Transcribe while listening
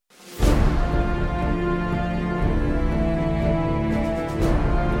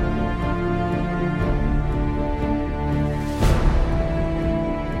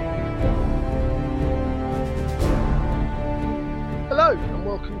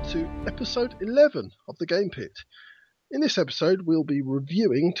welcome to episode 11 of the Game Pit. In this episode, we'll be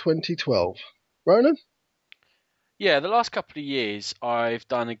reviewing 2012. Ronan? Yeah, the last couple of years I've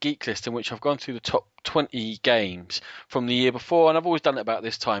done a geek list in which I've gone through the top 20 games from the year before, and I've always done it about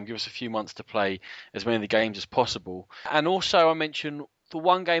this time, give us a few months to play as many of the games as possible. And also I mentioned the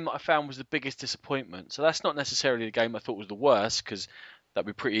one game that I found was the biggest disappointment. So that's not necessarily the game I thought was the worst, because that'd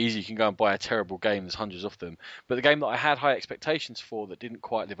be pretty easy. You can go and buy a terrible game, there's hundreds of them. But the game that I had high expectations for that didn't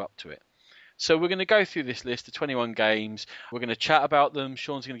quite live up to it. So we're going to go through this list of 21 games. We're going to chat about them.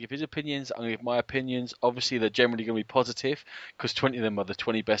 Sean's going to give his opinions. I'm going to give my opinions. Obviously, they're generally going to be positive because 20 of them are the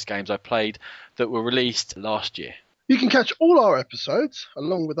 20 best games I played that were released last year. You can catch all our episodes,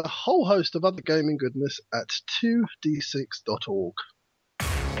 along with a whole host of other gaming goodness, at 2d6.org.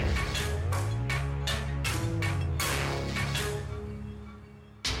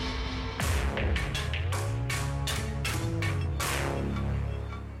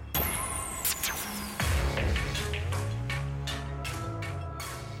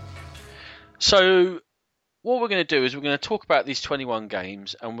 So what we're going to do is we're going to talk about these 21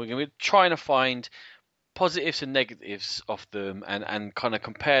 games, and we're going to be trying to find positives and negatives of them and kind of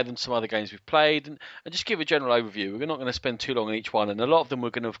compare them to some other games we've played and just give a general overview. We're not going to spend too long on each one, and a lot of them we're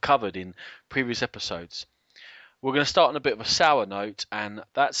going to have covered in previous episodes. We're going to start on a bit of a sour note, and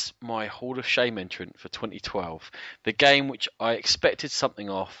that's my Hall of Shame entrant for 2012. The game which I expected something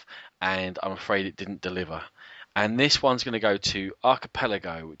off, and I'm afraid it didn't deliver. And this one's going to go to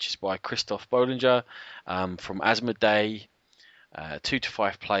Archipelago, which is by Christoph Bollinger from Asmodee. 2 to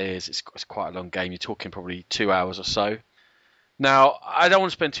 5 players. It's quite a long game. You're talking probably 2 hours or so. Now, I don't want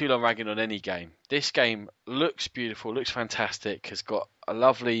to spend too long ragging on any game. This game looks beautiful, looks fantastic, has got a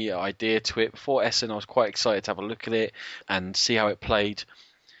lovely idea to it. Before Essen, I was quite excited to have a look at it and see how it played.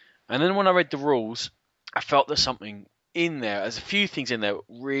 And then when I read the rules, I felt there's something in there. There's a few things in there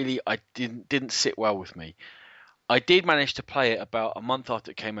really I didn't sit well with me. I did manage to play it about a month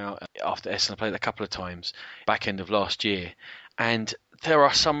after it came out, after Essen. I played it a couple of times, back end of last year. And there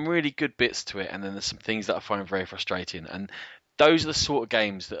are some really good bits to it, and then there's some things that I find very frustrating. And those are the sort of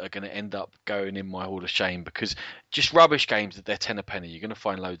games that are going to end up going in my Hall of Shame, because just rubbish games, that they're 10 a penny. You're going to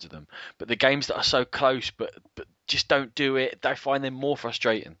find loads of them. But the games that are so close but just don't do it, I find them more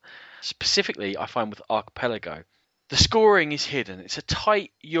frustrating. Specifically, I find with Archipelago, the scoring is hidden. It's a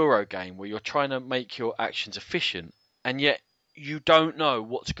tight Euro game where you're trying to make your actions efficient, and yet you don't know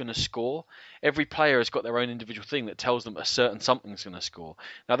what's going to score. Every player has got their own individual thing that tells them a certain something's going to score.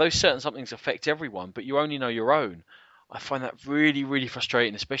 Now, those certain somethings affect everyone, but you only know your own. I find that really, really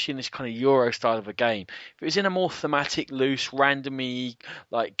frustrating, especially in this kind of Euro style of a game. If it was in a more thematic, loose, randomy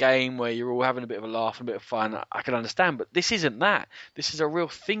like game where you're all having a bit of a laugh and a bit of fun, I can understand. But this isn't that. This is a real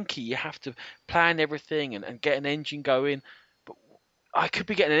thinky. You have to plan everything and get an engine going. But I could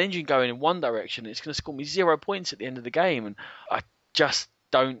be getting an engine going in one direction, and it's going to score me 0 points at the end of the game, and I just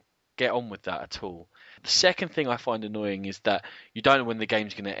don't get on with that at all. The second thing I find annoying is that you don't know when the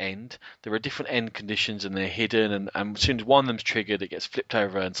game's going to end. There are different end conditions and they're hidden, and as soon as one of them's triggered, it gets flipped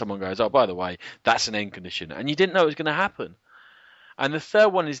over and someone goes, oh, by the way, that's an end condition. And you didn't know it was going to happen. And the third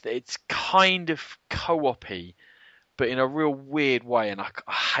one is that it's kind of co-op-y, but in a real weird way, and I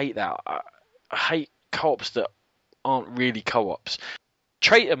hate that. I hate co-ops that aren't really co-ops.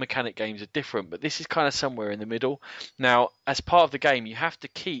 Traitor mechanic games are different, but this is kind of somewhere in the middle. Now, as part of the game, you have to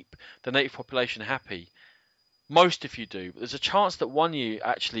keep the native population happy. Most of you do, but there's a chance that one of you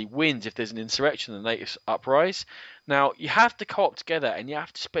actually wins if there's an insurrection and the natives uprise. Now, you have to co-op together, and you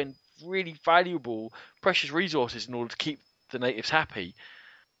have to spend really valuable, precious resources in order to keep the natives happy.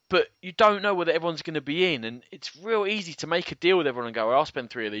 But you don't know whether everyone's going to be in, and it's real easy to make a deal with everyone and go, well, I'll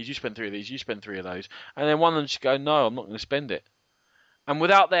spend 3 of these, you spend 3 of these, you spend 3 of those. And then one of them just go, no, I'm not going to spend it. And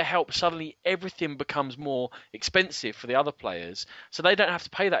without their help, suddenly everything becomes more expensive for the other players. So they don't have to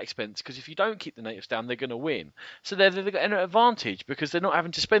pay that expense, because if you don't keep the natives down, they're going to win. So they've got an advantage because they're not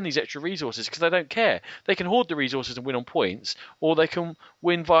having to spend these extra resources because they don't care. They can hoard the resources and win on points, or they can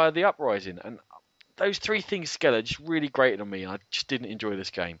win via the uprising. And those 3 things together just really grated on me, and I just didn't enjoy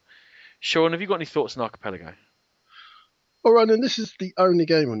this game. Sean, have you got any thoughts on Archipelago? All right, and this is the only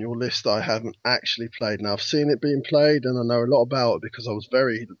game on your list that I haven't actually played. Now, I've seen it being played, and I know a lot about it because I was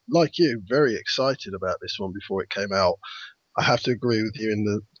very, like you, very excited about this one before it came out. I have to agree with you in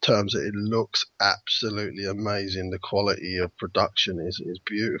the terms that it looks absolutely amazing. The quality of production is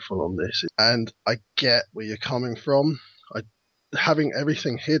beautiful on this. And I get where you're coming from. Having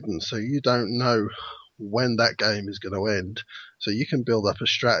everything hidden so you don't know when that game is going to end. So you can build up a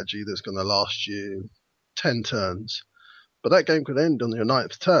strategy that's going to last you 10 turns. But that game could end on your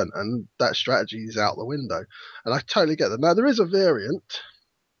 9th turn, and that strategy is out the window. And I totally get that. Now, there is a variant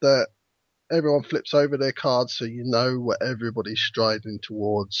that everyone flips over their cards so you know what everybody's striding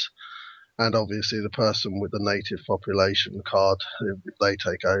towards. And obviously the person with the native population card, if they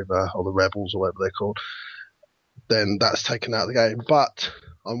take over, or the rebels or whatever they're called, then that's taken out of the game. But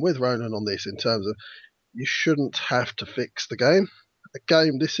I'm with Ronan on this in terms of you shouldn't have to fix the game. A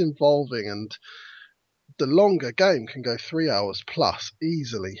game this involving, and the longer game can go 3 hours plus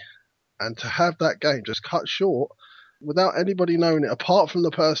easily. And to have that game just cut short without anybody knowing it, apart from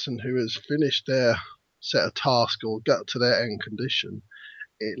the person who has finished their set of tasks or got to their end condition,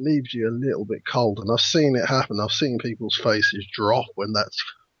 it leaves you a little bit cold. And I've seen it happen. I've seen people's faces drop when that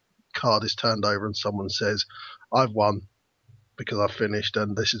card is turned over and someone says, I've won because I've finished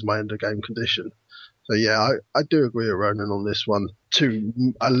and this is my end of game condition. So yeah, I do agree with Ronan on this one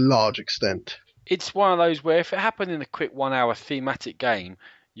to a large extent. It's one of those where if it happened in a quick 1 hour thematic game,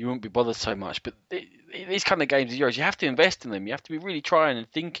 you wouldn't be bothered so much. But these kind of games of yours, you have to invest in them. You have to be really trying and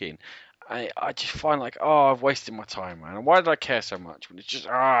thinking. I just find like, I've wasted my time, man. And why did I care so much? When it's just,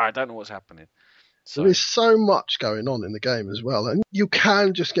 I don't know what's happening. So. There is so much going on in the game as well, and you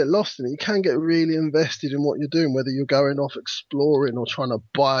can just get lost in it. You can get really invested in what you're doing, whether you're going off exploring or trying to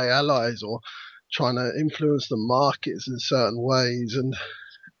buy allies or trying to influence the markets in certain ways, and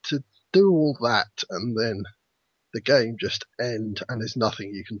to do all that and then the game just end and there's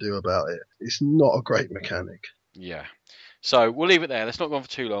nothing you can do about it. It's not a great mechanic. Yeah. So we'll leave it there. Let's not go on for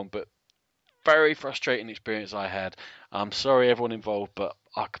too long, but very frustrating experience I had. I'm sorry everyone involved, but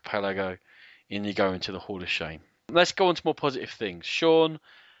Archipelago, in you go into the Hall of Shame. Let's go on to more positive things. Sean,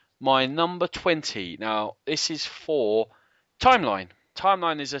 my number 20. Now, this is for Timeline.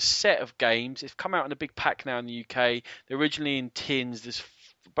 Timeline is a set of games. It's come out in a big pack now in the UK. They're originally in tins. There's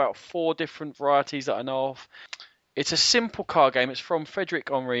about 4 different varieties that I know of. It's a simple card game. It's from Frederick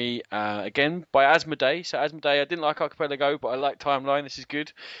Henry, again, by Asmodee. So Asmodee, I didn't like Archipelago, but I like Timeline. This is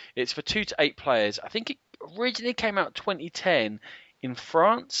good. It's for 2 to 8 players. I think it originally came out 2010 in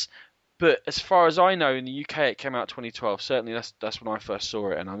France, but as far as I know, in the UK, it came out 2012. Certainly, that's when I first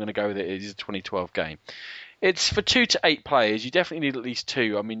saw it, and I'm going to go with it. It is a 2012 game. It's for 2 to 8 players. You definitely need at least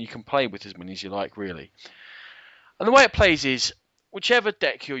 2. I mean, you can play with as many as you like, really. And the way it plays is, whichever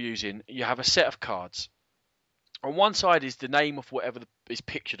deck you're using, you have a set of cards. On one side is the name of whatever is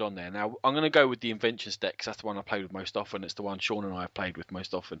pictured on there. Now, I'm going to go with the Inventions deck because that's the one I played with most often. It's the one Sean and I have played with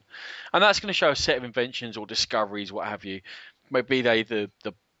most often. And that's going to show a set of inventions or discoveries, what have you. Maybe they the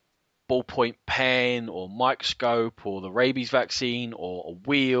ballpoint pen or microscope or the rabies vaccine or a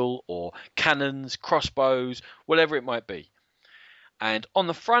wheel or cannons, crossbows, whatever it might be. And on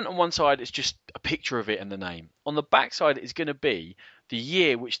the front on one side, it's just a picture of it and the name. On the back side, it's going to be the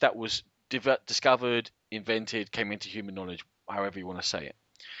year which that was discovered, invented, came into human knowledge, however you want to say it.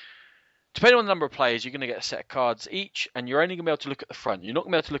 Depending on the number of players, you're going to get a set of cards each, and you're only going to be able to look at the front. You're not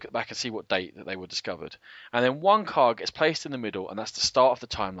going to be able to look at the back and see what date that they were discovered. And then one card gets placed in the middle, and that's the start of the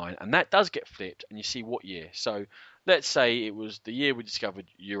timeline, and that does get flipped, and you see what year. So let's say it was the year we discovered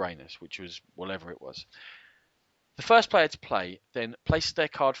Uranus, which was whatever it was. The first player to play then places their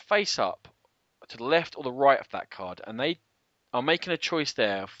card face up to the left or the right of that card, and they are making a choice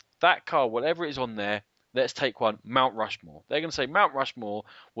there. That card, whatever is on there, let's take one, Mount Rushmore. They're going to say Mount Rushmore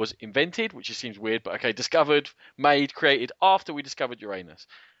was invented, which just seems weird, but okay, discovered, made, created after we discovered Uranus.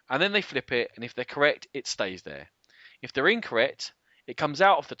 And then they flip it, and if they're correct, it stays there. If they're incorrect, it comes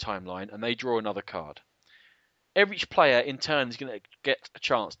out of the timeline, and they draw another card. Every player in turn is going to get a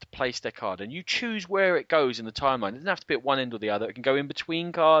chance to place their card, and you choose where it goes in the timeline. It doesn't have to be at one end or the other. It can go in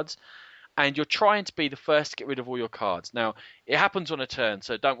between cards, and you're trying to be the first to get rid of all your cards. Now, it happens on a turn,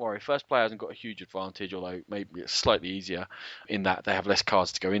 so don't worry. First player hasn't got a huge advantage, although maybe it's slightly easier in that they have less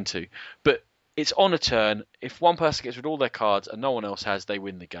cards to go into. But it's on a turn. If one person gets rid of all their cards and no one else has, they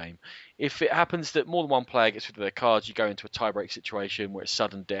win the game. If it happens that more than one player gets rid of their cards, you go into a tiebreak situation where it's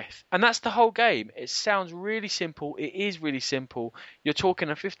sudden death. And that's the whole game. It sounds really simple. It is really simple. You're talking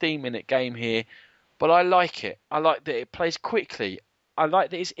a 15-minute game here, but I like it. I like that it plays quickly. I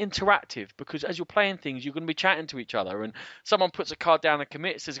like that it's interactive because as you're playing things, you're going to be chatting to each other, and someone puts a card down and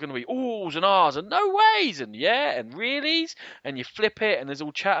commits, there's going to be ohs and ahs and no ways and yeah and reallys, and you flip it and there's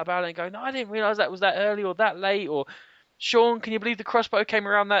all chat about it and go, no, I didn't realise that was that early or that late, or Sean, can you believe the crossbow came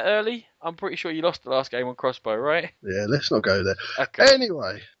around that early? I'm pretty sure you lost the last game on crossbow, right? Yeah, let's not go there. Okay.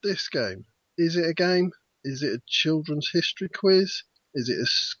 Anyway, this game, is it a game? Is it a children's history quiz? Is it a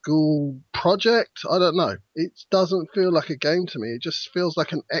school project? I don't know. It doesn't feel like a game to me. It just feels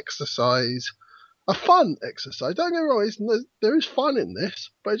like an exercise a fun exercise. Don't get me wrong, there is fun in this,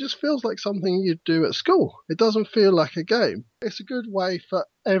 but it just feels like something you'd do at school. It doesn't feel like a game. It's a good way for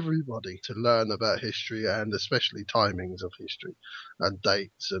everybody to learn about history and especially timings of history and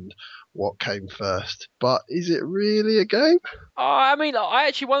dates and what came first. But is it really a game? I mean, I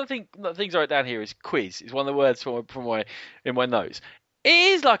actually one of the things I wrote down here is quiz. Is one of the words from my in my notes. It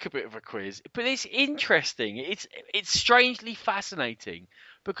is like a bit of a quiz, but it's interesting. It's strangely fascinating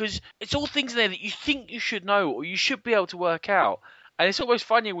because it's all things in there that you think you should know or you should be able to work out. And it's almost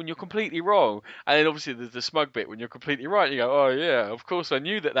funny when you're completely wrong. And then obviously there's the smug bit when you're completely right. You go, oh yeah, of course I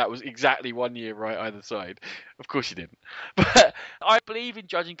knew that was exactly 1 year right either side. Of course you didn't. But I believe in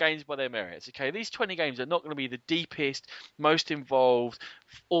judging games by their merits. Okay, these 20 games are not going to be the deepest, most involved,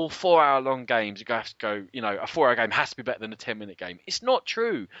 all 4 hour long games. You have to go, a 4 hour game has to be better than a 10-minute game. It's not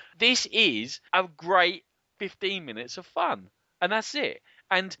true. This is a great 15 minutes of fun, and that's it.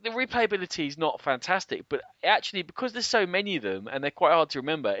 And the replayability is not fantastic, but actually, because there's so many of them and they're quite hard to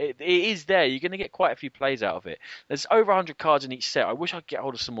remember, it is there. You're going to get quite a few plays out of it. There's over 100 cards in each set. I wish I could get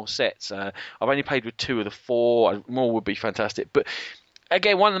hold of some more sets. I've only played with 2 of the 4. More would be fantastic. But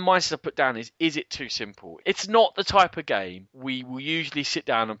again, one of the mindsets I put down is it too simple? It's not the type of game we will usually sit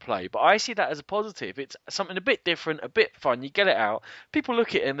down and play, but I see that as a positive. It's something a bit different, a bit fun. You get it out. People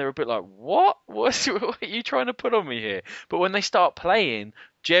look at it and they're a bit like, what? What are you trying to put on me here? But when they start playing,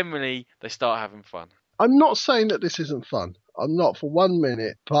 generally, they start having fun. I'm not saying that this isn't fun. I'm not for 1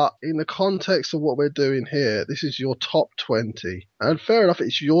 minute, but in the context of what we're doing here, this is your top 20. And fair enough,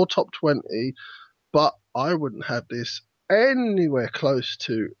 it's your top 20, but I wouldn't have this anywhere close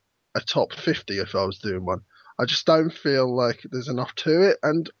to a top 50 if I was doing one. I just don't feel like there's enough to it,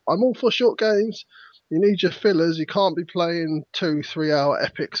 and I'm all for short games. You need your fillers. You can't be playing 2-3 hour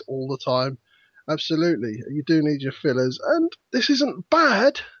epics all the time. Absolutely, you do need your fillers, and this isn't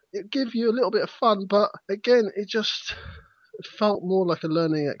bad. It gives you a little bit of fun, but again, it felt more like a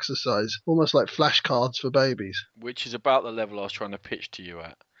learning exercise, almost like flashcards for babies. Which is about the level I was trying to pitch to you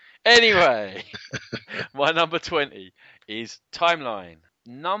at. Anyway, my number 20 is Timeline.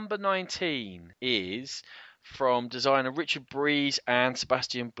 Number 19 is from designer Richard Breeze and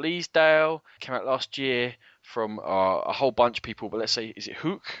Sebastian Bleasdale. Came out last year from a whole bunch of people, but let's say, is it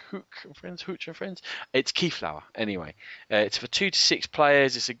Hooch and Friends? Hooch and Friends? It's Keyflower, anyway. It's for 2 to 6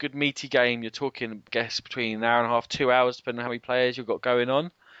 players. It's a good meaty game. You're talking, I guess, between an hour and a half, 2 hours, depending on how many players you've got going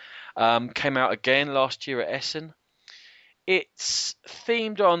on. Came out again last year at Essen. It's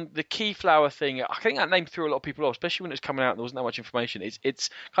themed on the Keyflower thing. I think that name threw a lot of people off, especially when it was coming out and there wasn't that much information. It's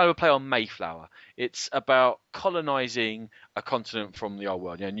kind of a play on Mayflower. It's about colonizing a continent from the old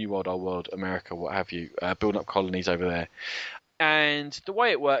world, New World, Old World, America, what have you, building up colonies over there. And the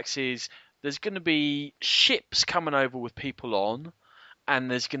way it works is there's going to be ships coming over with people on, and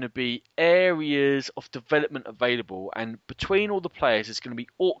there's going to be areas of development available, and between all the players there's going to be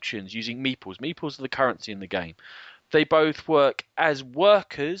auctions using meeples. Meeples are the currency in the game. They both work as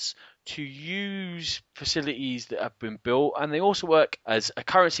workers to use facilities that have been built, and they also work as a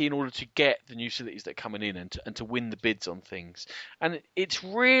currency in order to get the new facilities that are coming in and to win the bids on things. And it's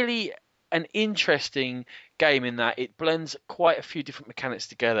really an interesting game in that it blends quite a few different mechanics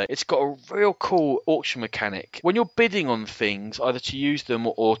together. It's got a real cool auction mechanic. When you're bidding on things, either to use them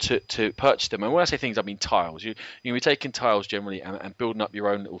or to purchase them, and when I say things, I mean tiles. You're going to be taking tiles generally and building up your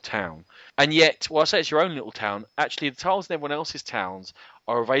own little town. And yet, while I say it's your own little town, actually the tiles in everyone else's towns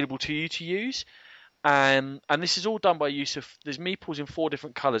are available to you to use. And this is all done by use of, there's meeples in 4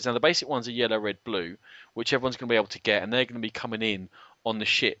 different colours. Now the basic ones are yellow, red, blue, which everyone's going to be able to get, and they're going to be coming in on the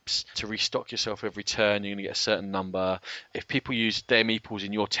ships to restock yourself every turn. You're going to get a certain number. If people use their meeples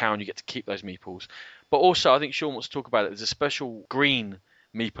in your town, you get to keep those meeples. But also, I think Sean wants to talk about it. There's a special green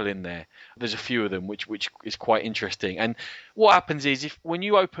meeple in there. There's a few of them, which is quite interesting. And what happens is, if when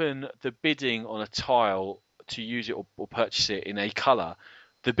you open the bidding on a tile to use it or purchase it in a colour,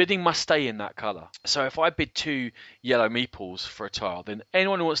 the bidding must stay in that colour. So if I bid 2 yellow meeples for a tile, then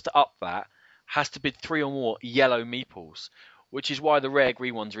anyone who wants to up that has to bid 3 or more yellow meeples. Which is why the rare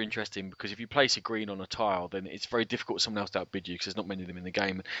green ones are interesting, because if you place a green on a tile, then it's very difficult for someone else to outbid you because there's not many of them in the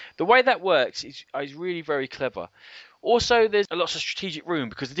game. The way that works is really very clever. Also, there's lots of strategic room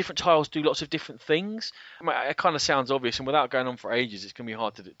because the different tiles do lots of different things. I mean, it kind of sounds obvious, and without going on for ages, it's going to be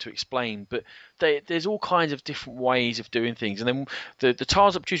hard to explain. But there's all kinds of different ways of doing things. And then the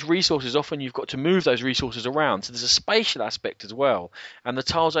tiles that produce resources, often you've got to move those resources around. So there's a spatial aspect as well. And the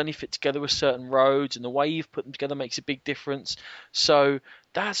tiles only fit together with certain roads, and the way you've put them together makes a big difference. So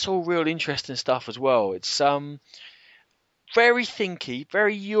that's all real interesting stuff as well. It's very thinky,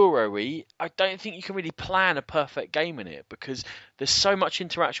 very Euro-y. I don't think you can really plan a perfect game in it because there's so much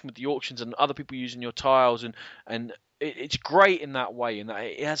interaction with the auctions and other people using your tiles, and it's great in that way. And that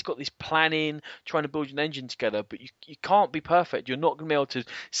it has got this planning, trying to build an engine together, but you can't be perfect. You're not going to be able to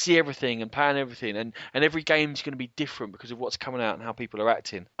see everything and plan everything, and every game's going to be different because of what's coming out and how people are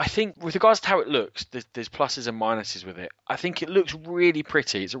acting. I think with regards to how it looks, there's pluses and minuses with it. I think it looks really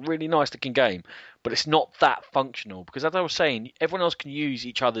pretty. It's a really nice looking game, but it's not that functional because, as I was saying, everyone else can use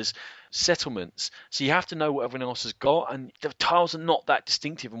each other's settlements, so you have to know what everyone else has got, and the tiles are not that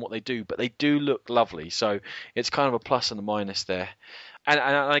distinctive in what they do, but they do look lovely, so it's kind of a plus and a minus there. And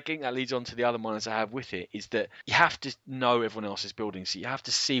I think that leads on to the other minus I have with it, is that you have to know everyone else's building, so you have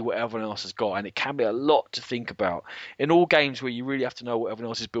to see what everyone else has got, and it can be a lot to think about. In all games where you really have to know what everyone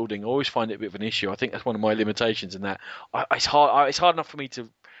else is building, I always find it a bit of an issue. I think that's one of my limitations in that it's hard enough for me to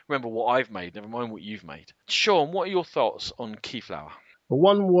remember what I've made, never mind what you've made. Sean, what are your thoughts on Keyflower? But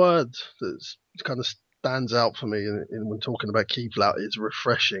one word that kind of stands out for me when talking about Keyflower is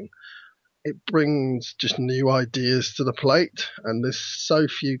refreshing. It brings just new ideas to the plate, and there's so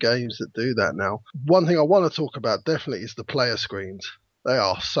few games that do that now. One thing I want to talk about definitely is the player screens. They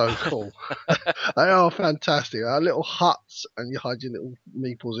are so cool. They are fantastic. Our little huts, and you hide your little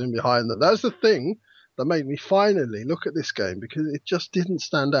meeples in behind them. That's the thing that made me finally look at this game, because it just didn't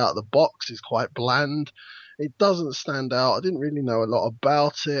stand out. The box is quite bland. It doesn't stand out. I didn't really know a lot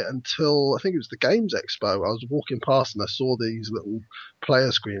about it until I think it was the Games Expo. I was walking past and I saw these little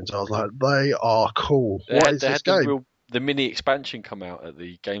player screens. I was like, they are cool. What is this game? The mini expansion come out at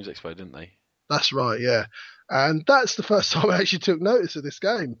the Games Expo, didn't they? That's right, yeah. And that's the first time I actually took notice of this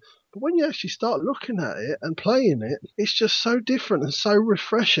game. But when you actually start looking at it and playing it, it's just so different and so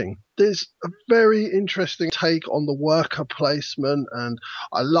refreshing. There's a very interesting take on the worker placement, and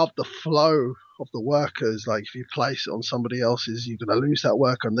I love the flow of the workers. Like, if you place it on somebody else's, you're going to lose that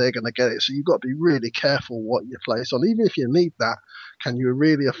worker and they're going to get it. So you've got to be really careful what you place on. Even if you need that, can you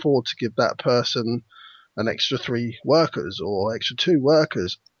really afford to give that person an extra 3 workers or extra 2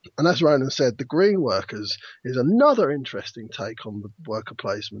 workers? And as Ronan said, the green workers is another interesting take on the worker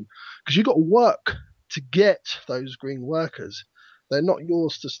placement, because you've got to work to get those green workers. They're not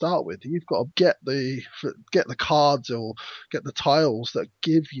yours to start with. You've got to get the cards or get the tiles that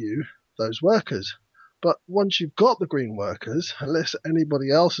give you those workers. But once you've got the green workers, unless anybody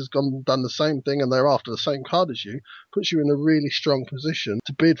else has done the same thing and they're after the same card as you, puts you in a really strong position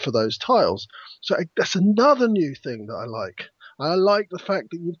to bid for those tiles. So that's another new thing that I like. I like the fact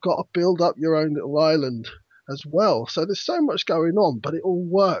that you've got to build up your own little island as well. So there's so much going on, but it all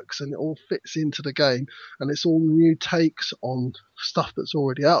works and it all fits into the game, and it's all new takes on stuff that's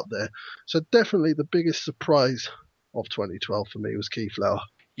already out there. So definitely the biggest surprise of 2012 for me was Keyflower.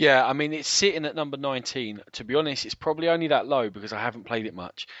 Yeah, I mean, it's sitting at number 19. To be honest, it's probably only that low because I haven't played it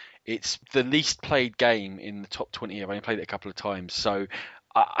much. It's the least played game in the top 20. I've only played it a couple of times. So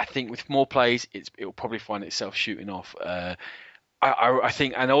I think with more plays, it'll probably find itself shooting off. I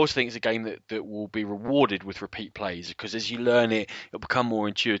think, and I also think it's a game that will be rewarded with repeat plays, because as you learn it, it'll become more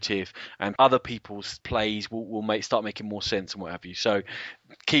intuitive, and other people's plays will start making more sense and what have you. So,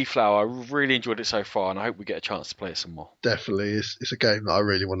 Keyflower, I really enjoyed it so far, and I hope we get a chance to play it some more. Definitely, it's a game that I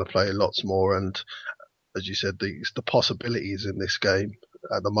really want to play lots more, and as you said, the possibilities in this game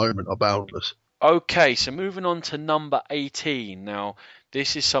at the moment are boundless. Okay, so moving on to number 18. Now,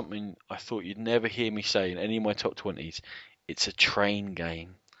 this is something I thought you'd never hear me say in any of my top 20s. It's a train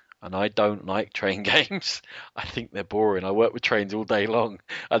game, and I don't like train games. I think they're boring. I work with trains all day long.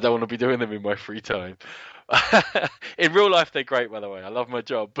 I don't want to be doing them in my free time. In real life, they're great, by the way. I love my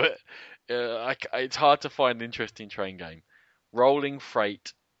job, but it's hard to find an interesting train game. Rolling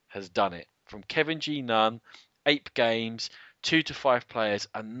Freight has done it. From Kevin G. Nunn, Ape Games, 2 to 5 players,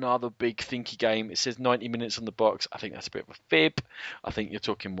 another big thinky game. It says 90 minutes on the box. I think that's a bit of a fib. I think you're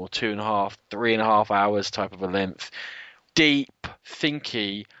talking more 2.5, 3.5 hours type of a length. Deep,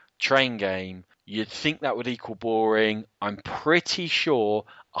 thinky train game. You'd think that would equal boring. I'm pretty sure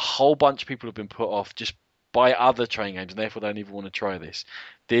a whole bunch of people have been put off just by other train games, and therefore don't even want to try this.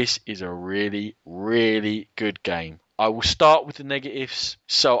 This is a really, really good game. I will start with the negatives.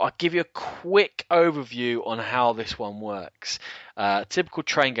 So I'll give you a quick overview on how this one works. Typical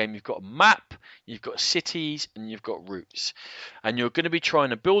train game, you've got a map, you've got cities, and you've got routes. And you're going to be trying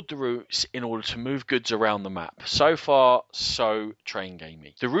to build the routes in order to move goods around the map. So far, so train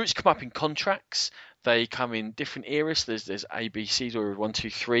gamey. The routes come up in contracts. They come in different eras. There's A, B, C's, or 1, 2,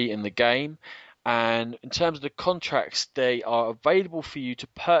 3 in the game. And in terms of the contracts, they are available for you to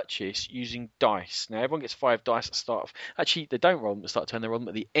purchase using dice. Now, everyone gets 5 dice at the start of... Actually, they don't roll them at the start of turn. They roll them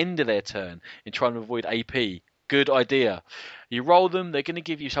at the end of their turn in trying to avoid AP good idea. You roll them, they're going to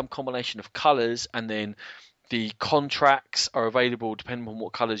give you some combination of colours, and then the contracts are available depending on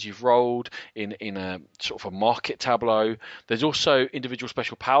what colours you've rolled in a sort of a market tableau. There's also individual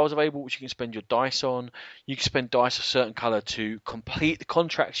special powers available which you can spend your dice on. You can spend dice of a certain colour to complete the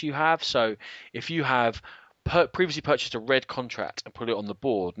contracts you have. So if you have previously purchased a red contract and put it on the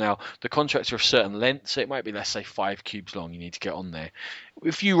board. Now, the contracts are of certain length, so it might be, let's say, 5 cubes long you need to get on there.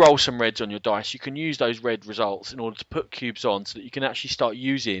 If you roll some reds on your dice, you can use those red results in order to put cubes on so that you can actually start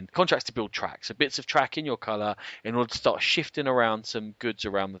using contracts to build tracks, so bits of track in your colour in order to start shifting around some goods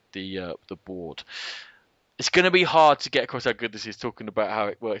around the board. It's going to be hard to get across how good this is talking about how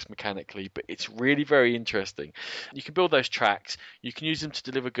it works mechanically, but it's really very interesting. You can build those tracks. You can use them to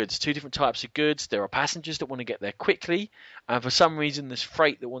deliver goods. 2 different types of goods. There are passengers that want to get there quickly, and for some reason there's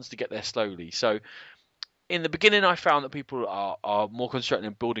freight that wants to get there slowly. So in the beginning, I found that people are more concentrated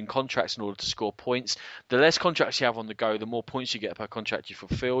in building contracts in order to score points. The less contracts you have on the go, the more points you get per contract you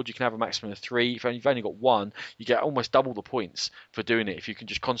fulfilled. You can have a maximum of 3. If you've only got 1, you get almost double the points for doing it if you can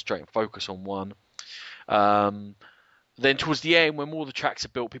just concentrate and focus on 1. Then towards the end, when more of the tracks are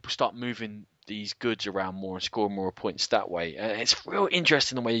built, people start moving these goods around more and scoring more points that way. And it's real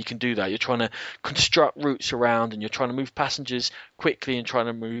interesting the way you can do that. You're trying to construct routes around, and you're trying to move passengers quickly and trying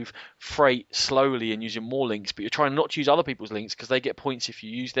to move freight slowly and using more links, but you're trying not to use other people's links because they get points if you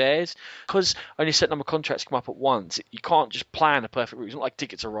use theirs. Because only a certain number of contracts come up at once, you can't just plan a perfect route. It's not like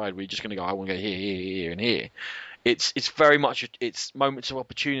Ticket to Ride where you're just going to go, I want to go here, here, here, and here. It's very much it's moments of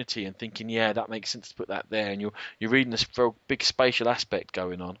opportunity and thinking, yeah, that makes sense to put that there, and you're reading this very big spatial aspect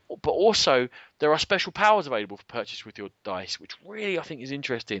going on. But also there are special powers available for purchase with your dice, which really I think is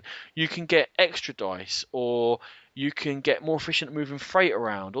interesting. You can get extra dice, or you can get more efficient at moving freight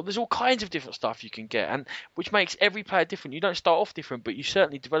around, or there's all kinds of different stuff you can get, and which makes every player different. You don't start off different, but you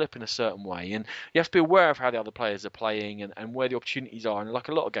certainly develop in a certain way, and you have to be aware of how the other players are playing and where the opportunities are. And like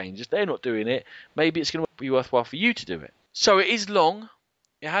a lot of games, if they're not doing it, maybe it's going to be worthwhile for you to do it. So it is long.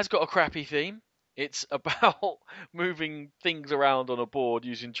 It has got a crappy theme. It's about moving things around on a board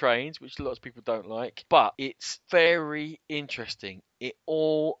using trains, which lots of people don't like, but it's very interesting. It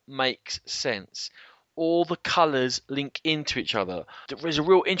all makes sense. All the colours link into each other. There's a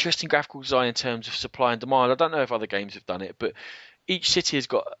real interesting graphical design in terms of supply and demand. I don't know if other games have done it, but each city has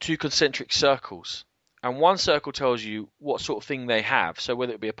got 2 concentric circles. And one circle tells you what sort of thing they have, so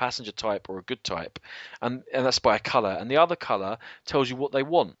whether it be a passenger type or a good type, and that's by a colour. And the other colour tells you what they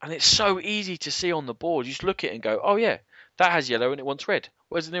want. And it's so easy to see on the board. You just look at it and go, oh yeah, that has yellow and it wants red.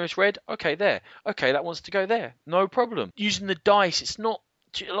 Where's the nearest red? Okay, there. Okay, that wants to go there. No problem. Using the dice, it's not...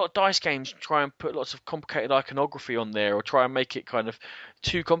 A lot of dice games try and put lots of complicated iconography on there, or try and make it kind of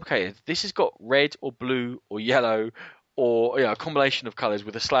too complicated. This has got red or blue or yellow, or a combination of colours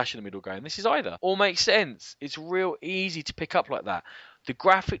with a slash in the middle going. This is either. All makes sense. It's real easy to pick up like that. The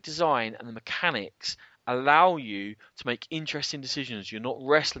graphic design and the mechanics allow you to make interesting decisions. You're not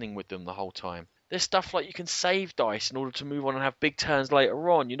wrestling with them the whole time. There's stuff like you can save dice in order to move on and have big turns later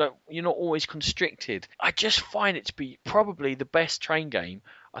on. You're not always constricted. I just find it to be probably the best train game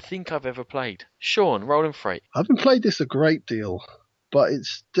I think I've ever played. Sean, Roll Freight. I haven't played this a great deal, but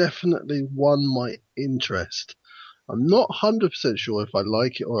it's definitely won my interest. I'm not 100% sure if I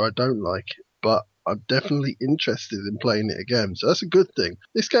like it or I don't like it, but I'm definitely interested in playing it again, so that's a good thing.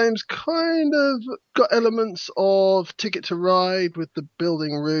 This game's kind of got elements of Ticket to Ride with the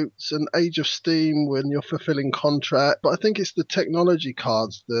building routes and Age of Steam when you're fulfilling contract, but I think it's the technology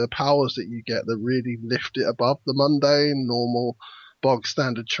cards, the powers that you get that really lift it above the mundane, normal, bog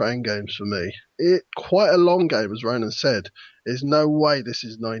standard train games for me. It's quite a long game, as Ronan said. There's no way this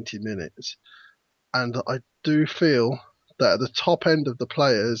is 90 minutes. And I do feel that at the top end of the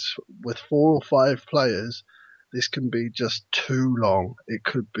players, with 4 or 5 players, this can be just too long. It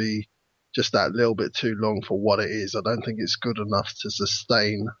could be just that little bit too long for what it is. I don't think it's good enough to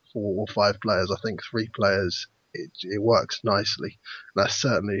sustain 4 or 5 players. I think 3 players, it works nicely. That's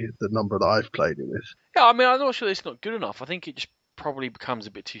certainly the number that I've played it with. Yeah, I mean, I'm not sure it's not good enough. I think it just probably becomes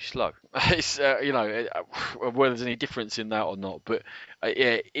a bit too slow. It's whether there's any difference in that or not, but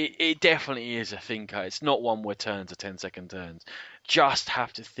yeah, it definitely is a thinker. It's not one where turns are 10-second turns. Just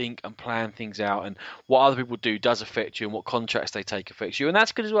have to think and plan things out, and what other people do does affect you, and what contracts they take affects you, and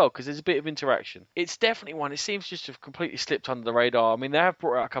that's good as well because there's a bit of interaction. It's definitely one. It seems just to have completely slipped under the radar. I mean, they have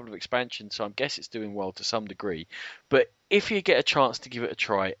brought out a couple of expansions, so I guess it's doing well to some degree, but if you get a chance to give it a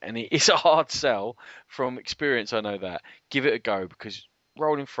try, and it is a hard sell from experience, I know that, give it a go because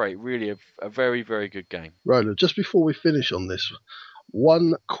Rolling Freight, really a very, very good game. Roland, just before we finish on this,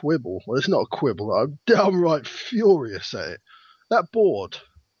 one quibble. Well, it's not a quibble. I'm downright furious at it. That board,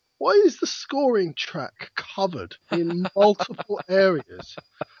 Why is the scoring track covered in multiple areas?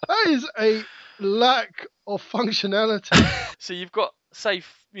 That is a lack of functionality. So you've got, say,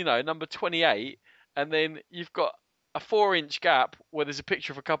 number 28, and then you've got a 4-inch gap where there's a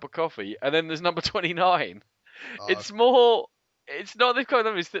picture of a cup of coffee, and then there's number 29. Uh, It's more. It's not the kind of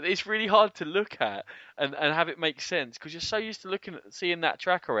numbers that it's really hard to look at and have it make sense because you're so used to seeing that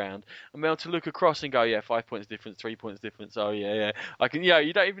track around and be able to look across and go, yeah, 5 points difference, 3 points difference. Oh yeah. I can,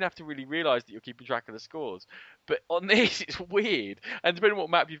 you don't even have to really realise that you're keeping track of the scores. But on this, it's weird. And depending on what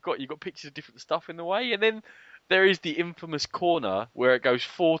map you've got pictures of different stuff in the way, and then there is the infamous corner where it goes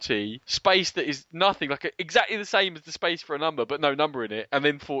 40, space that is nothing, like exactly the same as the space for a number, but no number in it, and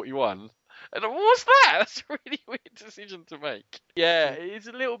then 41. And what's that? That's a really weird decision to make. Yeah, it's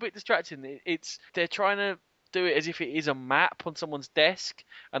a little bit distracting. They're trying to do it as if it is a map on someone's desk,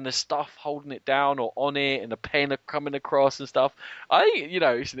 and there's stuff holding it down or on it, and a pen coming across and stuff. I think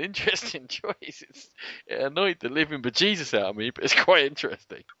it's an interesting choice. It annoyed the living bejesus out of me, but it's quite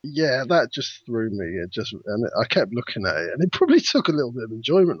interesting. Yeah, that just threw me. And I kept looking at it, and it probably took a little bit of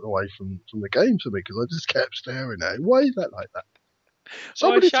enjoyment away from the game for me because I just kept staring at it. Why is that like that?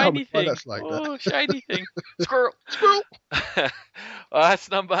 Somebody tell me why that's like that. Shiny thing. Squirrel. Squirrel. Well, that's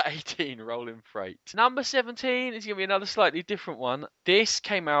number 18, Rolling Freight. Number 17 is going to be another slightly different one. This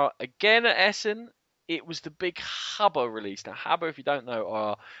came out again at Essen. It was the big Hubba release. Now, Hubba, if you don't know,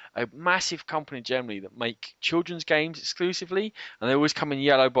 are a massive company in Germany that make children's games exclusively, and they always come in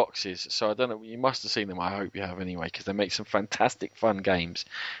yellow boxes. So I don't know, you must have seen them. I hope you have anyway, because they make some fantastic fun games.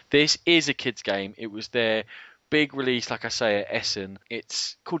 This is a kids' game. It was their big release, like I say, at Essen.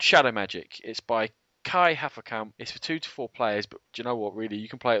 It's called Shadow Magic. It's by Kai Haferkamp. It's for 2 to 4 players, but do you know what, really? You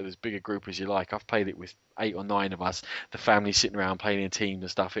can play it with as big a group as you like. I've played it with 8 or 9 of us, the family sitting around playing in teams and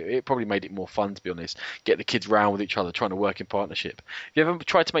stuff. It probably made it more fun, to be honest. Get the kids round with each other, trying to work in partnership. If you ever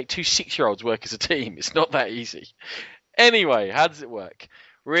tried to make 2 6-year-olds work as a team, it's not that easy. Anyway, how does it work?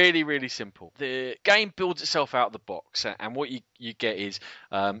 Really, really simple. The game builds itself out of the box, and what you get is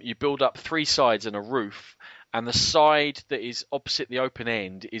you build up 3 sides and a roof, and the side that is opposite the open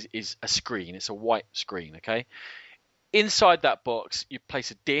end is a screen. It's a white screen, okay? Inside that box, you place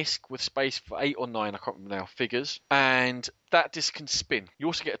a disc with space for 8 or 9, I can't remember now, figures, and that disc can spin. You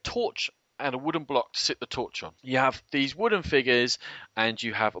also get a torch and a wooden block to sit the torch on. You have these wooden figures, and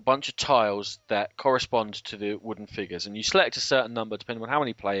you have a bunch of tiles that correspond to the wooden figures, and you select a certain number depending on how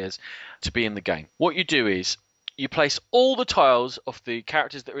many players to be in the game. What you do is you place all the tiles of the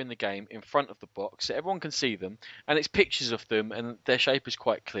characters that are in the game in front of the box so everyone can see them, and it's pictures of them, and their shape is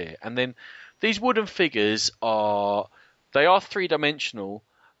quite clear. And then these wooden figures are 3-dimensional,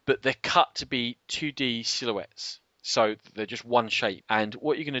 but they're cut to be 2D silhouettes. So they're just one shape. And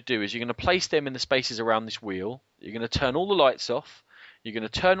what you're going to do is you're going to place them in the spaces around this wheel. You're going to turn all the lights off. You're going to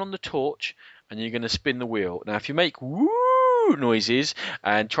turn on the torch, and you're going to spin the wheel. Now, if you make woo noises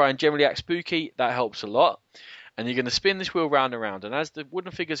and try and generally act spooky, that helps a lot. And you're going to spin this wheel round and round. And as the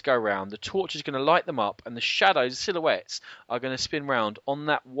wooden figures go round, the torch is going to light them up, and the shadows, silhouettes, are going to spin round on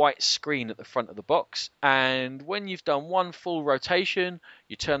that white screen at the front of the box. And when you've done one full rotation,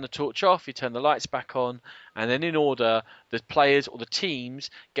 you turn the torch off, you turn the lights back on, and then in order, the players or the teams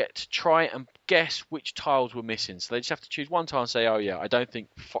get to try and guess which tiles were missing. So they just have to choose one tile and say, oh yeah, I don't think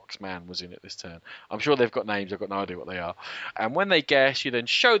Foxman was in it this turn. I'm sure they've got names, I've got no idea what they are. And when they guess, you then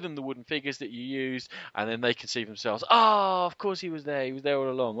show them the wooden figures that you used, and then they can see themselves, oh, of course he was there all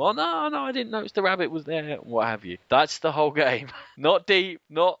along. Oh no, I didn't notice the rabbit was there, what have you. That's the whole game. Not deep,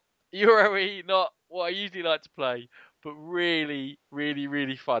 not Euro-y, not what I usually like to play, but really, really,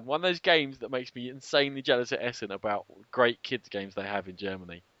 really fun. One of those games that makes me insanely jealous at Essen about great kids games they have in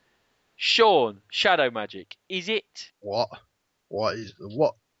Germany. Sean, Shadow Magic, is it? What? Why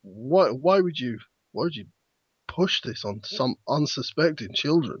would you push this on some unsuspecting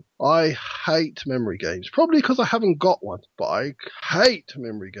children? I hate memory games. Probably because I haven't got one, but I hate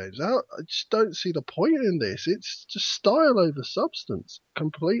memory games. I just don't see the point in this. It's just style over substance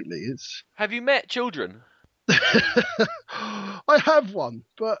completely. Have you met children? I have one,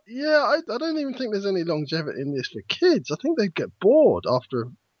 but yeah, I don't even think there's any longevity in this for kids. I think they'd get bored after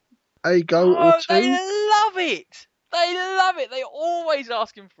a go or two. They love it. They love it. They're always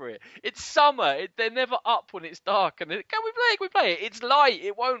asking for it. It's summer. They're never up when it's dark. And can we play it? Can we play it? It's light.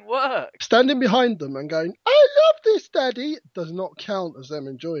 It won't work. Standing behind them and going, I love this, Daddy, does not count as them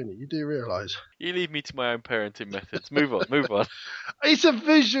enjoying it. You do realise. You leave me to my own parenting methods. Move on. Move on. It's a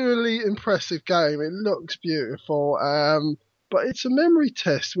visually impressive game. It looks beautiful. But it's a memory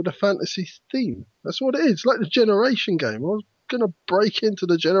test with a fantasy theme. That's what it is. It's like the Generation game. I was going to break into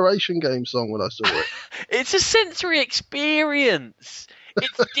the Generation game song when I saw it. It's a sensory experience.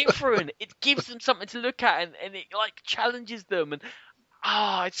 It's different. It gives them something to look at, and it like challenges them, and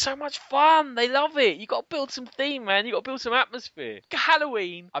it's so much fun. They love it. You got to build some theme, man. You got to build some atmosphere.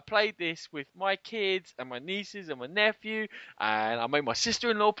 Halloween, I played this with my kids and my nieces and my nephew, and I made my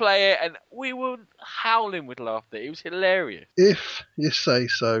sister-in-law play it, and we were howling with laughter. It was hilarious. If you say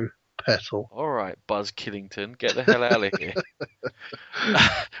so, Petal. All right, Buzz Killington, get the hell out of here.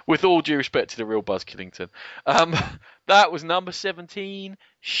 With all due respect to the real Buzz Killington. That was number 17,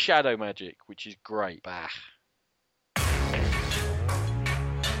 Shadow Magic, which is great. Bah.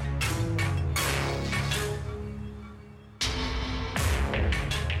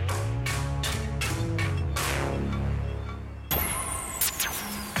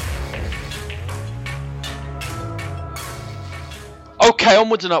 Okay,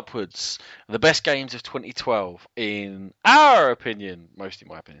 onwards and upwards. The best games of 2012, in our opinion, mostly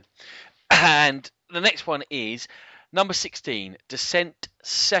my opinion. And the next one is number 16, Descent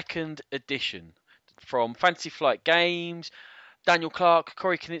 2nd Edition, from Fantasy Flight Games. Daniel Clark,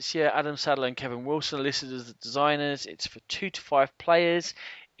 Corey Knizia, Adam Sadler, and Kevin Wilson are listed as the designers. It's for 2 to 5 players.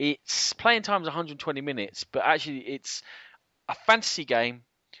 Its playing time is 120 minutes, but actually it's a fantasy game.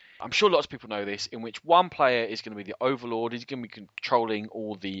 I'm sure lots of people know this, in which one player is going to be the overlord. He's going to be controlling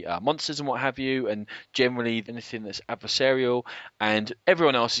all the monsters and what have you, and generally anything that's adversarial, and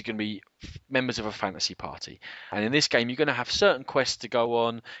everyone else is going to be members of a fantasy party. And in this game, you're going to have certain quests to go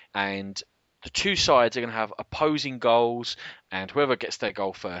on, and the two sides are going to have opposing goals, and whoever gets their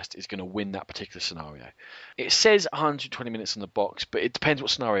goal first is going to win that particular scenario. It says 120 minutes on the box, but it depends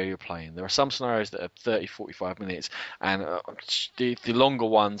what scenario you're playing. There are some scenarios that are 30, 45 minutes, and the longer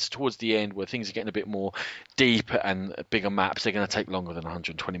ones towards the end where things are getting a bit more deep and bigger maps, they're going to take longer than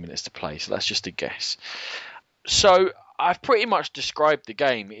 120 minutes to play, so that's just a guess. So I've pretty much described the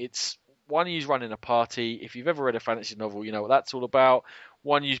game. It's one of you's running a party. If you've ever read a fantasy novel, you know what that's all about.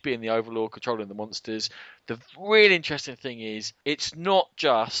 One you's being the overlord, controlling the monsters. The really interesting thing is, it's not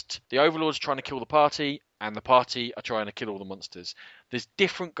just the overlord's trying to kill the party and the party are trying to kill all the monsters. There's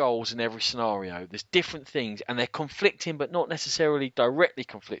different goals in every scenario. There's different things, and they're conflicting, but not necessarily directly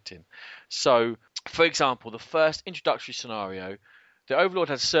conflicting. So, for example, the first introductory scenario, the overlord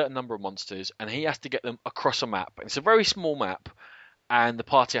has a certain number of monsters, and he has to get them across a map. And it's a very small map, and the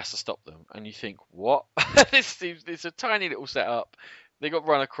party has to stop them. And you think, what? It's a tiny little setup. They got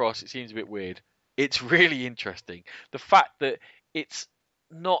run across. It seems a bit weird. It's really interesting. The fact that it's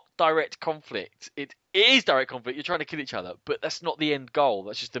not direct conflict. It is direct conflict. You're trying to kill each other, but that's not the end goal.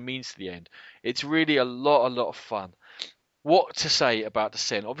 That's just the means to the end. It's really a lot of fun. What to say about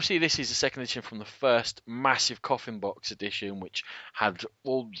Descent? Obviously, this is a second edition from the first massive coffin box edition, which had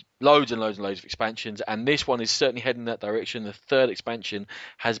loads and loads of expansions, and this one is certainly heading in that direction. The third expansion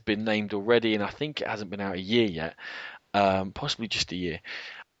has been named already, and I think it hasn't been out a year yet. Possibly just a year.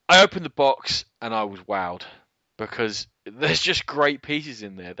 I opened the box and I was wowed because there's just great pieces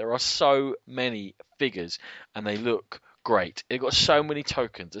in there. There are so many figures and they look great. They've got so many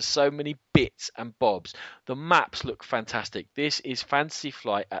tokens. There's so many bits and bobs. The maps look fantastic. This is Fantasy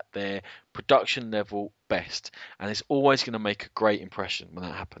Flight at their production level best, and it's always going to make a great impression when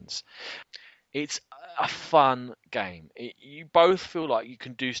that happens. It's a fun game. You both feel like you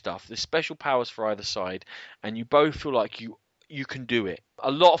can do stuff. There's special powers for either side, and you both feel like you can do it.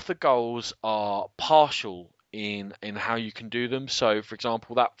 A lot of the goals are partial in how you can do them. So, for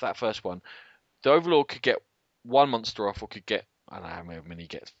example, that first one, the Overlord could get one monster off, or could get, I don't know how many he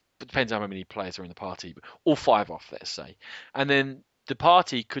gets. It depends on how many players are in the party, but all 5 off, let's say. And then the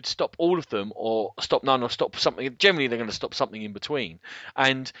party could stop all of them, or stop none, or stop something. Generally, they're going to stop something in between.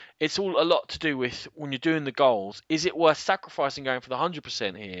 And it's all a lot to do with, when you're doing the goals, is it worth sacrificing going for the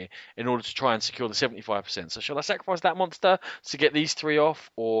 100% here in order to try and secure the 75%? So shall I sacrifice that monster to get these 3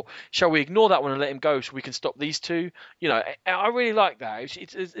 off, or shall we ignore that one and let him go so we can stop these 2? You know, I really like that.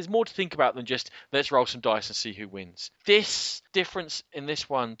 It's more to think about than just let's roll some dice and see who wins. This difference in this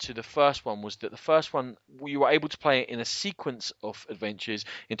one to the first one was that the first one, you were able to play it in a sequence of adventures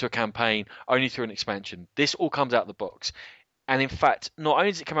into a campaign only through an expansion. This all comes out of the box. And in fact, not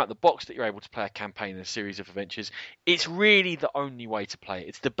only does it come out of the box that you're able to play a campaign in a series of adventures, it's really the only way to play it.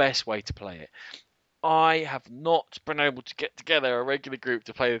 It's the best way to play it. I have not been able to get together a regular group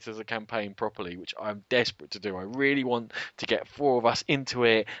to play this as a campaign properly, which I'm desperate to do. I really want to get 4 of us into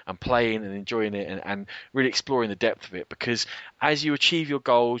it and playing and enjoying it, and really exploring the depth of it, because as you achieve your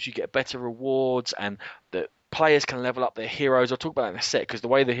goals, you get better rewards, and players can level up their heroes. I'll talk about that in a sec because the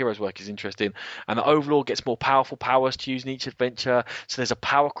way the heroes work is interesting. And the Overlord gets more powerful powers to use in each adventure. So there's a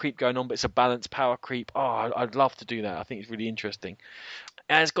power creep going on, but it's a balanced power creep. Oh, I'd love to do that. I think it's really interesting.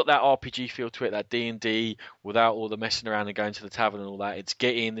 And it's got that RPG feel to it, that D&D, without all the messing around and going to the tavern and all that. It's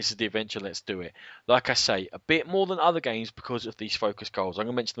get in, this is the adventure, let's do it. Like I say, a bit more than other games because of these focus goals. I'm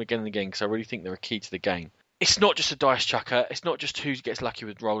going to mention them again and again because I really think they're a key to the game. It's not just a dice chucker. It's not just who gets lucky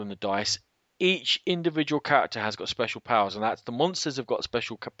with rolling the dice. Each individual character has got special powers, and that's the monsters have got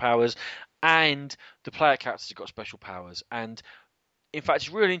special powers, and the player characters have got special powers. And in fact,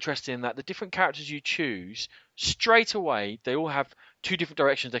 it's really interesting that the different characters you choose, straight away, they all have two different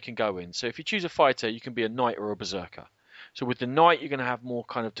directions they can go in. So if you choose a fighter, you can be a knight or a berserker. So with the knight, you're going to have more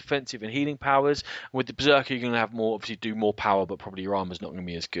kind of defensive and healing powers. And with the berserker, you're going to have more, obviously, do more power, but probably your armor's not going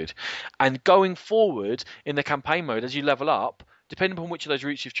to be as good. And going forward in the campaign mode, as you level up, depending upon which of those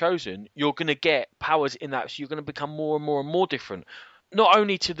routes you've chosen, you're going to get powers in that. So you're going to become more and more and more different, not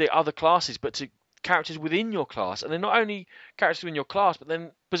only to the other classes, but to characters within your class. And they're not only characters within your class, but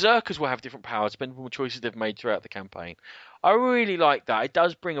then berserkers will have different powers depending on the choices they've made throughout the campaign. I really like that. It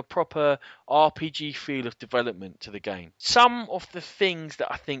does bring a proper RPG feel of development to the game. Some of the things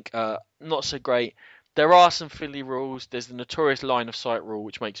that I think are not so great, there are some fiddly rules. There's the notorious line of sight rule,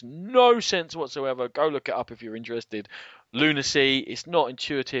 which makes no sense whatsoever. Go look it up if you're interested. Lunacy, it's not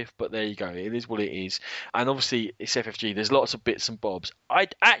intuitive, but there you go. It is what it is. And obviously, it's FFG. There's lots of bits and bobs. I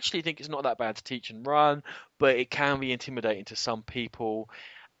actually think it's not that bad to teach and run, but it can be intimidating to some people.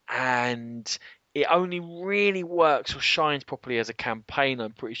 And it only really works or shines properly as a campaign.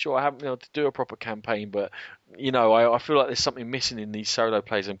 I'm pretty sure I haven't been able to do a proper campaign, but I feel like there's something missing in these solo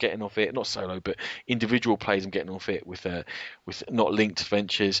plays I'm getting off it. Not solo, but individual plays I'm getting off it with not linked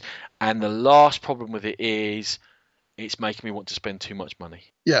adventures. And the last problem with it is it's making me want to spend too much money.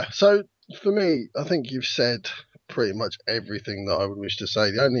 Yeah, so for me, I think you've said pretty much everything that I would wish to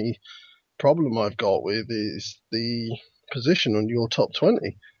say. The only problem I've got with is the position on your top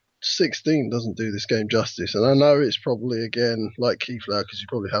 20. 16 doesn't do this game justice, and I know it's probably, again, like Keyflower, because you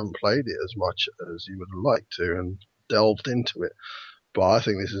probably haven't played it as much as you would have liked to and delved into it, but I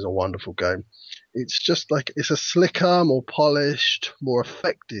think this is a wonderful game. It's just like, it's a slicker, more polished, more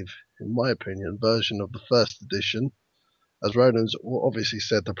effective, in my opinion, version of the first edition. As Ronan's obviously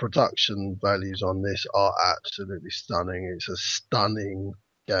said, the production values on this are absolutely stunning. It's a stunning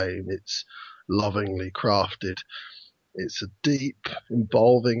game. It's lovingly crafted. It's a deep,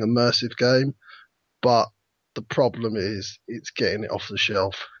 involving, immersive game, but the problem is it's getting it off the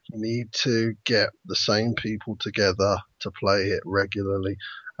shelf. You need to get the same people together to play it regularly,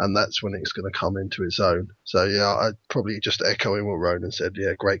 and that's when it's going to come into its own. So yeah, I'd probably just echoing what Ronan said.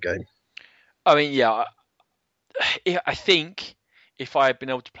 Yeah, great game. I mean, yeah, I think if I had been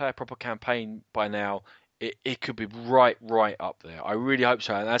able to play a proper campaign by now, it could be right up there. I really hope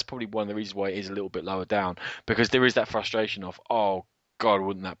so, and that's probably one of the reasons why it is a little bit lower down, because there is that frustration of, oh God,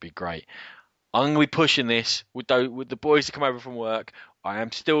 wouldn't that be great? I'm going to be pushing this with the boys to come over from work. I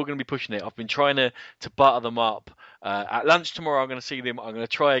am still going to be pushing it. I've been trying to butter them up. At lunch tomorrow, I'm going to see them. I'm going to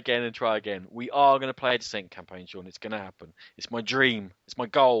try again and try again. We are going to play a Descent campaign, Sean. It's going to happen. It's my dream. It's my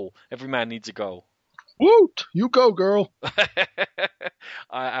goal. Every man needs a goal. Woot! You go, girl.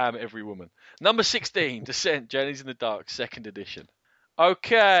 I am every woman. Number 16, Descent, Journeys in the Dark, 2nd edition.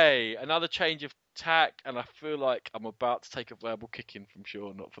 Okay, another change of tack, and I feel like I'm about to take a verbal kicking from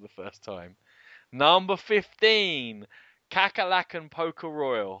Sean, not for the first time. Number 15, Kakalak Poker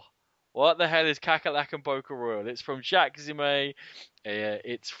Royal. What the hell is Kakalak Poker Royal? It's from Jacques Zimé.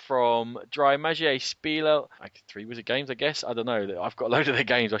 It's from Dry Magie Spieler. 3 was it games, I guess? I don't know. I've got a load of their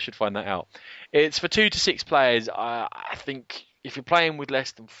games. I should find that out. It's for 2 to 6 players. I think if you're playing with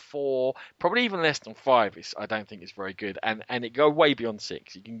less than 4, probably even less than 5, I don't think it's very good. And it go way beyond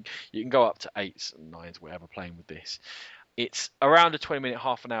 6. You can go up to 8s and 9s, whatever, playing with this. It's around a 20-minute,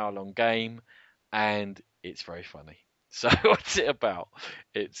 half an hour long game, and it's very funny. So what's it about?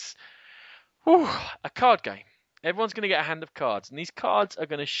 It's a card game. Everyone's going to get a hand of cards, and these cards are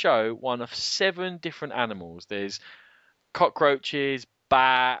going to show one of 7 different animals. There's cockroaches,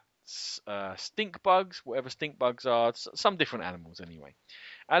 bats, stink bugs, whatever stink bugs are, some different animals anyway.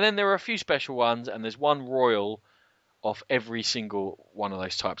 And then there are a few special ones, and there's one royal of every single one of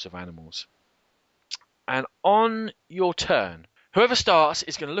those types of animals. And on your turn, whoever starts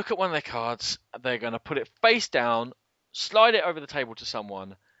is going to look at one of their cards, they're going to put it face down, slide it over the table to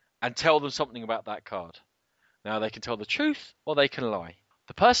someone, and tell them something about that card. Now, they can tell the truth or they can lie.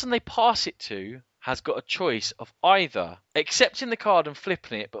 The person they pass it to has got a choice of either accepting the card and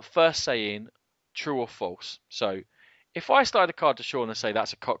flipping it, but first saying true or false. So, if I slide a card to Sean and say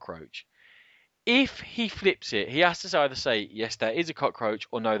that's a cockroach, If he flips it, he has to either say, yes, that is a cockroach,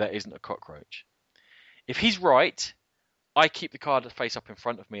 or no, that isn't a cockroach. If he's right, I keep the card face up in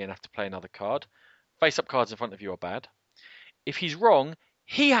front of me and have to play another card. Face up cards in front of you are bad. If he's wrong,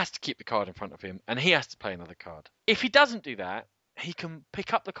 he has to keep the card in front of him and he has to play another card. If he doesn't do that, he can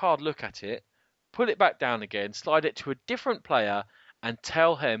pick up the card, look at it, put it back down again, slide it to a different player, and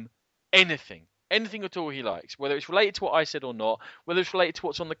tell him anything. Anything at all he likes. Whether it's related to what I said or not, whether it's related to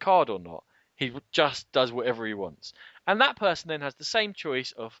what's on the card or not. He just does whatever he wants. And that person then has the same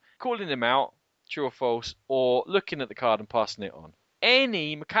choice of calling him out, true or false, or looking at the card and passing it on.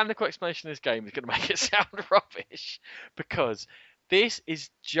 Any mechanical explanation of this game is going to make it sound rubbish, because this is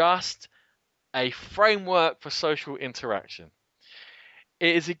just a framework for social interaction.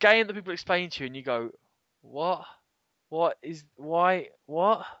 It is a game that people explain to you and you go, what? What is, why,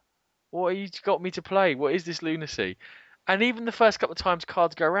 what? What have you got me to play? What is this lunacy? And even the first couple of times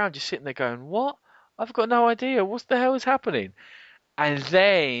cards go around, you're sitting there going, what? I've got no idea. What the hell is happening? And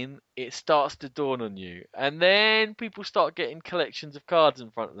then it starts to dawn on you. And then people start getting collections of cards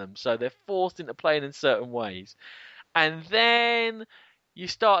in front of them. So they're forced into playing in certain ways. And then you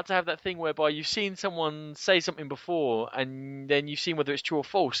start to have that thing whereby you've seen someone say something before and then you've seen whether it's true or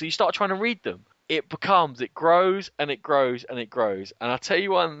false. So you start trying to read them. It grows and it grows and it grows. And I'll tell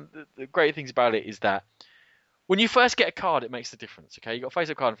you one, the great things about it is that when you first get a card, it makes the difference. Okay, you got a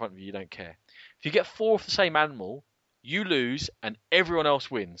face-up card in front of you, you don't care. If you get 4 of the same animal, you lose and everyone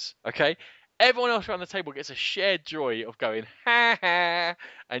else wins. Okay, everyone else around the table gets a shared joy of going ha ha,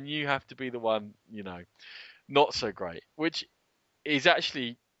 and you have to be the one, not so great, which is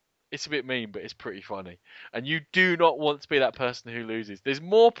actually, it's a bit mean, but it's pretty funny. And you do not want to be that person who loses. There's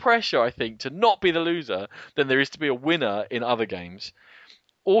more pressure, I think, to not be the loser than there is to be a winner in other games.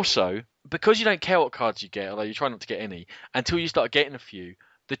 Also, because you don't care what cards you get, although you try not to get any, until you start getting a few,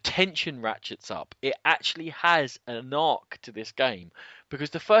 the tension ratchets up. It actually has an arc to this game.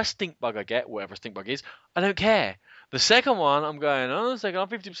 Because the first stink bug I get, whatever stink bug is, I don't care. The second one, I'm going, oh, second, I'm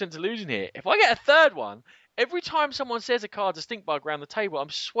 50% to losing here. If I get a third one, every time someone says a card's a stink bug around the table,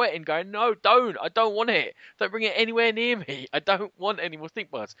 I'm sweating, going, no, don't. I don't want it. Don't bring it anywhere near me. I don't want any more stink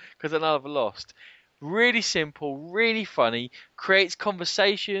bugs, because then I'll have lost. Really simple, really funny, creates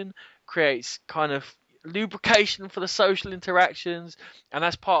conversation, creates kind of lubrication for the social interactions, and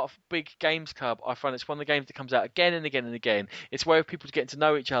as part of Big Games Club, I find it's one of the games that comes out again and again and again. It's where people getting to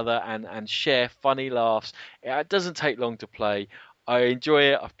know each other and share funny laughs. It doesn't take long to play. I enjoy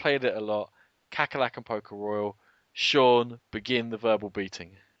it. I've played it a lot. Cackalack and Poker Royal. Sean, begin the verbal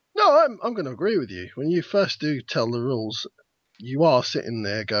beating. No, I'm going to agree with you. When you first do tell the rules, you are sitting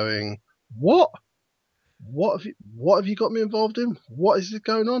there going, what? What have you got me involved in? What is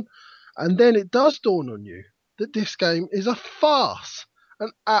going on? And then it does dawn on you that this game is a farce,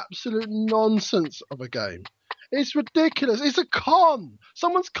 an absolute nonsense of a game. It's ridiculous. It's a con.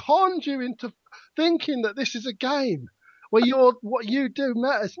 Someone's conned you into thinking that this is a game where what you do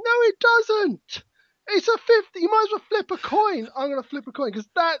matters. No, it doesn't. It's a 50. You might as well flip a coin. I'm going to flip a coin because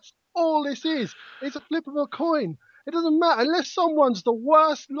that's all this is. It's a flip of a coin. It doesn't matter unless someone's the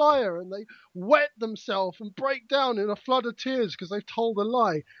worst liar and they wet themselves and break down in a flood of tears because they've told a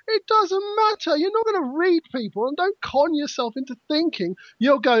lie. It doesn't matter. You're not going to read people, and don't con yourself into thinking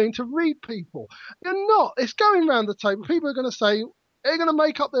you're going to read people. You're not. It's going round the table. People are going to say, they're going to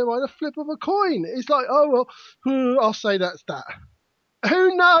make up their mind a flip of a coin. It's like, oh, well, I'll say that's that.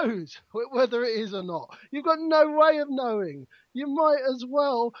 Who knows whether it is or not? You've got no way of knowing. You might as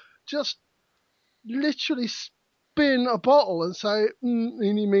well just literally spin a bottle and say,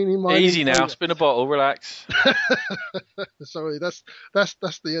 eeny, meeny, miny. Easy now, spin a bottle, relax. Sorry, that's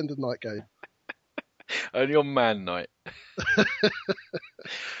the end of night game. Only on man night.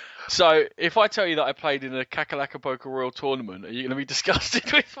 So, if I tell you that I played in a Kakalaka Poker Royal tournament, are you going to be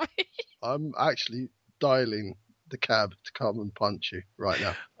disgusted with me? I'm actually dialing the cab to come and punch you right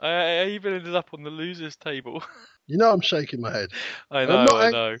now. I even ended up on the losers table. You know I'm shaking my head. I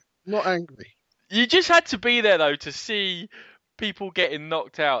know. Not angry. You just had to be there, though, to see people getting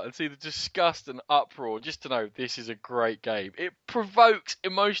knocked out and see the disgust and uproar, just to know this is a great game. It provokes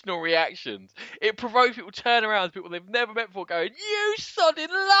emotional reactions. It provokes people to turn around to people they've never met before going, you sodding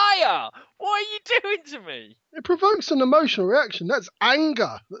liar! What are you doing to me? It provokes an emotional reaction. That's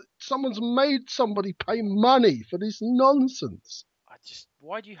anger. Someone's made somebody pay money for this nonsense.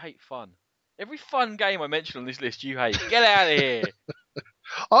 Why do you hate fun? Every fun game I mention on this list you hate. Get out of here.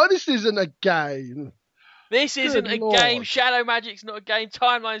 Oh, this isn't a game. This isn't a game. Shadow Magic's not a game.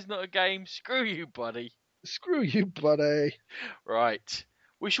 Timeline's not a game. Screw you, buddy. Screw you, buddy. Right.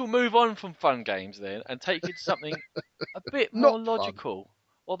 We shall move on from fun games then and take it to something a bit more logical.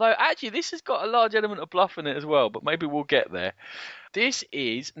 Although, actually, this has got a large element of bluff in it as well, but maybe we'll get there. This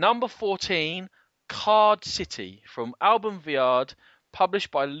is number 14, Card City, from Alban Viard, published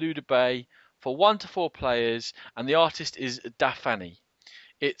by Ludobae, for 1 to 4 players, and the artist is Dafani.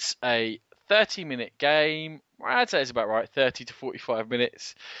 It's a 30-minute game. I'd say it's about right, 30 to 45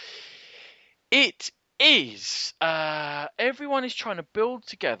 minutes. It is. Everyone is trying to build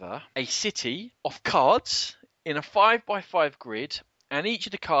together a city of cards in a 5x5 grid, and each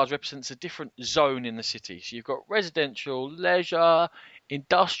of the cards represents a different zone in the city. So you've got residential, leisure,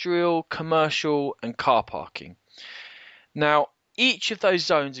 industrial, commercial, and car parking. Now, each of those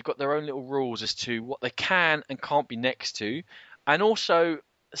zones have got their own little rules as to what they can and can't be next to, and also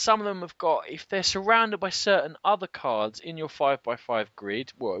some of them have got, if they're surrounded by certain other cards in your 5x5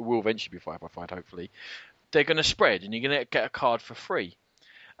 grid, well, it will eventually be 5x5 hopefully, they're going to spread and you're going to get a card for free.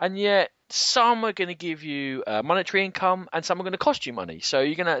 And yet some are going to give you monetary income and some are going to cost you money, so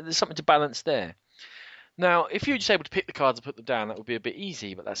there's something to balance there. Now, if you're just able to pick the cards and put them down, that would be a bit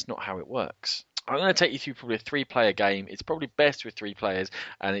easy, but that's not how it works. I'm going to take you through probably a 3-player game. It's probably best with 3 players,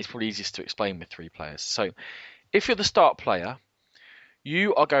 and it's probably easiest to explain with 3 players. So if you're the start player,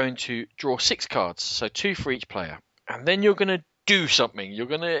 you are going to draw 6 cards, so 2 for each player. And then you're going to do something. You're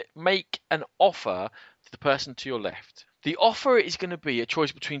going to make an offer to the person to your left. The offer is going to be a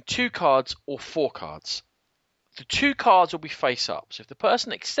choice between 2 cards or 4 cards. The 2 cards will be face up. So if the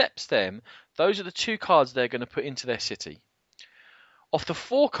person accepts them, those are the 2 cards they're going to put into their city. Of the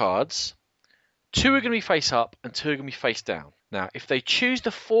 4 cards, 2 are going to be face up and 2 are going to be face down. Now, if they choose the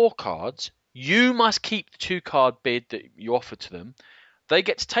 4 cards, you must keep the 2 card bid that you offered to them. They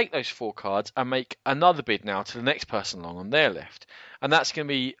get to take those 4 cards and make another bid now to the next person along on their left. And that's going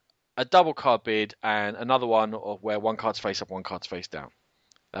to be a double card bid and another one where 1 card's face up, 1 card's face down.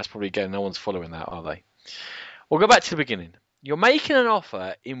 That's probably, again, no one's following that, are they? We'll go back to the beginning. You're making an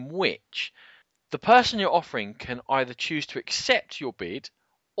offer in which the person you're offering can either choose to accept your bid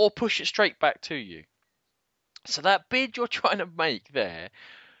or push it straight back to you. So that bid you're trying to make there,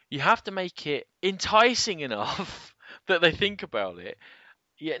 you have to make it enticing enough that they think about it.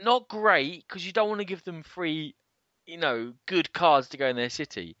 Yet not great, because you don't want to give them free, good cards to go in their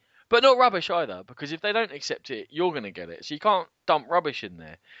city. But not rubbish either, because if they don't accept it, you're going to get it. So you can't dump rubbish in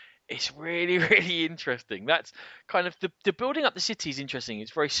there. It's really, really interesting. That's kind of the building up the city is interesting.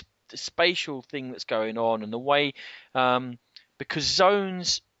 It's very spatial thing that's going on, and the way because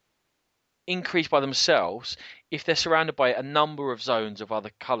zones increase by themselves if they're surrounded by a number of zones of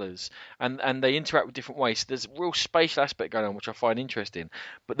other colours, and they interact with different ways. So there's a real spatial aspect going on, which I find interesting.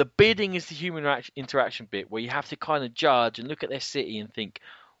 But the bidding is the human interaction bit, where you have to kind of judge and look at their city and think,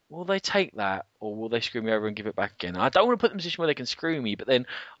 will they take that, or will they screw me over and give it back again? I don't want to put them in a position where they can screw me, but then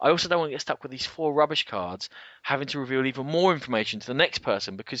I also don't want to get stuck with these 4 rubbish cards, having to reveal even more information to the next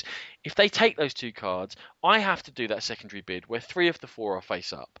person, because if they take those 2 cards, I have to do that secondary bid where 3 of the 4 are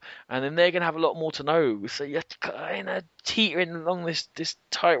face up, and then they're going to have a lot more to know. So you're kind of teetering along this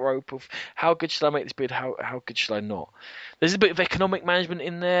tightrope of how good should I make this bid, how good should I not. There's a bit of economic management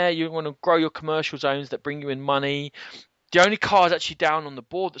in there. You want to grow your commercial zones that bring you in money. The only cards actually down on the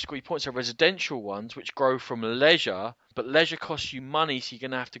board that score you points are residential ones, which grow from leisure, but leisure costs you money, so you're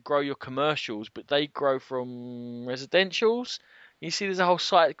going to have to grow your commercials, but they grow from residentials. You see there's a whole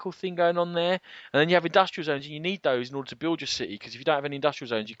cyclical thing going on there. And then you have industrial zones, and you need those in order to build your city, because if you don't have any industrial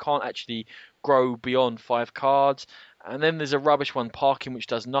zones, you can't actually grow beyond 5 cards. And then there's a rubbish one, parking, which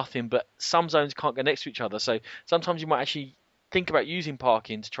does nothing, but some zones can't go next to each other, so sometimes you might actually think about using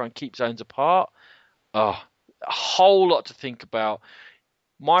parking to try and keep zones apart. A whole lot to think about.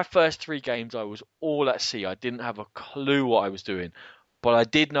 My first 3 games, I was all at sea. I didn't have a clue what I was doing, but I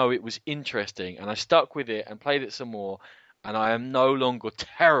did know it was interesting, and I stuck with it and played it some more, and I am no longer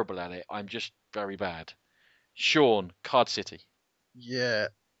terrible at it. I'm just very bad. Sean, Card City. Yeah,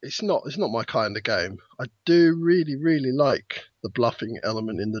 it's not my kind of game. I do really, really like the bluffing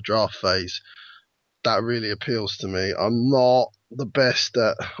element in the draft phase. That really appeals to me. I'm not the best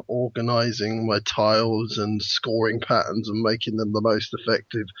at organising my tiles and scoring patterns and making them the most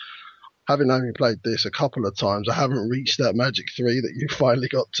effective. Having only played this a couple of times, I haven't reached that magic 3 that you finally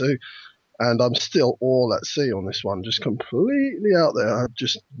got to, and I'm still all at sea on this one, just completely out there. I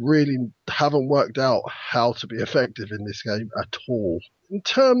just really haven't worked out how to be effective in this game at all. In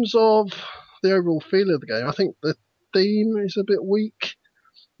terms of the overall feel of the game, I think the theme is a bit weak.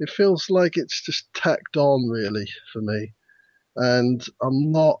 It feels like it's just tacked on, really, for me. And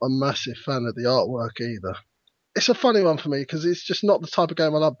I'm not a massive fan of the artwork either. It's a funny one for me because it's just not the type of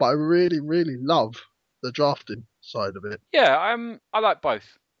game I love, but I really, really love the drafting side of it. Yeah, I like both.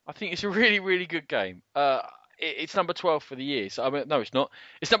 I think it's a really, really good game. it's number 12 for the year. So I mean, no, it's not.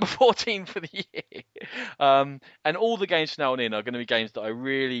 It's number 14 for the year. And all the games from now on in are going to be games that I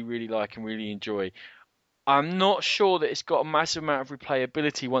really, really like and really enjoy. I'm not sure that it's got a massive amount of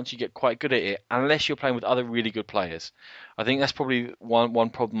replayability once you get quite good at it, unless you're playing with other really good players. I think that's probably one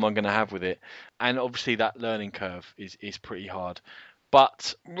problem I'm going to have with it, and obviously that learning curve is pretty hard.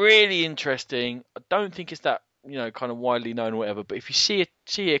 But really interesting. I don't think it's that kind of widely known or whatever. But if you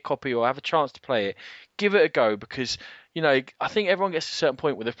see a copy or have a chance to play it, give it a go because I think everyone gets to a certain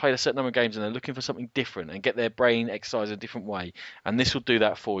point where they've played a certain number of games and they're looking for something different and get their brain exercised in a different way. And this will do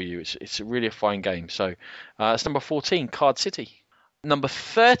that for you. It's really a fine game. So it's number 14, Card City. Number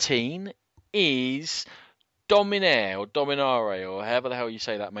 13 is Dominaire or Dominare or however the hell you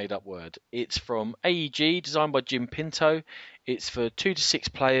say that made up word. It's from AEG, designed by Jim Pinto. It's for 2 to 6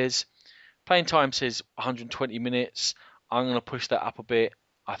 players. Playing time says 120 minutes. I'm going to push that up a bit.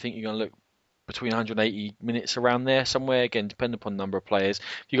 I think you're going to look between 180 minutes around there somewhere. Again, depending upon the number of players.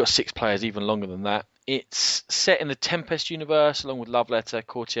 If you've got 6 players, even longer than that. It's set in the Tempest universe along with Love Letter,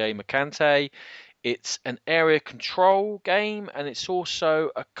 Courtier, Mercante. It's an area control game, and it's also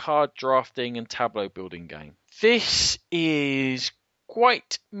a card drafting and tableau building game. This is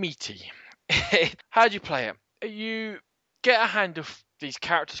quite meaty. How do you play it? You get a hand of these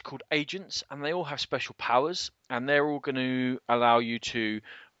characters called agents, and they all have special powers, and they're all going to allow you to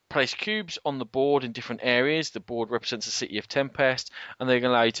place cubes on the board in different areas. The board represents the city of Tempest, and they're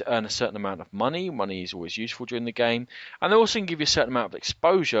going to allow you to earn a certain amount of money. Money is always useful during the game. And they also can give you a certain amount of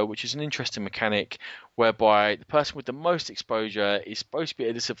exposure, which is an interesting mechanic, whereby the person with the most exposure is supposed to be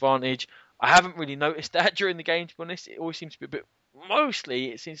at a disadvantage. I haven't really noticed that during the game, to be honest. It always seems to be a bit...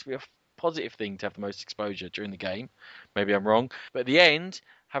 Mostly, it seems to be a positive thing to have the most exposure during the game. Maybe I'm wrong. But at the end,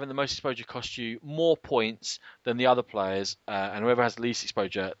 having the most exposure costs you more points than the other players, and whoever has the least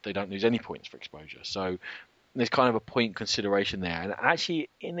exposure, they don't lose any points for exposure. So there's kind of a point consideration there. And actually,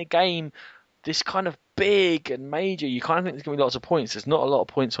 in the game, this kind of big and major, you kind of think there's going to be lots of points. There's not a lot of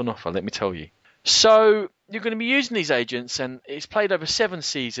points on offer, let me tell you. So you're going to be using these agents, and it's played over 7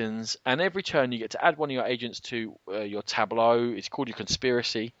 seasons, and every turn you get to add one of your agents to your tableau. It's called your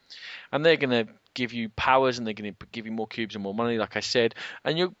conspiracy, and they're going to give you powers, and they're going to give you more cubes and more money, like I said.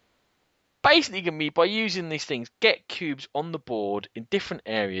 And you're basically going to be, by using these things, get cubes on the board in different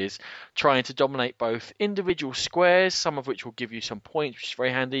areas, trying to dominate both individual squares, some of which will give you some points, which is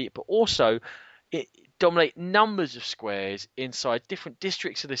very handy, but also dominate numbers of squares inside different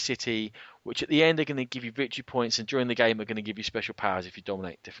districts of the city, which at the end are going to give you victory points, and during the game are going to give you special powers if you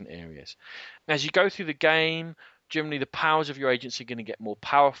dominate different areas. As you go through the game, generally the powers of your agents are going to get more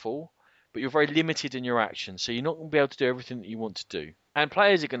powerful, but you're very limited in your actions, so you're not going to be able to do everything that you want to do. And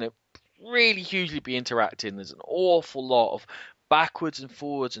players are going to really hugely be interacting. There's an awful lot of backwards and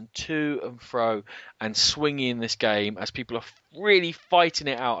forwards and to and fro and swinging in this game as people are really fighting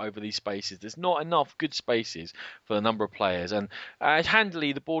it out over these spaces. There's not enough good spaces for the number of players, and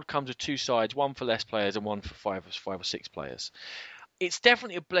handily the board comes with 2 sides, one for less players and one for 5 or 6 players. It's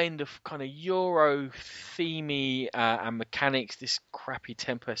definitely a blend of kind of Euro themey and mechanics. This crappy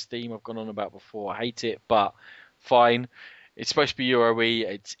Tempest theme I've gone on about before, I hate it, but fine. It's supposed to be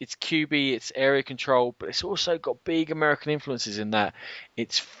Euro-y, it's cubey, it's area control, but it's also got big American influences in that.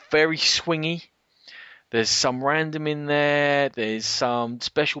 It's very swingy. There's some random in there. There's some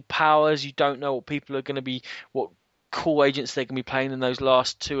special powers. You don't know what people are going to be, what cool agents they're going to be playing in those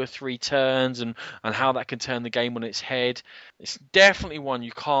last 2 or 3 turns, and how that can turn the game on its head. It's definitely one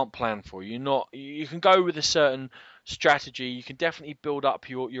you can't plan for. You can go with a certain strategy. You can definitely build up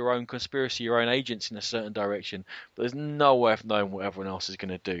your own conspiracy, your own agents in a certain direction, but there's no way of knowing what everyone else is going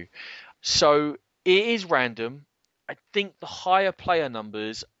to do. So it is random. I think the higher player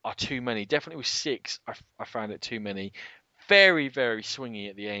numbers are too many. Definitely with 6, I found it too many. Very, very swingy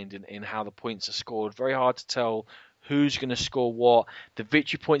at the end in how the points are scored. Very hard to tell who's going to score what. The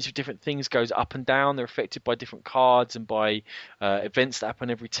victory points of different things goes up and down. They're affected by different cards and by events that happen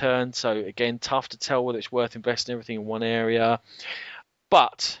every turn. So again, tough to tell whether it's worth investing everything in one area.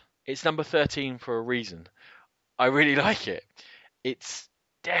 But it's number 13 for a reason. I really like it. It's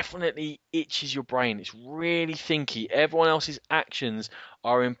definitely itches your brain. It's really thinky. Everyone else's actions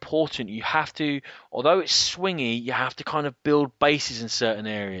are important. You have to, although it's swingy, you have to kind of build bases in certain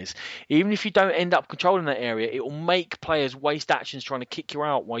areas. Even if you don't end up controlling that area, it will make players waste actions trying to kick you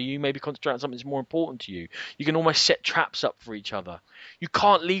out while you maybe concentrate on something that's more important to you. You can almost set traps up for each other. You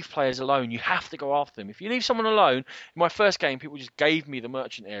can't leave players alone. You have to go after them. If you leave someone alone, in my first game, people just gave me the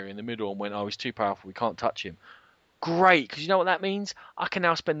merchant area in the middle and went, oh, he's too powerful, we can't touch him. Great, because you know what that means? I can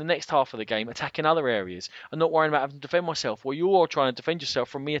now spend the next half of the game attacking other areas and not worrying about having to defend myself, while you're trying to defend yourself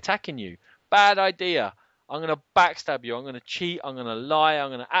from me attacking you. Bad idea. I'm going to backstab you. I'm going to cheat. I'm going to lie. I'm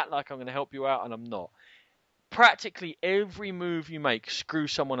going to act like I'm going to help you out, and I'm not. Practically every move you make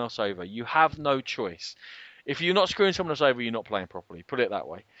screws someone else over. You have no choice. If you're not screwing someone else over, you're not playing properly. Put it that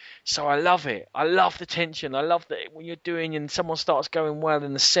way. So I love it. I love the tension. I love that when you're doing and someone starts going well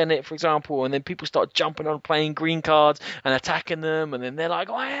in the Senate, for example, and then people start jumping on playing green cards and attacking them, and then they're like,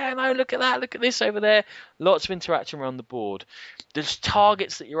 oh, yeah, no, look at that, look at this over there. Lots of interaction around the board. The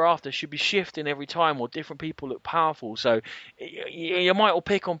targets that you're after should be shifting every time, or different people look powerful. So you might all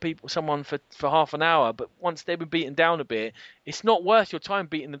pick on someone for half an hour, but once they've been beaten down a bit, it's not worth your time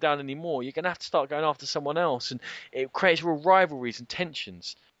beating them down anymore. You're going to have to start going after someone else, and it creates real rivalries and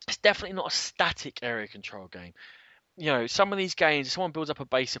tensions. It's definitely not a static area control game. Some of these games, if someone builds up a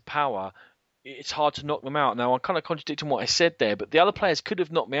base of power, it's hard to knock them out. Now, I'm kind of contradicting what I said there, but the other players could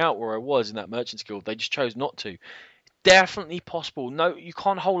have knocked me out where I was in that Merchant's Guild. They just chose not to. Definitely possible. No, you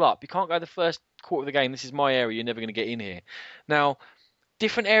can't hold up. You can't go the first quarter of the game, this is my area, you're never going to get in here. Now,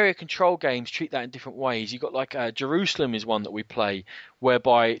 different area control games treat that in different ways. You've got Jerusalem is one that we play,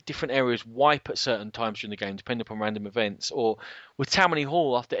 whereby different areas wipe at certain times during the game, depending upon random events. Or with Tammany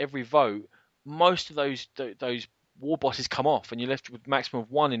Hall, after every vote, most of those war bosses come off, and you're left with maximum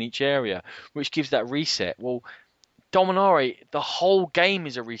of one in each area, which gives that reset. Well, Dominare, the whole game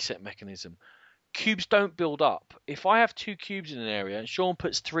is a reset mechanism. Cubes don't build up. If I have 2 cubes in an area and Sean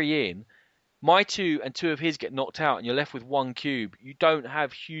puts 3 in, my 2 and 2 of his get knocked out and you're left with 1 cube. You don't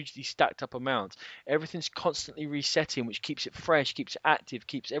have hugely stacked up amounts. Everything's constantly resetting, which keeps it fresh, keeps it active,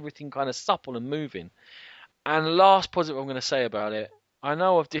 keeps everything kind of supple and moving. And the last positive I'm going to say about it, I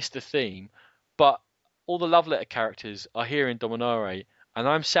know I've dissed the theme, but all the love letter characters are here in Dominare, and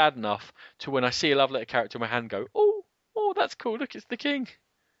I'm sad enough to, when I see a love letter character in my hand, go, oh, that's cool, look, it's the king.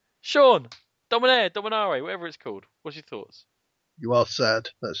 Sean, Dominare, whatever it's called. What's your thoughts? You are sad.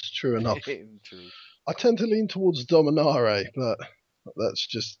 That's true enough. True. I tend to lean towards Dominare, but that's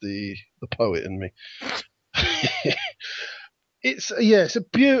just the poet in me. It's a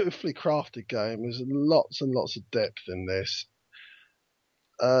beautifully crafted game. There's lots and lots of depth in this.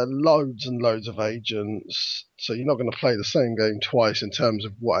 Loads and loads of agents. So you're not going to play the same game twice in terms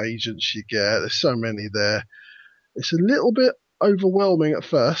of what agents you get. There's so many there. It's a little bit overwhelming at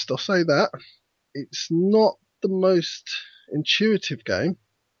first, I'll say that. It's not the most intuitive game.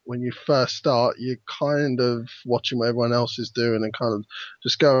 When you first start, you're kind of watching what everyone else is doing and kind of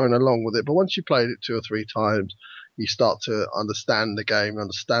just going along with it. But once you played it 2 or 3 times, you start to understand the game,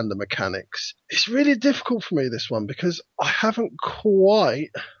 understand the mechanics. It's really difficult for me, this one, because I haven't quite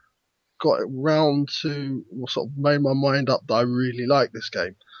got it round to sort of made my mind up that I really like this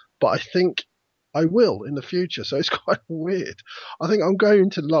game. But I think I will in the future, so it's quite weird. I think I'm going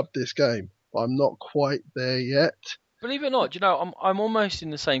to love this game, but I'm not quite there yet. Believe it or not, I'm almost in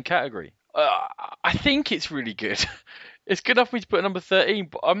the same category. I think it's really good. It's good enough for me to put number 13,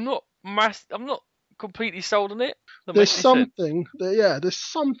 but I'm not completely sold on it. There's something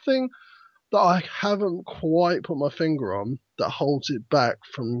that I haven't quite put my finger on that holds it back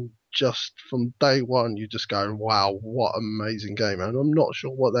from day one. You just go, wow, what an amazing game, and I'm not sure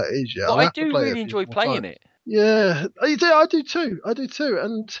what that is yet. But I do really enjoy playing it. Yeah, I do too,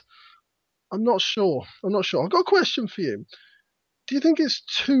 and I'm not sure. I've got a question for you. Do you think it's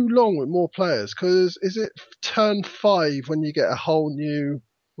too long with more players? Because is it turn 5 when you get a whole new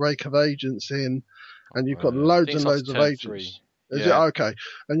rake of agents in, and you've got loads and loads of agents? 3. Is it okay?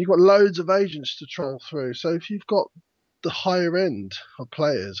 And you've got loads of agents to troll through. So if you've got the higher end of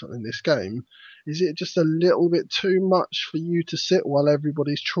players in this game, is it just a little bit too much for you to sit while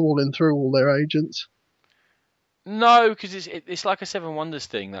everybody's trawling through all their agents? No, because it's like a Seven Wonders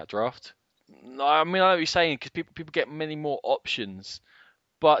thing, that draft. I mean, I know what you're saying, because people get many more options.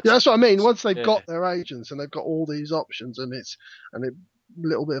 But yeah, that's what I mean. Once they've got their agents and they've got all these options, and a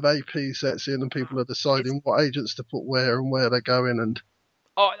little bit of AP sets in, and people are deciding what agents to put where and where they're going. And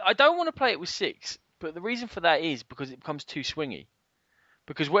I don't want to play it with 6, but the reason for that is because it becomes too swingy.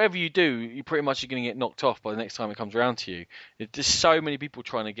 Because whatever you do, you pretty much are going to get knocked off by the next time it comes around to you. There's so many people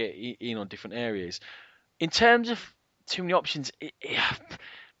trying to get in on different areas. In terms of too many options,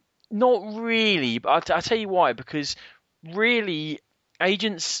 not really, but I'll tell you why. Because really,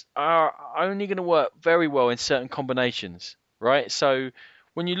 agents are only going to work very well in certain combinations, right? So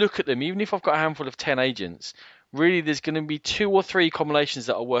when you look at them, even if I've got a handful of 10 agents, really there's going to be 2 or 3 combinations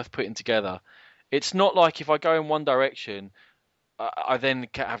that are worth putting together. It's not like if I go in one direction, I then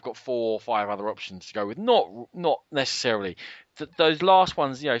have got 4 or 5 other options to go with. Not necessarily. Those last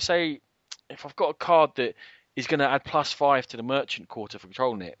ones, say if I've got a card that is going to add +5 to the merchant quarter for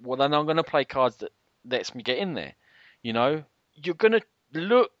controlling it, well, then I'm going to play cards that lets me get in there. You're going to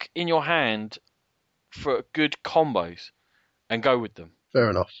look in your hand for good combos and go with them. Fair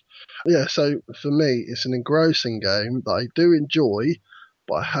enough. Yeah, so for me, it's an engrossing game that I do enjoy,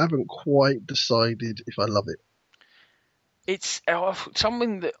 but I haven't quite decided if I love it. It's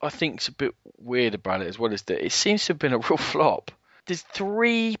something that I think's a bit weird about it as well, is that it seems to have been a real flop. There's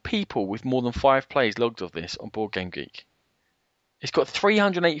 3 people with more than 5 plays logged of this on Board Game Geek. It's got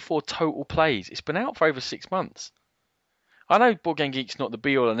 384 total plays. It's been out for over 6 months. I know Board Game Geek's not the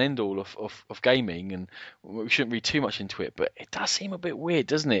be-all and end-all of gaming, and we shouldn't read too much into it, but it does seem a bit weird,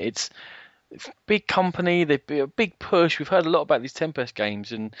 doesn't it? It's a big company, they've been a big push. We've heard a lot about these Tempest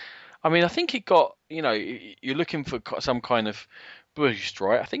games, and I mean, I think it got, you're looking for some kind of boost,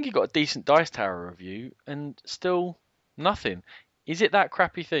 right? I think it got a decent Dice Tower review, and still nothing. Is it that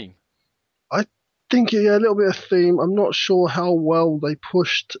crappy theme? I think, yeah, a little bit of theme. I'm not sure how well they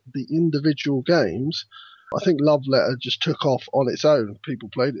pushed the individual games. I think Love Letter just took off on its own. People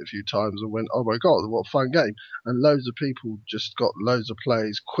played it a few times and went, oh my God, what a fun game. And loads of people just got loads of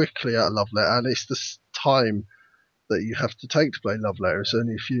plays quickly out of Love Letter. And it's the time that you have to take to play Love Letter. It's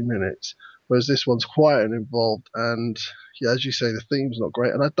only a few minutes. Whereas this one's quiet and involved. And yeah, as you say, the theme's not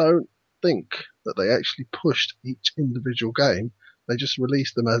great. And I don't think that they actually pushed each individual game. They just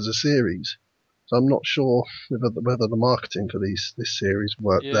released them as a series. So I'm not sure whether the marketing for this series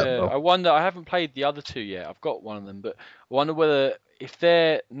worked that Yeah, well. I wonder. I haven't played the other 2 yet. I've got one of them, but I wonder whether, if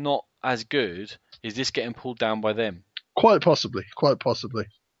they're not as good, is this getting pulled down by them? Quite possibly.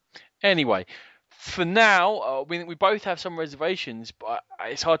 Anyway, for now, we both have some reservations, but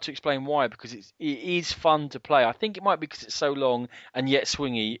it's hard to explain why, because it is fun to play. I think it might be because it's so long and yet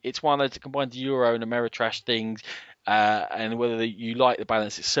swingy. It's one of those that combines Euro and Ameritrash things, and whether you like the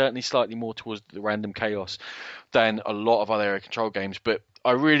balance, it's certainly slightly more towards the random chaos than a lot of other area control games. But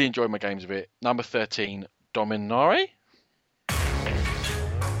I really enjoy my games of it. Number 13, Dominare.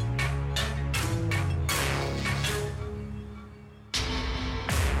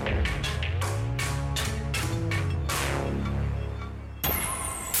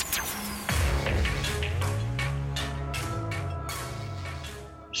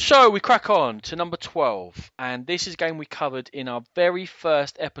 So we crack on to number 12, and this is a game we covered in our very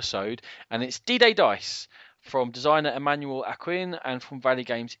first episode, and it's D-Day Dice from designer Emmanuel Aquin and from Valley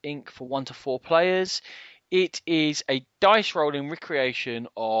Games Inc. for 1 to 4 players. It is a dice rolling recreation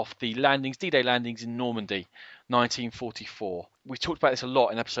of the D-Day landings in Normandy, 1944. We talked about this a lot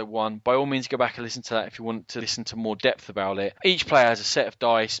in episode 1. By all means, go back and listen to that if you want to listen to more depth about it. Each player has a set of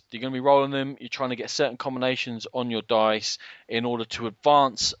dice. You're going to be rolling them. You're trying to get certain combinations on your dice in order to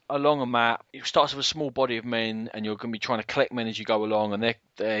advance along a map. It starts with a small body of men, and you're going to be trying to collect men as you go along, and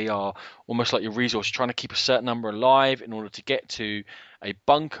they are almost like your resource. You're trying to keep a certain number alive in order to get to a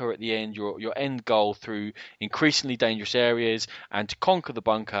bunker at the end, your end goal through increasingly dangerous areas, and to conquer the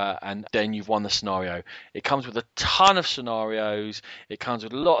bunker, and then you've won the scenario. It comes with a ton of scenarios. It comes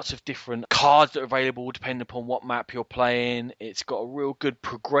with lots of different cards that are available depending upon what map you're playing. It's got a real good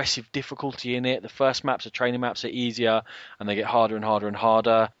progressive difficulty in it. The first maps, the training maps, are easier, and they get harder and harder and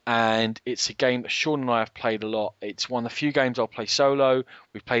harder. And it's a game that Sean and I have played a lot. It's one of the few games I'll play solo.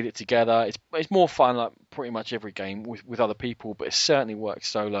 We've played it together. It's more fun, like pretty much every game, with other people, but it certainly works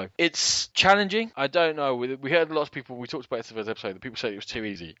solo. It's challenging. I don't know. We heard lots of people, we talked about it in the first episode, that people said it was too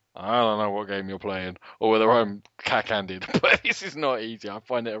easy. I don't know what game you're playing, or whether I'm cack-handed, but this is not easy. I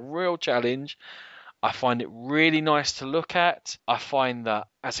find it a real challenge. I find it really nice to look at. I find that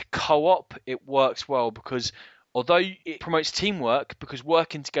as a co-op, it works well because although it promotes teamwork, because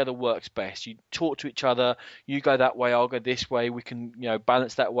working together works best. You talk to each other. You go that way, I'll go this way. We can,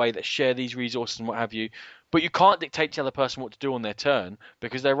 balance that way. Let's share these resources and what have you. But you can't dictate to the other person what to do on their turn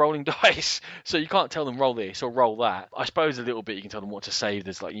because they're rolling dice. So you can't tell them roll this or roll that. I suppose a little bit you can tell them what to save.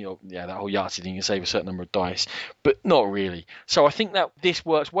 There's that whole Yahtzee thing. You can save a certain number of dice, but not really. So I think that this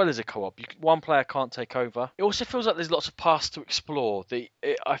works well as a co-op. One player can't take over. It also feels like there's lots of paths to explore.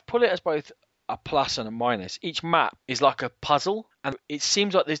 I've put it as both a plus and a minus. Each map is like a puzzle, and it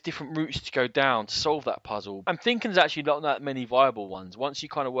seems like there's different routes to go down to solve that puzzle. I'm thinking there's actually not that many viable ones. Once you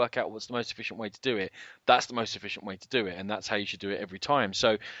kind of work out what's the most efficient way to do it, that's the most efficient way to do it, and that's how you should do it every time.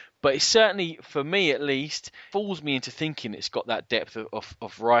 So, but it certainly, for me at least, fools me into thinking it's got that depth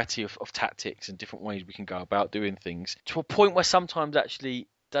of variety of tactics and different ways we can go about doing things, to a point where sometimes actually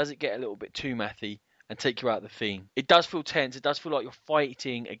does it get a little bit too mathy and take you out of the theme. It does feel tense. It does feel like you're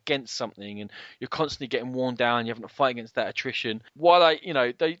fighting against something, and you're constantly getting worn down. You're having to fight against that attrition. While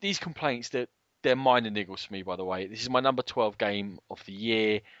these complaints, they're minor niggles for me. By the way, this is my number 12 game of the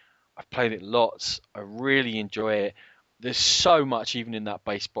year. I've played it lots. I really enjoy it. There's so much even in that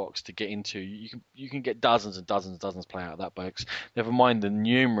base box to get into. You can get dozens and dozens and dozens play out of that box. Never mind the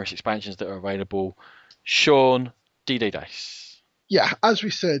numerous expansions that are available. Sean, D-Day Dice. Yeah, as we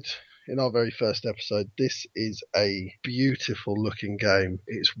said in our very first episode, this is a beautiful looking game.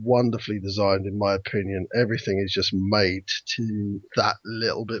 It's wonderfully designed, in my opinion. Everything is just made to that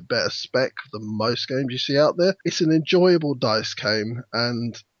little bit better spec than most games you see out there. It's an enjoyable dice game,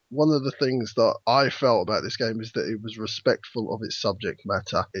 and one of the things that I felt about this game is that it was respectful of its subject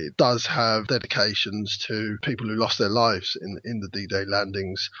matter. It does have dedications to people who lost their lives in the D-Day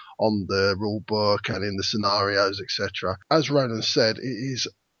landings on the rule book and in the scenarios, etc. As Ronan said, it is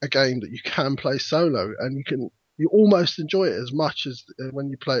a game that you can play solo, and you almost enjoy it as much as when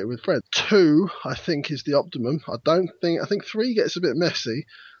you play it with friends. 2, I think, is the optimum. I think 3 gets a bit messy,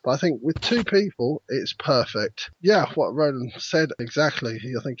 but I think with 2 people, it's perfect. Yeah, what Ronan said exactly.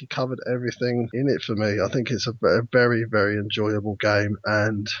 I think he covered everything in it for me. I think it's a very, very enjoyable game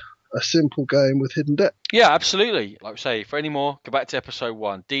and a simple game with hidden depth. Yeah, absolutely. Like I say, for any more, go back to episode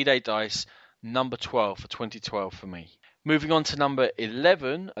 1. D-Day Dice, number 12 for 2012 for me. Moving on to number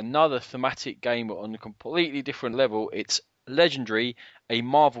 11, another thematic game on a completely different level. It's Legendary, a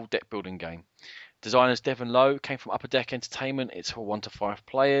Marvel deck building game. Designers Devon Lowe, came from Upper Deck Entertainment. It's for 1 to 5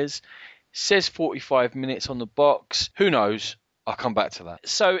 players. Says 45 minutes on the box. Who knows? I'll come back to that.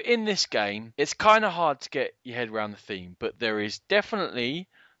 So in this game, it's kind of hard to get your head around the theme, but there is definitely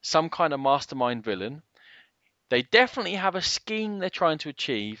some kind of mastermind villain. They definitely have a scheme they're trying to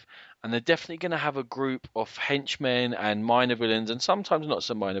achieve, and they're definitely going to have a group of henchmen and minor villains, and sometimes not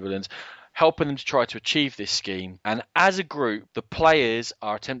so minor villains, helping them to try to achieve this scheme. And as a group, the players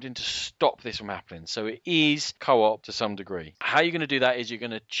are attempting to stop this from happening. So it is co-op to some degree. How you're going to do that is you're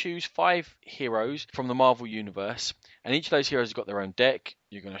going to choose 5 heroes from the Marvel Universe, and each of those heroes have got their own deck.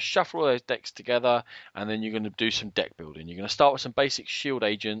 You're going to shuffle all those decks together, and then you're going to do some deck building. You're going to start with some basic shield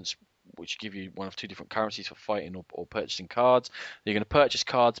agents, which give you one of 2 different currencies for fighting or purchasing cards. You're going to purchase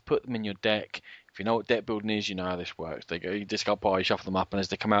cards, put them in your deck. If you know what deck building is, you know how this works. You discard pile, you shuffle them up, and as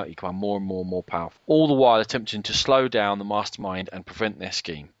they come out, you become more and more and more powerful. All the while attempting to slow down the mastermind and prevent their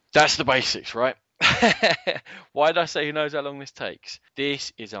scheme. That's the basics, right? Why did I say who knows how long this takes?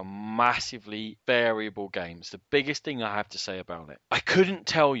 This is a massively variable game. It's the biggest thing I have to say about it. I couldn't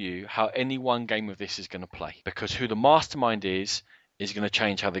tell you how any one game of this is going to play, because who the mastermind is going to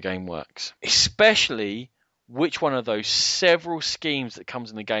change how the game works. Especially which one of those several schemes that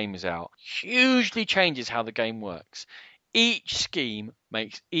comes in the game is out hugely changes how the game works. Each scheme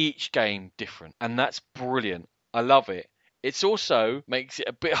makes each game different, and that's brilliant. I love it. It also makes it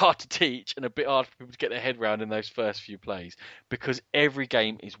a bit hard to teach and a bit hard for people to get their head around in those first few plays, because every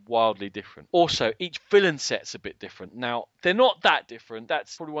game is wildly different. Also, each villain set's a bit different. Now, they're not that different.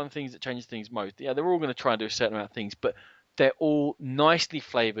 That's probably one of the things that changes things most. Yeah, they're all going to try and do a certain amount of things, but they're all nicely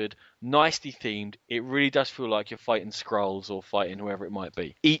flavoured, nicely themed. It really does feel like you're fighting Skrulls or fighting whoever it might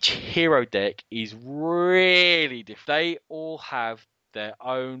be. Each hero deck is really different. They all have their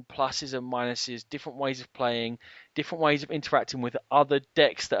own pluses and minuses, different ways of playing, different ways of interacting with other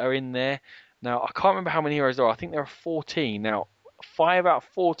decks that are in there. Now, I can't remember how many heroes there are. I think there are 14. Now, 5 out of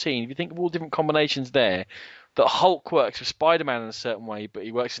 14, if you think of all different combinations there, that Hulk works with Spider-Man in a certain way, but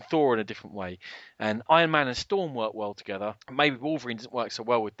he works with Thor in a different way. And Iron Man and Storm work well together. Maybe Wolverine doesn't work so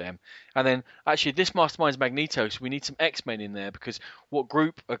well with them. And then, actually, this mastermind's Magneto, so we need some X-Men in there, because what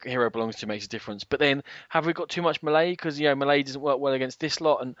group a hero belongs to makes a difference. But then, have we got too much melee? Because, melee doesn't work well against this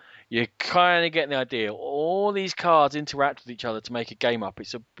lot, and you're kind of getting the idea. All these cards interact with each other to make a game up.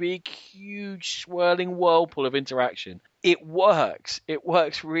 It's a big, huge, swirling whirlpool of interaction. It works. It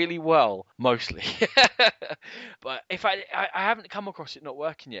works really well, mostly. But if I haven't come across it not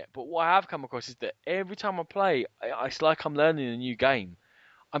working yet. But what I have come across is that every time I play, it's like I'm learning a new game.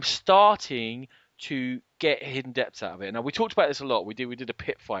 I'm starting to get hidden depths out of it. Now, we talked about this a lot. We did a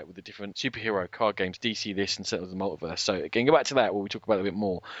pit fight with the different superhero card games, DC this and Settlers of the Multiverse. So again, go back to that where we talk about it a bit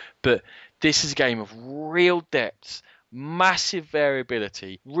more. But this is a game of real depths. Massive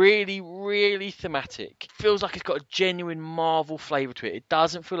variability, really, really thematic. Feels like it's got a genuine Marvel flavour to it. It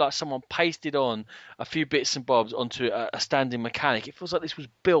doesn't feel like someone pasted on a few bits and bobs onto a standing mechanic. It feels like this was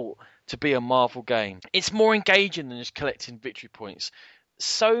built to be a Marvel game. It's more engaging than just collecting victory points.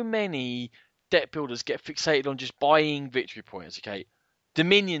 So many deck builders get fixated on just buying victory points, okay?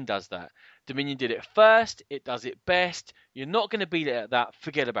 Dominion does that. Dominion did it first. It does it best. You're not going to beat it at that.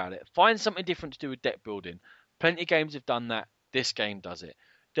 Forget about it. Find something different to do with deck building. Plenty of games have done that. This game does it.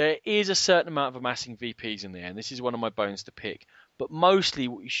 There is a certain amount of amassing VPs in there, and this is one of my bones to pick. But mostly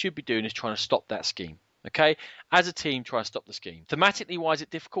what you should be doing is trying to stop that scheme. Okay? As a team, try and stop the scheme. Thematically, why is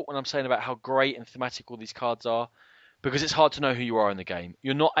it difficult when I'm saying about how great and thematic all these cards are? because it's hard to know who you are in the game.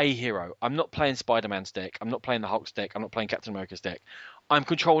 You're not a hero. I'm not playing Spider-Man's deck. I'm not playing the Hulk's deck. I'm not playing Captain America's deck. I'm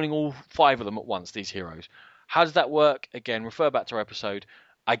controlling all 5 of them at once, these heroes. How does that work? Again, refer back to our episode.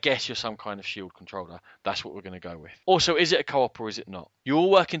 I guess you're some kind of shield controller. That's what we're going to go with. Also, is it a co-op or is it not? You're all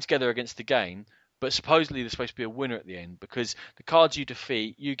working together against the game, but supposedly there's supposed to be a winner at the end because the cards you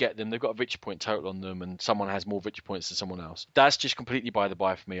defeat, you get them, they've got a victory point total on them, and someone has more victory points than someone else. That's just completely by the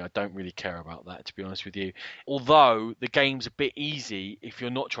by for me. I don't really care about that, to be honest with you. Although the game's a bit easy if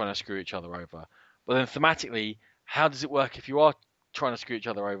you're not trying to screw each other over. But then thematically, how does it work if you are trying to screw each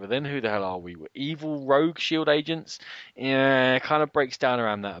other over? Then who the hell are we? We're evil rogue shield agents? Yeah, it kind of breaks down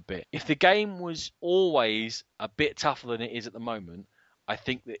around that a bit. If the game was always a bit tougher than it is at the moment, I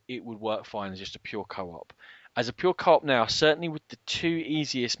think that it would work fine as just a pure co-op. As a pure co-op now, certainly with the 2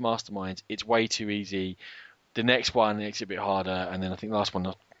 easiest masterminds, it's way too easy. The next one makes it a bit harder, and then I think the last one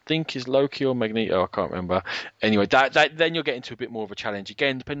I think is Loki or Magneto, I can't remember. Anyway, then you'll get into a bit more of a challenge.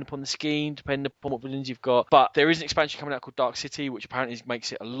 Again, depending upon the scheme, depending upon what villains you've got. But there is an expansion coming out called Dark City, which apparently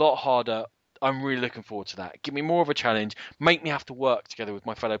makes it a lot harder. I'm really looking forward to that. Give me more of a challenge. Make me have to work together with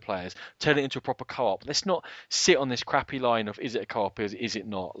my fellow players. Turn it into a proper co-op. Let's not sit on this crappy line of is it a co-op, is it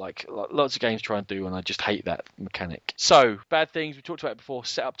not? Like lots of games try and do, and I just hate that mechanic. So, bad things. We talked about it before.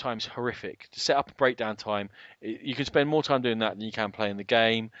 Setup time's horrific. The setup and breakdown time, you can spend more time doing that than you can playing the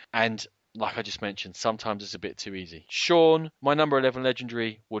game. And like I just mentioned, sometimes it's a bit too easy. Sean, my number 11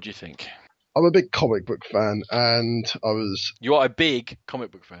 legendary, what do you think? I'm a big comic book fan, and You are a big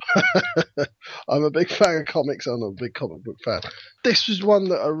comic book fan. I'm a big fan of comics, and I'm a big comic book fan. This was one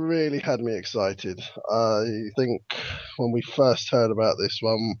that really had me excited. I think when we first heard about this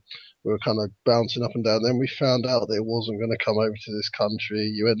one, we were kind of bouncing up and down. Then we found out that it wasn't going to come over to this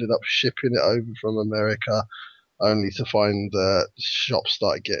country. You ended up shipping it over from America, only to find the shop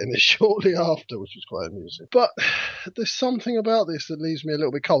started getting it shortly after, which was quite amusing. But there's something about this that leaves me a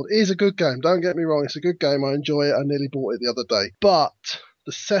little bit cold. It is a good game, don't get me wrong, it's a good game, I enjoy it, I nearly bought it the other day. But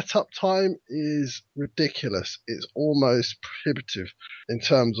the setup time is ridiculous. It's almost prohibitive in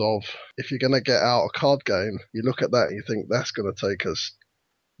terms of if you're going to get out a card game, you look at that and you think that's going to take us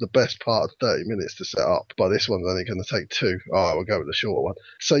the best part of 30 minutes to set up, but this one's only going to take 2. All right, we'll go with the shorter one.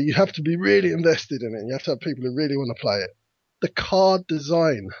 So you have to be really invested in it, and you have to have people who really want to play it. The card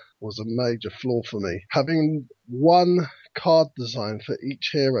design was a major flaw for me. Having one card design for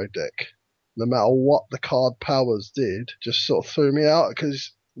each hero deck, no matter what the card powers did, just sort of threw me out,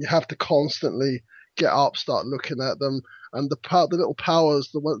 because you have to constantly get up, start looking at them, and the little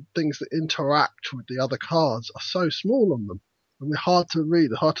powers, things that interact with the other cards are so small on them. And they're hard to read,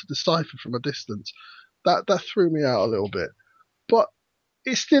 hard to decipher from a distance. That threw me out a little bit. But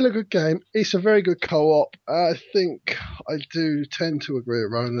it's still a good game. It's a very good co-op. I think I do tend to agree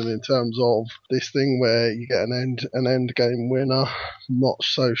with Ronan in terms of this thing where you get an end game winner. Not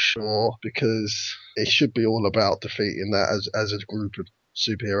so sure, because it should be all about defeating that as a group of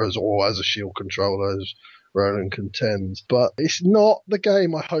superheroes or as a shield controller, as Ronan contends. But it's not the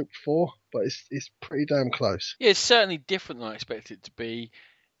game I hoped for, but it's pretty damn close. Yeah, it's certainly different than I expected it to be.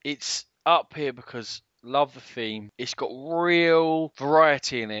 It's up here because love the theme. It's got real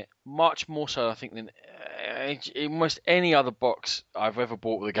variety in it, much more so I think than almost any other box I've ever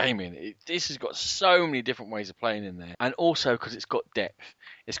bought with a game in. This has got so many different ways of playing in there, and also because it's got depth.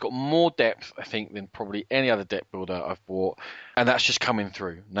 It's got more depth, I think, than probably any other deck builder I've bought, and that's just coming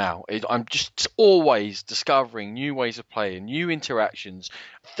through now. I'm just always discovering new ways of playing, new interactions.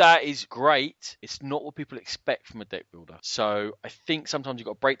 That is great. It's not what people expect from a deck builder. So I think sometimes you've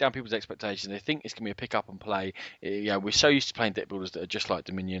got to break down people's expectations. They think it's going to be a pick up and play. We're so used to playing deck builders that are just like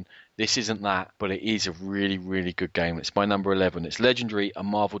Dominion. This isn't that, but it is a really, really good game. It's my number 11. It's Legendary, a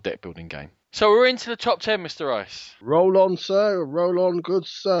Marvel deck building game. So we're into the top 10, Mr. Ice. Roll on, sir. Roll on, good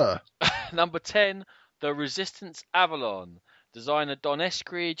sir. Number 10, The Resistance Avalon. Designer Don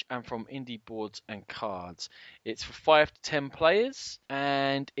Eskridge, and from Indie Boards and Cards. It's for 5 to 10 players,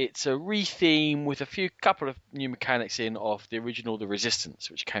 and it's a retheme with a couple of new mechanics in of the original The Resistance,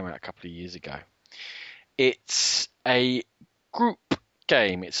 which came out a couple of years ago. It's a group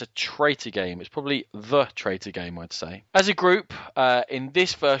game. It's a traitor game. It's probably the traitor game, I'd say. As a group, in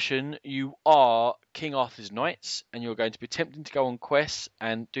this version, you are King Arthur's knights, and you're going to be attempting to go on quests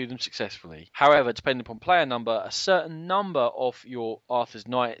and do them successfully. However, depending upon player number, a certain number of your Arthur's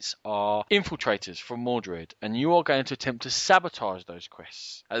knights are infiltrators from Mordred, and you are going to attempt to sabotage those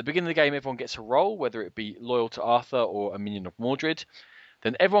quests. At the beginning of the game, everyone gets a role, whether it be loyal to Arthur or a minion of Mordred.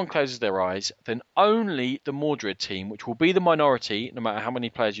 Then everyone closes their eyes. Then only the Mordred team, which will be the minority, no matter how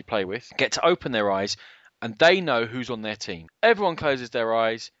many players you play with, get to open their eyes, and they know who's on their team. Everyone closes their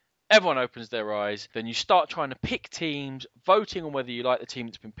eyes. Everyone opens their eyes. Then you start trying to pick teams, voting on whether you like the team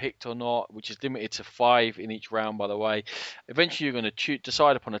that's been picked or not, which is limited to 5 in each round, by the way. Eventually, you're going to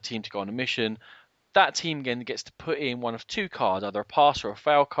decide upon a team to go on a mission. That team again gets to put in one of 2 cards, either a pass or a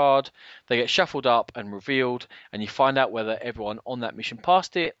fail card. They get shuffled up and revealed, and you find out whether everyone on that mission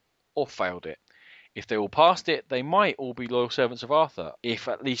passed it or failed it. If they all passed it, they might all be loyal servants of Arthur. If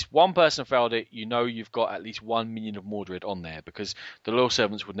at least one person failed it, you know you've got at least 1 minion of Mordred on there, because the loyal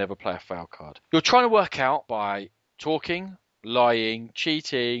servants would never play a fail card. You're trying to work out by talking, lying,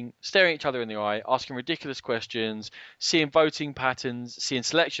 cheating, staring each other in the eye, asking ridiculous questions, seeing voting patterns, seeing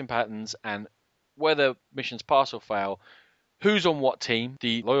selection patterns, and whether missions pass or fail, who's on what team.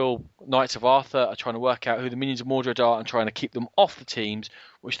 The loyal Knights of Arthur are trying to work out who the minions of Mordred are and trying to keep them off the teams,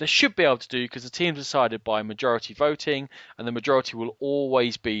 which they should be able to do because the team's decided by majority voting, and the majority will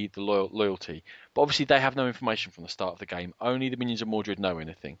always be the loyalty. But obviously they have no information from the start of the game. Only the minions of Mordred know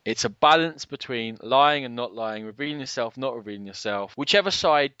anything. It's a balance between lying and not lying, revealing yourself, not revealing yourself. Whichever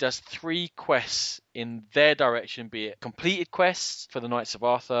side does 3 quests in their direction, be it completed quests for the Knights of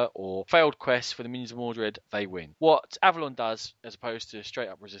Arthur or failed quests for the minions of Mordred, they win. What Avalon does, as opposed to straight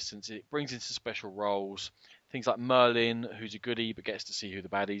up resistance, it brings into special roles. Things like Merlin, who's a goodie but gets to see who the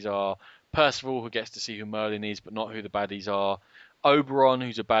baddies are. Percival, who gets to see who Merlin is but not who the baddies are. Oberon,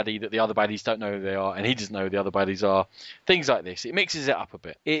 who's a baddie that the other baddies don't know who they are, and he doesn't know who the other baddies are. Things like this. It mixes it up a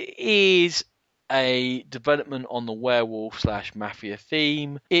bit. It is a development on the werewolf/mafia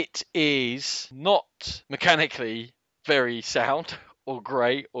theme. It is not mechanically very sound or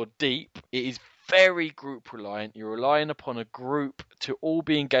great or deep. It is very group reliant. You're relying upon a group to all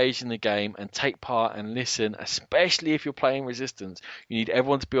be engaged in the game and take part and listen, especially if you're playing Resistance. You need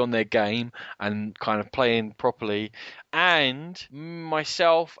everyone to be on their game and kind of playing properly. And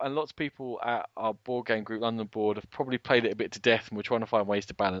myself and lots of people at our board game group, London Board, have probably played it a bit to death, and we're trying to find ways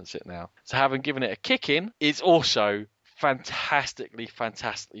to balance it now. So having given it a kick in, it's also fantastically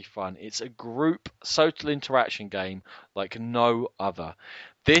fun. It's a group social interaction game like no other.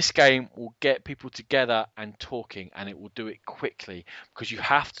 This game will get people together and talking, and it will do it quickly because you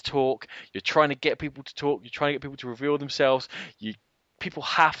have to talk. You're trying to get people to talk. You're trying to get people to reveal themselves. People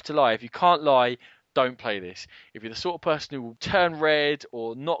have to lie. If you can't lie, don't play this. If you're the sort of person who will turn red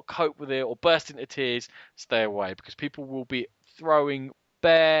or not cope with it or burst into tears, stay away, because people will be throwing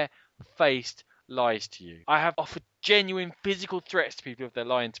bare-faced lies to you. I have offered genuine physical threats to people if they're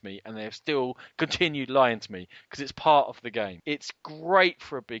lying to me, and they have still continued lying to me because it's part of the game. It's great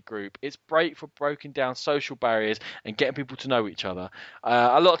for a big group. It's great for breaking down social barriers and getting people to know each other.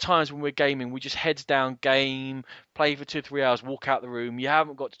 A lot of times when we're gaming, we just heads down, game, play for 2 or 3 hours, walk out the room. You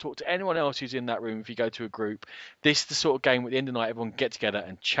haven't got to talk to anyone else who's in that room if you go to a group. This is the sort of game at the end of the night everyone can get together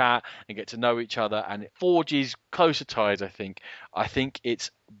and chat and get to know each other, and it forges closer ties, I think. I think it's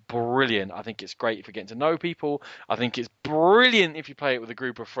brilliant. I think it's great if you're getting to know people. I think it's brilliant if you play it with a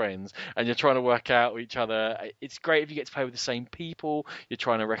group of friends and you're trying to work out each other. It's great if you get to play with the same people. You're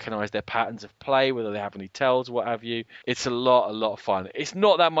trying to recognise their patterns of play, whether they have any tells or what have you. It's a lot of fun. It's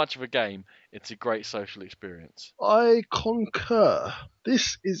not that much of a game. It's a great social experience. I concur.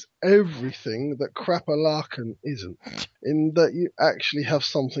 This is everything that Crap-A-Larkin isn't, in that you actually have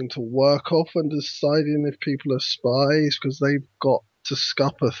something to work off and deciding if people are spies because they've got to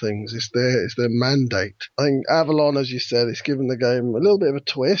scupper things. It's their mandate. I think Avalon, as you said, it's given the game a little bit of a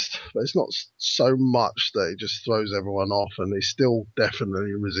twist, but it's not so much that it just throws everyone off, and it's still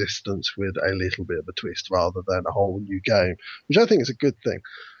definitely Resistance with a little bit of a twist rather than a whole new game, which I think is a good thing.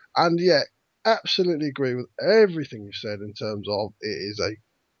 And yet, absolutely agree with everything you said in terms of it is a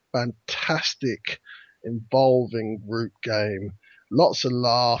fantastic, involving group game. Lots of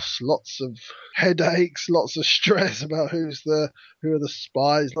laughs, lots of headaches, lots of stress about who are the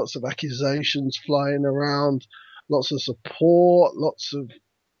spies, lots of accusations flying around, lots of support, lots of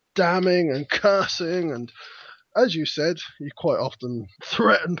damning and cursing, and as you said, you quite often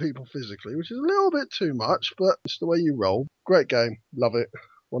threaten people physically, which is a little bit too much, but it's the way you roll. Great game, love it.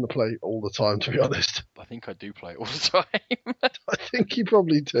 Want to play all the time, to be honest. I think I do play it all the time. I think you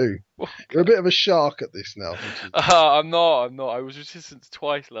probably do. Okay. You're a bit of a shark at this now. I'm not. I was Resistance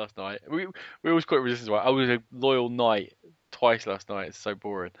twice last night. We always call it Resistance, right? I was a loyal knight twice last night. It's so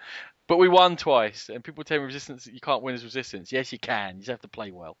boring. But we won twice, and people tell me Resistance, you can't win as Resistance. Yes, you can. You just have to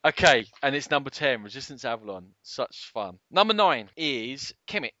play well. Okay, and it's number 10, Resistance Avalon. Such fun. Number 9 is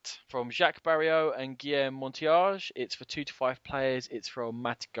Kemet from Jacques Barriot and Guillaume Montiage. It's for 2 to 5 players. It's from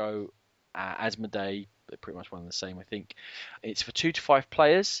Matigo, Asmodee. They're pretty much one and the same, I think. It's for 2 to 5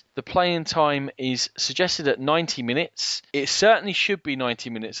 players. The playing time is suggested at 90 minutes. It certainly should be 90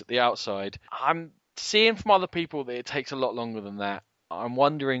 minutes at the outside. I'm seeing from other people that it takes a lot longer than that. I'm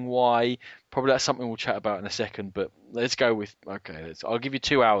wondering why. Probably that's something we'll chat about in a second, but let's go with, okay, I'll give you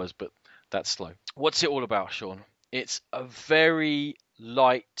 2 hours, but that's slow. What's it all about, Sean? It's a very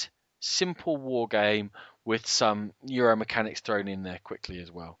light, simple war game with some Euro mechanics thrown in there quickly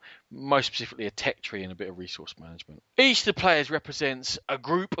as well. Most specifically, a tech tree and a bit of resource management. Each of the players represents a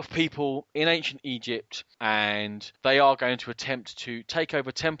group of people in ancient Egypt, and they are going to attempt to take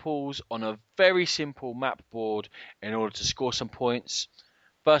over temples on a very simple map board in order to score some points.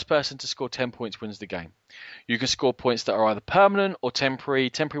 First person to score 10 points wins the game. You can score points that are either permanent or temporary.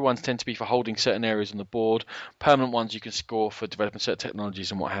 Temporary ones tend to be for holding certain areas on the board. Permanent ones you can score for developing certain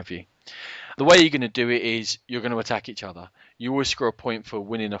technologies and what have you. The way you're going to do it is you're going to attack each other. You always score a point for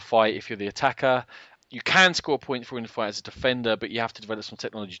winning a fight if you're the attacker. You can score points for winning a fight as a defender, but you have to develop some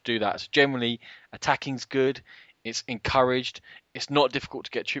technology to do that. So generally, attacking's good. It's encouraged. It's not difficult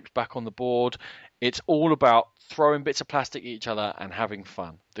to get troops back on the board. It's all about throwing bits of plastic at each other and having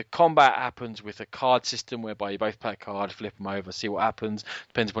fun. The combat happens with a card system whereby you both play a card, flip them over, see what happens.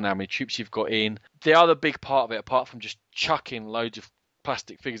 Depends upon how many troops you've got in. The other big part of it, apart from just chucking loads of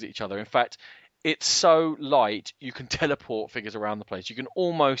plastic figures at each other, in fact, it's so light you can teleport figures around the place. You can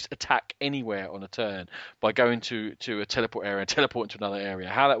almost attack anywhere on a turn by going to a teleport area and teleporting to another area.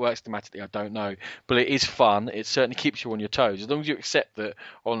 How that works thematically, I don't know, but it is fun. It certainly keeps you on your toes. As long as you accept that,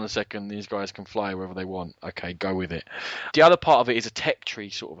 hold on a second, these guys can fly wherever they want. Okay, go with it. The other part of it is a tech tree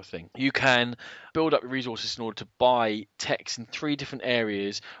sort of a thing. You can build up your resources in order to buy techs in 3 different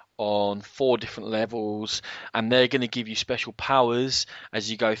areas on 4 different levels, and they're going to give you special powers as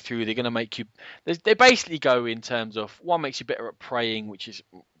you go through. They're going to make you, they basically go in terms of, one makes you better at praying, which is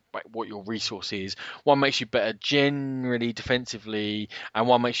what your resource is. One makes you better generally defensively, and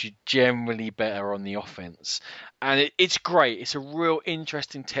one makes you generally better on the offense. And it's great. It's a real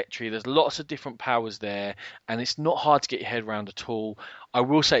interesting tech tree. There's lots of different powers there, and it's not hard to get your head around at all. I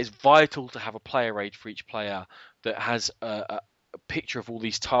will say it's vital to have a player aid for each player that has a picture of all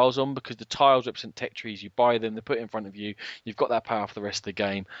these tiles on, because the tiles represent tech trees. You buy them, they put it in front of you, you've got that power for the rest of the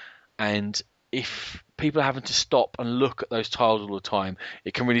game. And if people are having to stop and look at those tiles all the time,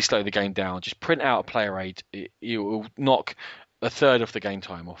 it can really slow the game down. Just print out a player aid. It will knock a third of the game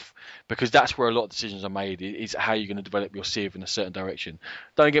time off, because that's where a lot of decisions are made, is how you're going to develop your civ in a certain direction.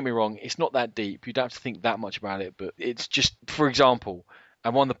 Don't get me wrong, it's not that deep. You don't have to think that much about it, but it's just, for example,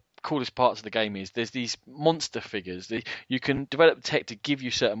 and one of the coolest parts of the game is there's these monster figures. You can develop tech to give you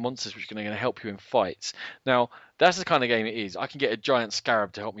certain monsters which are going to help you in fights. Now, that's the kind of game it is. I can get a giant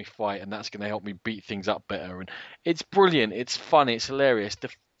scarab to help me fight, and that's going to help me beat things up better. And it's brilliant. It's funny. It's hilarious. The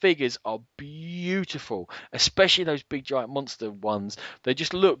figures are beautiful, especially those big giant monster ones. They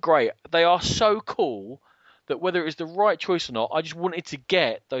just look great. They are so cool that whether it was the right choice or not, I just wanted to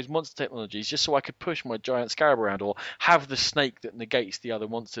get those monster technologies just so I could push my giant scarab around, or have the snake that negates the other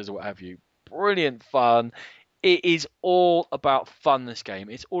monsters or what have you. Brilliant fun. It is all about fun, this game.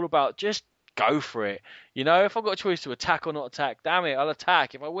 It's all about just go for it. You know, if I've got a choice to attack or not attack, damn it, I'll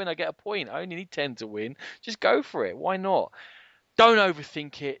attack. If I win, I get a point. I only need 10 to win. Just go for it. Why not? Don't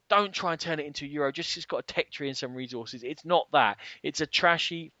overthink it. Don't try and turn it into a Euro. Just it's got a tech tree and some resources. It's not that. It's a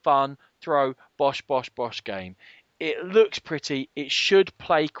trashy, fun, throw, bosh, bosh, bosh game. It looks pretty. It should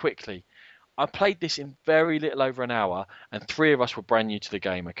play quickly. I played this in very little over an hour, and 3 of us were brand new to the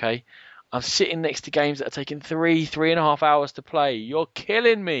game, okay? I'm sitting next to games that are taking 3.5 hours to play. You're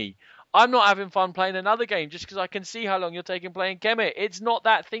killing me. I'm not having fun playing another game just because I can see how long you're taking playing Kemet. It's not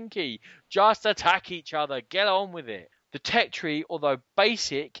that thinky. Just attack each other. Get on with it. The tech tree, although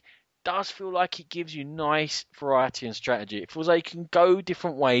basic, does feel like it gives you nice variety and strategy. It feels like you can go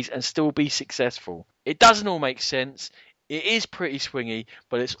different ways and still be successful. It doesn't all make sense. It is pretty swingy,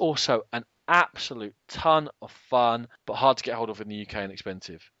 but it's also an absolute ton of fun, but hard to get hold of in the UK and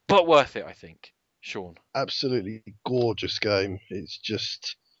expensive. But worth it, I think. Sean. Absolutely gorgeous game. It's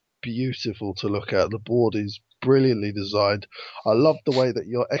just beautiful to look at. The board is brilliantly designed. I love the way that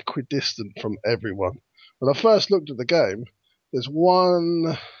you're equidistant from everyone. When I first looked at the game, there's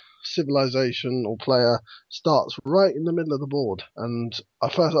one civilization or player starts right in the middle of the board, and I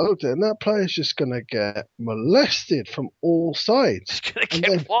looked at it, and that player's just going to get molested from all sides. It's going to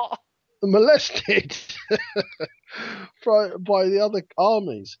get what? Molested by the other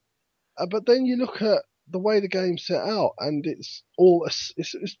armies. But then you look at the way the game's set out, and it's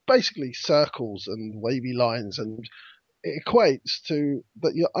basically circles and wavy lines, and it equates to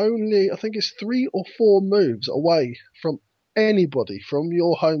that you're only, I think it's 3 or 4 moves away from anybody from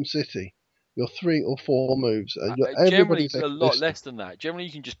your home city. You're 3 or 4 moves. And generally, it's a lot less than that. Generally,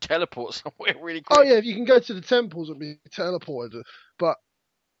 you can just teleport somewhere really quick. Oh, yeah, if you can go to the temples and be teleported. But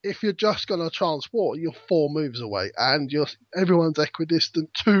if you're just going to transport, you're 4 moves away, and everyone's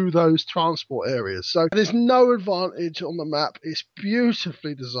equidistant to those transport areas. So there's no advantage on the map. It's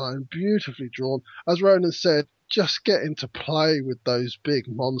beautifully designed, beautifully drawn. As Ronan said, just getting to play with those big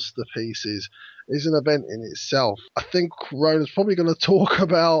monster pieces is an event in itself. I think Ronan's probably going to talk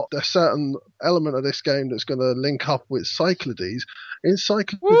about a certain element of this game that's going to link up with Cyclades. In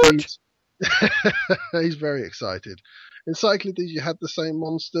Cyclades, he's very excited. In Cyclades, you had the same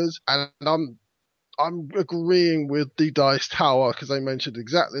monsters, and I'm agreeing with the Dice Tower because they mentioned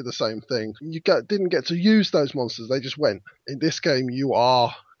exactly the same thing. Didn't get to use those monsters; they just went. In this game, you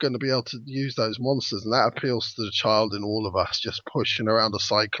are going to be able to use those monsters, and that appeals to the child in all of us, just pushing around a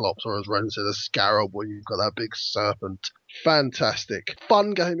Cyclops, or as Ron said, a Scarab, where you've got that big serpent. Fantastic.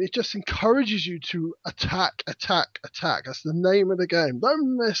 Fun game. It just encourages you to attack, attack, attack. That's the name of the game.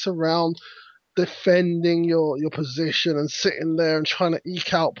 Don't mess around defending your position and sitting there and trying to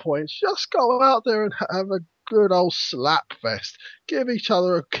eke out points. Just go out there and have a good old slap fest. Give each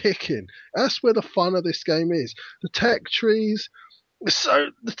other a kicking. That's where the fun of this game is. The tech trees. There's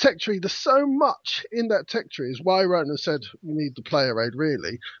so much in that tech tree is why Ronan said you need the player aid,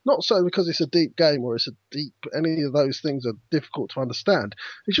 really. Not so because it's a deep game or any of those things are difficult to understand.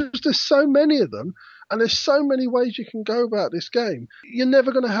 It's just there's so many of them, and there's so many ways you can go about this game. You're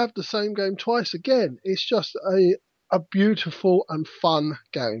never going to have the same game twice again. It's just a beautiful and fun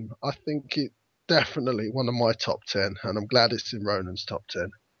game. I think it definitely one of my top 10, and I'm glad it's in Ronan's top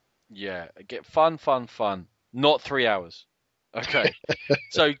 10. Yeah, get fun. Not 3 hours. Okay,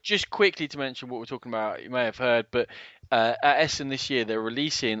 so just quickly to mention what we're talking about, you may have heard, but at Essen this year they're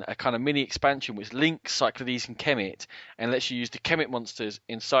releasing a kind of mini expansion which links Cyclades and Kemet and lets you use the Kemet monsters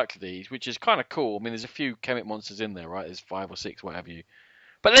in Cyclades, which is kind of cool. I mean, there's a few Kemet monsters in there, right? There's 5 or 6, what have you.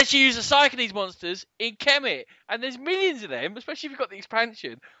 But lets you use the Cyclades monsters in Kemet, and there's millions of them, especially if you've got the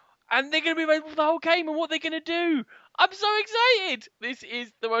expansion. And they're going to be available for the whole game, and what they're going to do. I'm so excited! This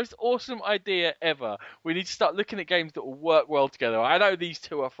is the most awesome idea ever. We need to start looking at games that will work well together. I know these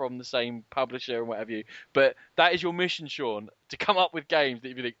two are from the same publisher and what have you, but that is your mission, Sean, to come up with games that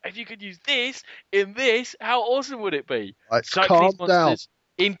you think, if you could use this in this, how awesome would it be? Right, calm down.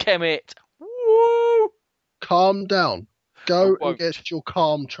 In Kemet. Woo! Calm down. Go and get your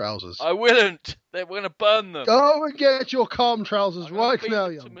calm trousers. I wouldn't. We're going to burn them. Go and get your calm trousers right now,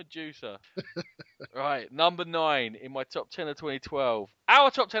 young. To Medusa. Right, number 9 in my top 10 of 2012. Our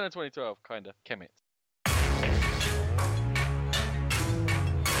top 10 of 2012, kind of. Kemet.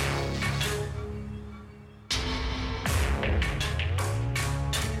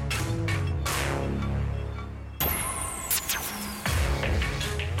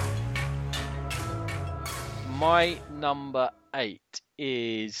 My number 8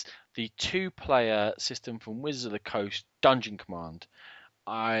 is the 2-player system from Wizards of the Coast, Dungeon Command.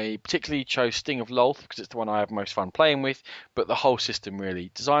 I particularly chose Sting of Lolth because it's the one I have most fun playing with, but the whole system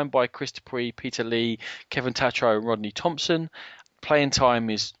really. Designed by Chris Dupuy, Peter Lee, Kevin Tatro and Rodney Thompson. Playing time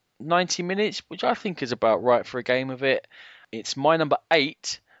is 90 minutes, which I think is about right for a game of it. It's my number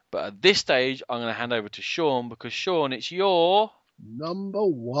 8, but at this stage I'm going to hand over to Sean because, Sean, it's your... Number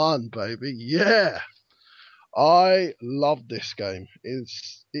 1, baby. Yeah! I love this game. It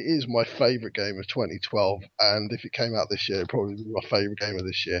is my favourite game of 2012, and if it came out this year, it'd probably be my favourite game of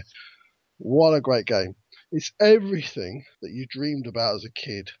this year. What a great game. It's everything that you dreamed about as a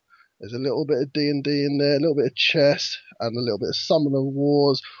kid. There's a little bit of D&D in there, a little bit of chess, and a little bit of Summoner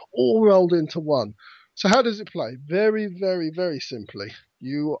Wars, all rolled into one. So how does it play? Very, very, very simply.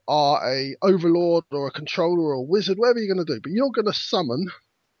 You are a overlord or a controller or a wizard, whatever you're going to do, but you're going to summon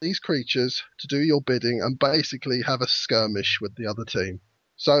these creatures to do your bidding and basically have a skirmish with the other team.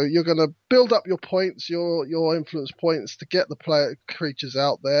 So you're going to build up your points, your influence points to get the creatures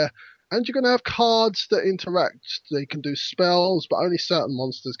out there, and you're going to have cards that interact. They can do spells, but only certain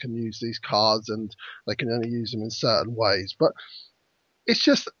monsters can use these cards, and they can only use them in certain ways. But it's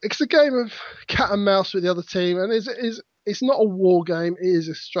a game of cat and mouse with the other team, and it's not a war game. It is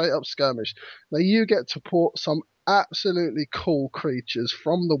a straight up skirmish. Now you get to put some absolutely cool creatures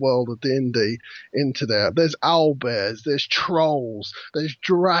from the world of D&D into there. There's owlbears, there's trolls, there's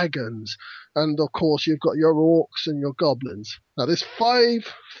dragons, and of course you've got your orcs and your goblins. Now there's 5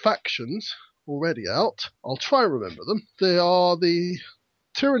 factions already out. I'll try and remember them. They are the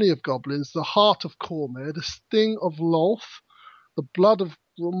Tyranny of Goblins, the Heart of Cormyr, the Sting of Lolth, the Blood of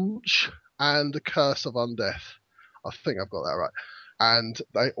Grumsh, and the Curse of Undeath. I think I've got that right. And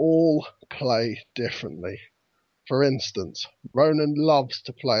they all play differently. For instance, Ronan loves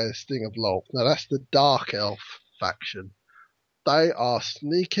to play a Sting of Lolth. Now, that's the Dark Elf faction. They are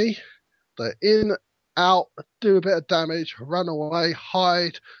sneaky. They're in out, do a bit of damage, run away,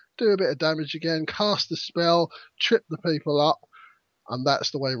 hide, do a bit of damage again, cast a spell, trip the people up. And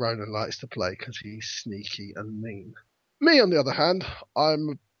that's the way Ronan likes to play because he's sneaky and mean. Me, on the other hand, I'm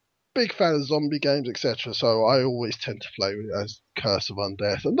a big fan of zombie games, etc. So I always tend to play as Curse of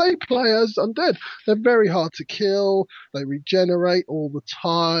Undeath, and they play as undead. They're very hard to kill. They regenerate all the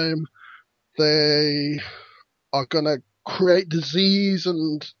time. They are going to create disease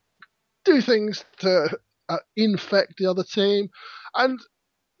and do things to infect the other team. And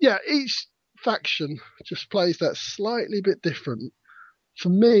yeah, each faction just plays that slightly bit different. For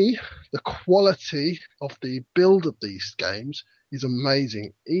me, the quality of the build of these games is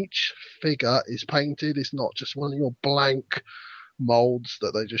amazing. Each figure is painted. It's not just one of your blank molds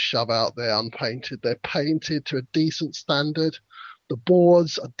that they just shove out there unpainted. They're painted to a decent standard. The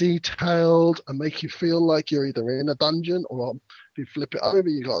boards are detailed and make you feel like you're either in a dungeon, or if you flip it over,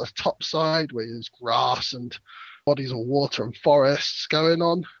 you've got a top side where there's grass and bodies of water and forests going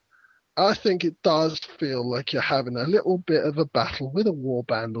on. I think it does feel like you're having a little bit of a battle with a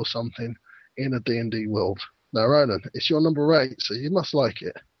warband or something in a D&D world. Now, Ronan, it's your number 8, so you must like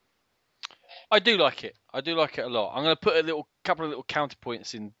it. I do like it. I do like it a lot. I'm going to put a couple of little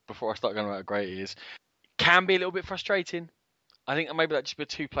counterpoints in before I start going about how great it is. Can be a little bit frustrating. I think maybe that's just a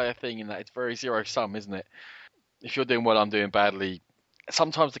two-player thing in that it's very zero-sum, isn't it? If you're doing well, I'm doing badly.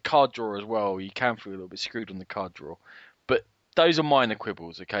 Sometimes the card draw as well, you can feel a little bit screwed on the card draw. But those are minor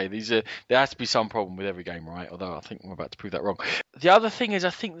quibbles, okay? There has to be some problem with every game, right? Although I think I'm about to prove that wrong. The other thing is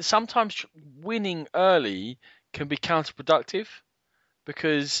I think that sometimes winning early can be counterproductive,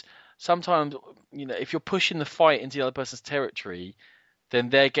 because sometimes, if you're pushing the fight into the other person's territory, then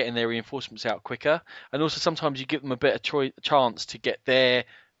they're getting their reinforcements out quicker. And also sometimes you give them a better chance to get their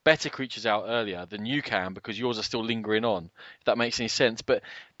better creatures out earlier than you can, because yours are still lingering on, if that makes any sense. But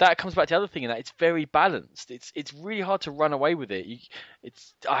that comes back to the other thing, in that it's very balanced. It's really hard to run away with it.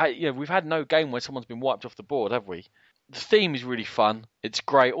 We've had no game where someone's been wiped off the board, have we? The theme is really fun. It's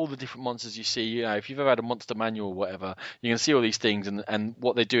great. All the different monsters you see, if you've ever had a monster manual or whatever, you can see all these things, and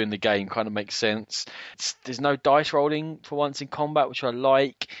what they do in the game kind of makes sense. There's no dice rolling for once in combat, which I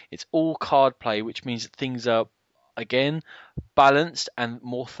like. It's all card play, which means that things are, again, balanced and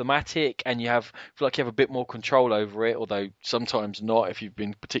more thematic, and feel like you have a bit more control over it, although sometimes not if you've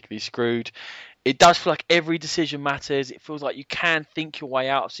been particularly screwed. It does feel like every decision matters. It feels like you can think your way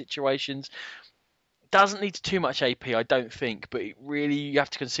out of situations. Doesn't need too much AP, I don't think, but you have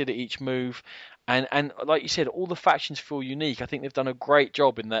to consider each move. And like you said, all the factions feel unique. I think they've done a great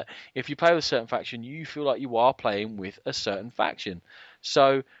job in that if you play with a certain faction, you feel like you are playing with a certain faction.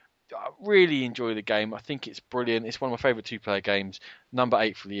 So I really enjoy the game. I think it's brilliant. It's one of my favourite two-player games. Number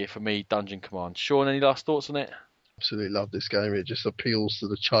 8 for the year for me, Dungeon Command. Sean, any last thoughts on it? Absolutely love this game. It just appeals to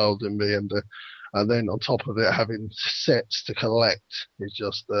the child in me, and then on top of it, having sets to collect is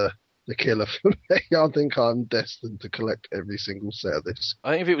just the killer for me. I think I'm destined to collect every single set of this.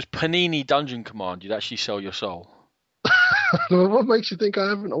 I think if it was Panini Dungeon Command, you'd actually sell your soul. What makes you think I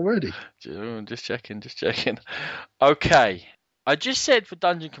haven't already? Just checking. Okay. I just said for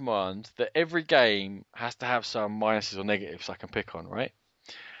Dungeon Command that every game has to have some minuses or negatives I can pick on, right?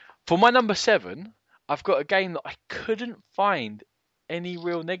 For my number 7, I've got a game that I couldn't find any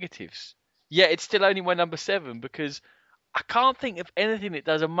real negatives. Yet it's still only my number 7, because I can't think of anything that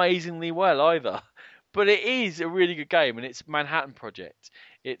does amazingly well either. But it is a really good game, and it's Manhattan Project.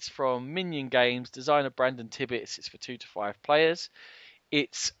 It's from Minion Games, designer Brandon Tibbetts. It's for 2 to 5 players.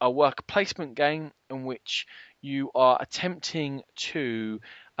 It's a worker placement game in which you are attempting to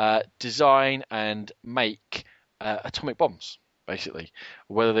design and make atomic bombs, basically,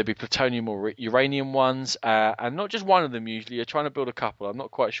 whether they be plutonium or uranium ones, and not just one of them usually. You're trying to build a couple. I'm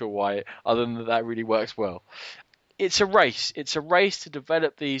not quite sure why, other than that really works well. It's a race. It's a race to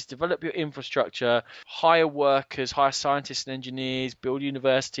develop your infrastructure, hire workers, hire scientists and engineers, build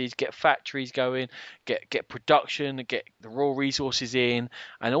universities, get factories going, get production, get the raw resources in.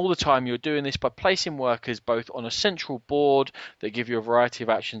 And all the time you're doing this by placing workers both on a central board that give you a variety of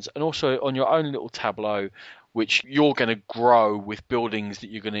actions, and also on your own little tableau, which you're going to grow with buildings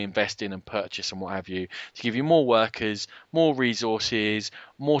that you're going to invest in and purchase and what have you, to give you more workers, more resources,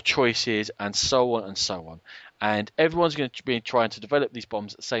 more choices, and so on and so on. And everyone's going to be trying to develop these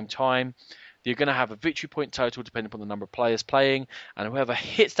bombs at the same time. You're going to have a victory point total depending upon the number of players playing, and whoever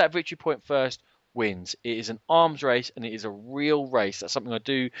hits that victory point first wins. It is an arms race, and it is a real race. That's something I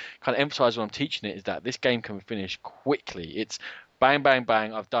do kind of emphasize when I'm teaching it, is that this game can finish quickly. It's bang, bang,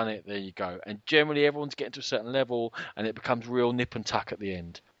 bang, I've done it, there you go. And generally everyone's getting to a certain level, and it becomes real nip and tuck at the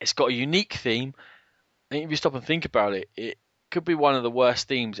end. It's got a unique theme. I think if you stop and think about it, could be one of the worst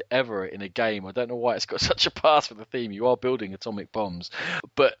themes ever in a game. I don't know why it's got such a pass for the theme. You are building atomic bombs,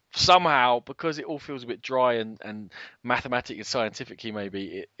 but somehow, because it all feels a bit dry and mathematic and scientifically,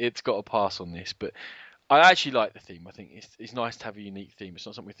 maybe it's got a pass on this. But I actually like the theme. I think it's nice to have a unique theme. It's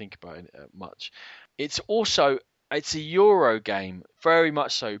not something we think about much. It's a Euro game, very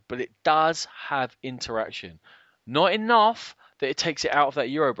much so, but it does have interaction. Not enough that it takes it out of that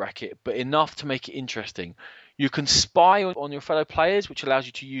Euro bracket, but enough to make it interesting. You can spy on your fellow players, which allows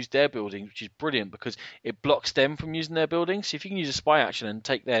you to use their buildings, which is brilliant because it blocks them from using their buildings. So if you can use a spy action and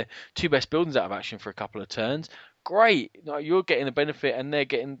take their two best buildings out of action for a couple of turns, great. You're getting the benefit and they're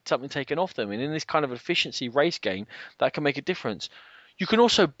getting something taken off them. And in this kind of efficiency race game, that can make a difference. You can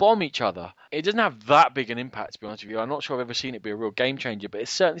also bomb each other. It doesn't have that big an impact, to be honest with you. I'm not sure I've ever seen it be a real game changer, but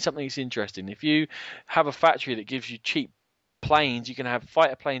it's certainly something that's interesting. If you have a factory that gives you cheap planes, you can have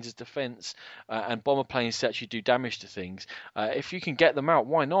fighter planes as defense and bomber planes to actually do damage to things. If you can get them out,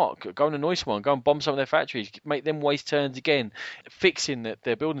 why not? Go and annoy someone, go and bomb some of their factories, make them waste turns again, fixing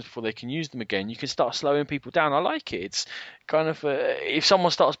their buildings before they can use them again. You can start slowing people down. I like it. It's kind of if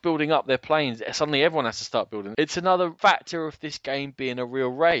someone starts building up their planes, suddenly everyone has to start building. It's another factor of this game being a real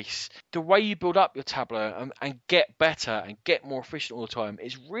race. The way you build up your tableau and get better and get more efficient all the time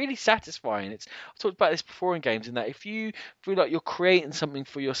is really satisfying. I've talked about this before in games, in that if you feel like you're creating something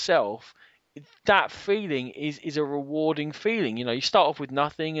for yourself, that feeling is a rewarding feeling. You start off with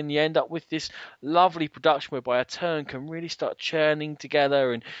nothing and you end up with this lovely production whereby a turn can really start churning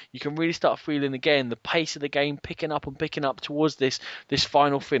together, and you can really start feeling again the pace of the game picking up towards this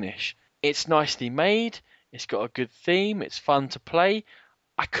final finish. It's nicely made, it's got a good theme, it's fun to play.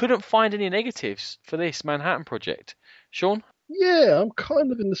 I couldn't find any negatives for this Manhattan Project. Sean? Yeah, I'm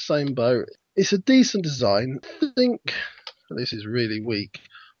kind of in the same boat. It's a decent design. I think this is really weak.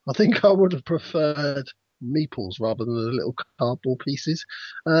 I think I would have preferred meeples rather than the little cardboard pieces.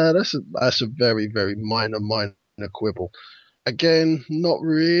 That's a very, very minor quibble. Again, not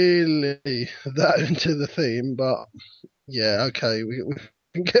really that into the theme, but yeah, okay,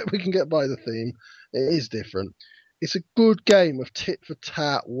 we can get by the theme. It is different. It's a good game of tit for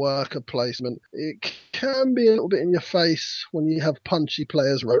tat worker placement. It can be a little bit in your face when you have punchy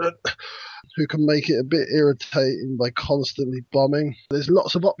players, Ronan, who can make it a bit irritating by constantly bombing. There's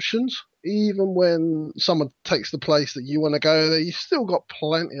lots of options. Even when someone takes the place that you want to go there, you've still got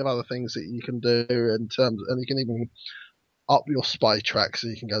plenty of other things that you can do in terms, and you can even up your spy track so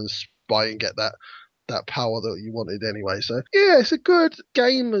you can go and spy and get that power that you wanted anyway. So yeah, it's a good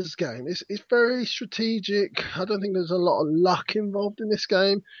gamer's game. It's very strategic. I don't think there's a lot of luck involved in this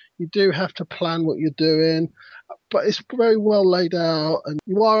game. You do have to plan what you're doing, but it's very well laid out, and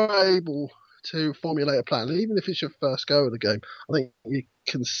you are able to formulate a plan. Even if it's your first go of the game, I think you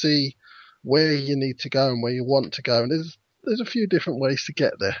can see where you need to go and where you want to go, and there's a few different ways to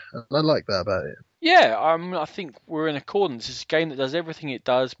get there, and I like that about it. Yeah, I think we're in accordance. It's a game that does everything it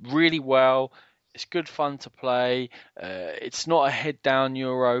does really well. It's good fun to play. It's not a head down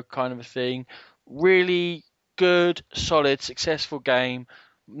Euro kind of a thing. Really good, solid, successful game.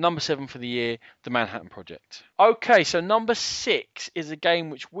 Number 7 for the year, the Manhattan Project. Okay, so number 6 is a game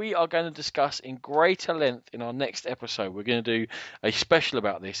which we are going to discuss in greater length in our next episode. We're going to do a special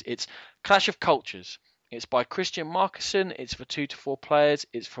about this. It's Clash of Cultures. It's by Christian Markussen. It's for 2 to 4 players.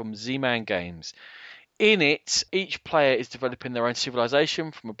 It's from Z-Man Games. In it, each player is developing their own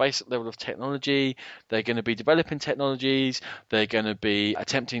civilization from a basic level of technology. They're going to be developing technologies. They're going to be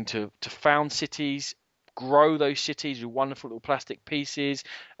attempting to found cities, grow those cities with wonderful little plastic pieces,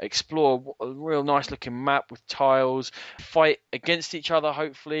 explore a real nice looking map with tiles, fight against each other,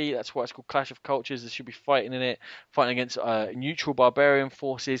 hopefully. That's why it's called Clash of Cultures. There should be fighting in it, fighting against neutral barbarian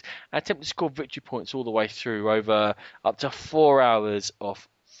forces, and attempt to score victory points all the way through over up to 4 hours of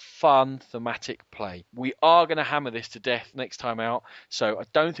fun thematic play. We are going to hammer this to death next time out, so I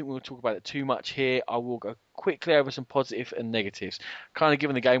don't think we'll talk about it too much here. I will go quickly over some positives and negatives. Kind of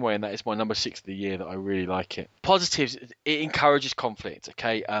giving the game away, and that is my number 6 of the year that I really like it. Positives, it encourages conflict.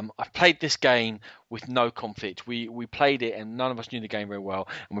 Okay, I've played this game with no conflict. We played it and none of us knew the game very well,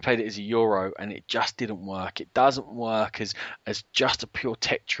 and we played it as a Euro, and it just didn't work. It doesn't work as just a pure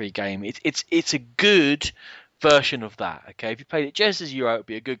tech tree game. It's a good version of that. Okay, if you played it just as Euro, it'd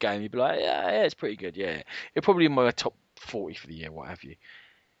be a good game. You'd be like, yeah, it's pretty good. Yeah, it's probably in my top 40 for the year, what have you.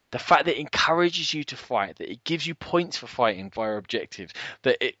 The fact that it encourages you to fight, that it gives you points for fighting via objectives,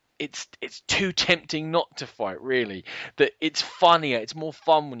 that it's too tempting not to fight, really, that it's funnier, it's more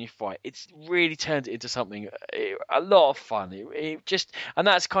fun when you fight. It's really turns it into something a lot of fun. It just, and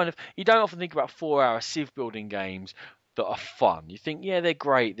that's kind of, you don't often think about 4 hour civ building games that are fun. You think, yeah, they're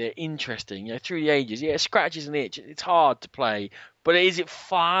great, they're interesting, through the ages. Yeah, it scratches an itch. It's hard to play, but is it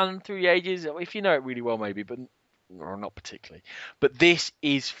fun through the ages? If you know it really well, maybe, but or not particularly. But this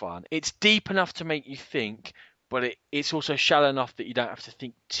is fun. It's deep enough to make you think, but it's also shallow enough that you don't have to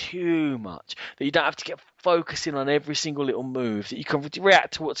think too much, that you don't have to get focusing on every single little move, that you can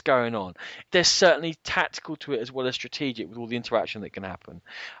react to what's going on. There's certainly tactical to it as well as strategic with all the interaction that can happen.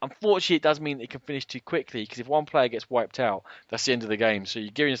 Unfortunately, it does mean that it can finish too quickly, because if one player gets wiped out, that's the end of the game. So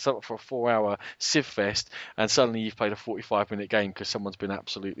you're gearing yourself up for a 4-hour Civ Fest, and suddenly you've played a 45-minute game because someone's been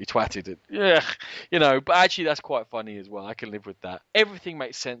absolutely twatted. But actually that's quite funny as well. I can live with that. Everything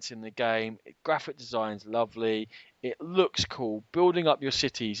makes sense in the game. Graphic design's lovely. It looks cool. Building up your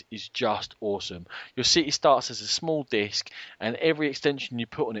cities is just awesome. Your city starts as a small disc, and every extension you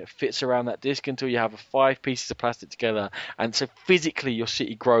put on it fits around that disc until you have 5 pieces of plastic together, and so physically your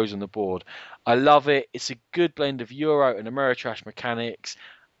city grows on the board. I love it. It's a good blend of Euro and Ameritrash mechanics.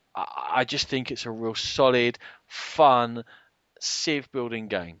 I just think it's a real solid, fun Civ building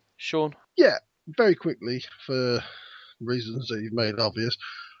game. Sean? Yeah, very quickly, for reasons that you've made obvious,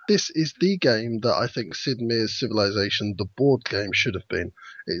 this is the game that I think Sid Meier's Civilization, the board game, should have been.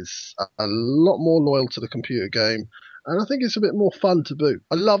 It's a lot more loyal to the computer game, and I think it's a bit more fun to boot.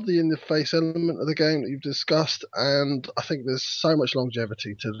 I love the in-the-face element of the game that you've discussed, and I think there's so much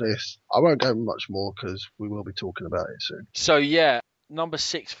longevity to this. I won't go much more because we will be talking about it soon. So yeah, number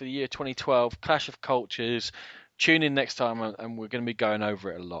 6 for the year 2012, Clash of Cultures. Tune in next time and we're going to be going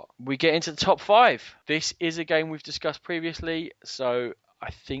over it a lot. We get into the top 5. This is a game we've discussed previously, so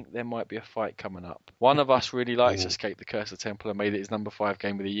I think there might be a fight coming up. One of us really likes Escape the Cursed Temple and made it his number 5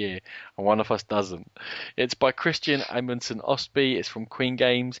 game of the year, and one of us doesn't. It's by Christian Amundsen Ostby. It's from Queen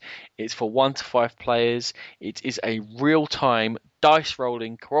Games. It's for 1 to 5 players. It is a real-time dice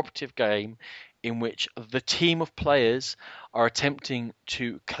rolling cooperative game in which the team of players are attempting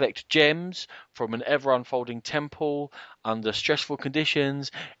to collect gems from an ever-unfolding temple under stressful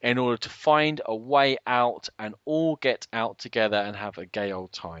conditions in order to find a way out and all get out together and have a gay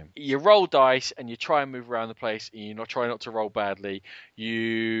old time. You roll dice and you try and move around the place, and you try not to roll badly.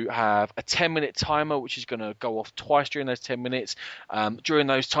 You have a 10-minute timer which is going to go off twice during those 10 minutes. During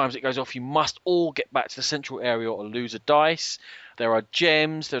those times it goes off, you must all get back to the central area or lose a dice. There are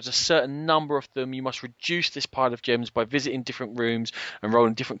gems. There's a certain number of them. You must reduce this pile of gems by visiting different rooms and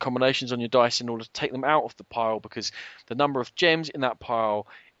rolling different combinations on your dice in order to take them out of the pile, because the number of gems in that pile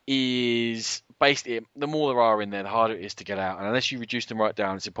is basically, the more there are in there, the harder it is to get out. And unless you reduce them right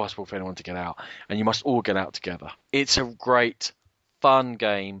down, it's impossible for anyone to get out. And you must all get out together. It's a great, fun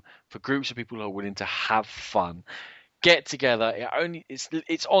game for groups of people who are willing to have fun. Get together.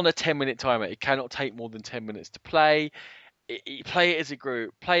 It's on a 10-minute timer. It cannot take more than 10 minutes to play. You play it as a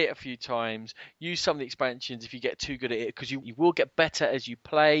group, play it a few times, use some of the expansions if you get too good at it, because you will get better as you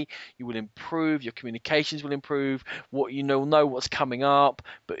play. You will improve, your communications will improve, know what's coming up.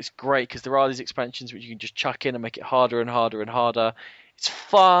 But it's great because there are these expansions which you can just chuck in and make it harder and harder and harder. It's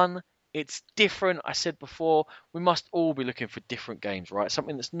fun, it's different. I said before, we must all be looking for different games, right?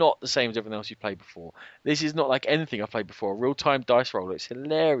 Something that's not the same as everything else you've played before. This is not like anything I've played before. A real-time dice roller, it's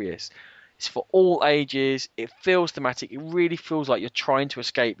hilarious. It's for all ages. It feels thematic. It really feels like you're trying to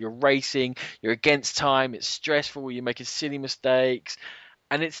escape. You're racing. You're against time. It's stressful. You're making silly mistakes.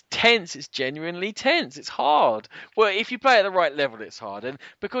 And it's tense. It's genuinely tense. It's hard. Well, if you play at the right level, it's hard. And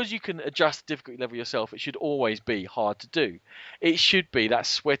because you can adjust the difficulty level yourself, it should always be hard to do. It should be that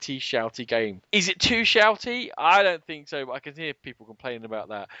sweaty, shouty game. Is it too shouty? I don't think so, but I can hear people complaining about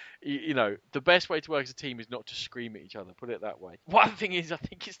that. The best way to work as a team is not to scream at each other, put it that way. One thing is, I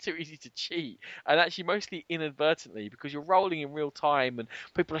think it's too easy to cheat. And actually, mostly inadvertently, because you're rolling in real time and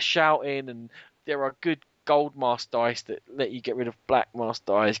people are shouting, and there are good gold mask dice that let you get rid of black mask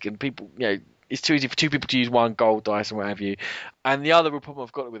dice, and people, it's too easy for 2 people to use 1 gold dice and what have you. And the other real problem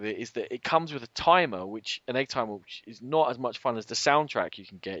I've got with it is that it comes with a timer, an egg timer, which is not as much fun as the soundtrack you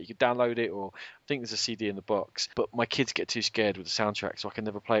can get. You can download it, or I think there's a CD in the box. But my kids get too scared with the soundtrack, so I can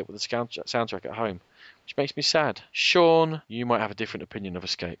never play it with the soundtrack at home, which makes me sad. Sean, you might have a different opinion of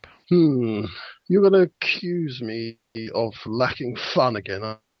Escape. You're going to accuse me of lacking fun again,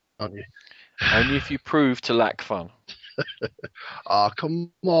 aren't you? Only if you prove to lack fun.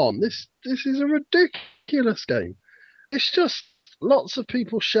 Come on. This is a ridiculous game. It's just lots of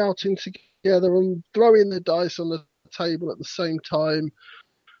people shouting together and throwing the dice on the table at the same time.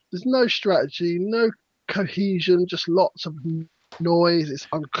 There's no strategy, no cohesion, just lots of noise. It's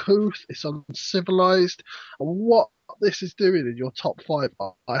uncouth, it's uncivilized. And what this is doing in your top 5,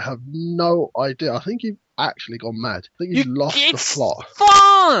 I have no idea. I think you've actually gone mad. I think you've lost the plot. It's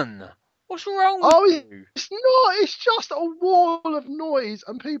fun! What's wrong with Oh, you? it's not. It's just a wall of noise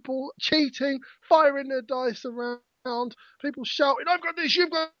and people cheating, firing their dice around, people shouting, "I've got this, you've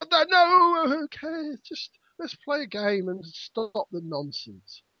got that." No, who cares? Just let's play a game and stop the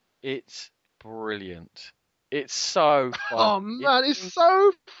nonsense. It's brilliant. It's so fun. Oh man, it's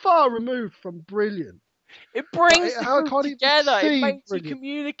so far removed from brilliant. It Like brings the I group can't even together. It see makes you brilliant.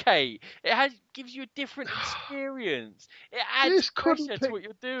 communicate. Gives you a different experience. It adds This couldn't pressure to pick. what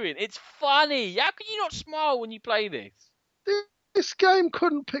you're doing. It's funny. How can you not smile when you play this? This game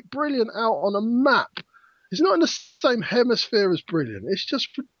couldn't pick brilliant out on a map. It's not in the same hemisphere as brilliant. It's just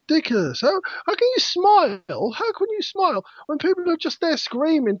ridiculous. How can you smile? How can you smile when people are just there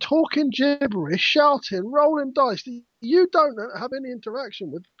screaming, talking gibberish, shouting, rolling dice that you don't have any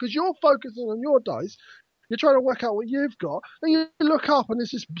interaction with because you're focusing on your dice. You're trying to work out what you've got, and you look up and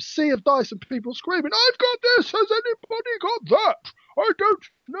there's this sea of dice and people screaming, "I've got this! Has anybody got that? I don't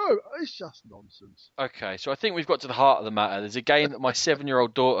know." It's just nonsense. Okay, so I think we've got to the heart of the matter. There's a game that my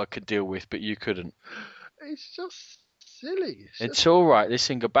 7-year-old daughter could deal with, but you couldn't. It's just silly. It's It's just all right.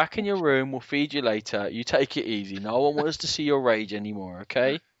 Listen, go back in your room. We'll feed you later. You take it easy. No one wants to see your rage anymore,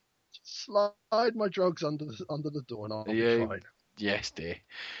 okay? slide my drugs under the door and I'll be Yeah, fine. yes, dear.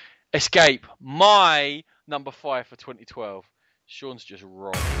 Escape, my number 5 for 2012. Sean's just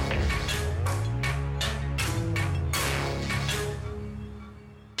wrong.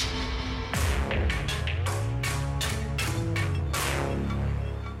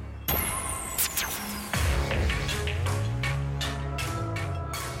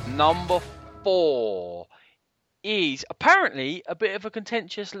 Number 4 is apparently a bit of a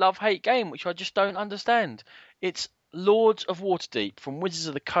contentious love-hate game, which I just don't understand. It's Lords of Waterdeep from Wizards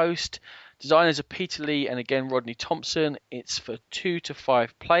of the Coast. Designers are Peter Lee and again Rodney Thompson. It's for 2 to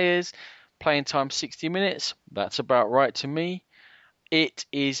 5 players. Playing time 60 minutes. That's about right to me. It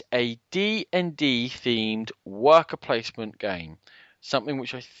is a D&D themed worker placement game. Something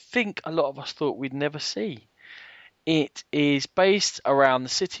which I think a lot of us thought we'd never see. It is based around the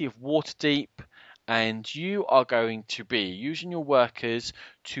city of Waterdeep, and you are going to be using your workers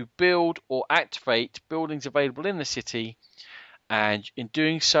to build or activate buildings available in the city. And in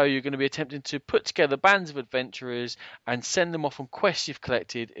doing so, you're going to be attempting to put together bands of adventurers and send them off on quests you've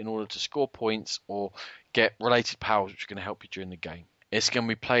collected in order to score points or get related powers which are going to help you during the game. It's going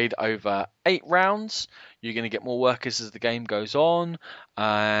to be played over 8 rounds. You're going to get more workers as the game goes on.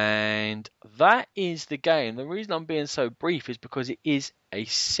 And that is the game. The reason I'm being so brief is because it is a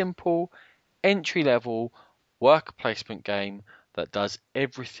simple, entry-level worker placement game that does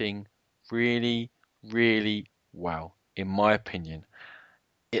everything really, really well, in my opinion.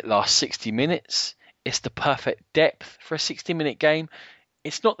 It lasts 60 minutes. It's the perfect depth for a 60-minute game.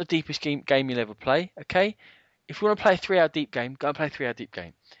 It's not the deepest game you'll ever play, okay? If you want to play a 3-hour deep game, go and play a 3-hour deep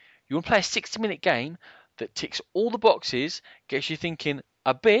game. You want to play a 60-minute game that ticks all the boxes, gets you thinking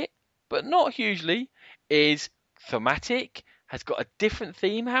a bit, but not hugely, is thematic, has got a different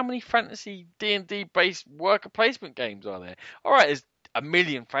theme. How many fantasy D&D based worker placement games are there? All right, there's a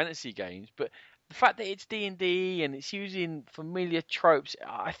million fantasy games, but the fact that it's D&D and it's using familiar tropes,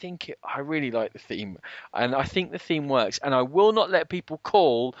 I really like the theme, and I think the theme works. And I will not let people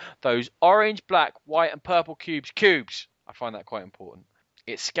call those orange, black, white, and purple cubes. I find that quite important.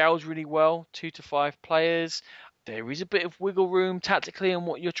 It scales really well, 2 to 5 players. There is a bit of wiggle room tactically on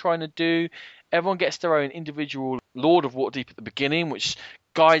what you're trying to do. Everyone gets their own individual Lord of Waterdeep at the beginning, which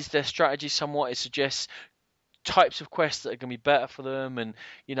guides their strategy somewhat. It suggests types of quests that are going to be better for them. And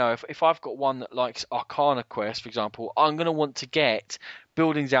if I've got one that likes Arcana quests, for example, I'm going to want to get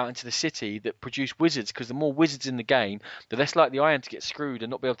buildings out into the city that produce wizards, because the more wizards in the game, the less likely I am to get screwed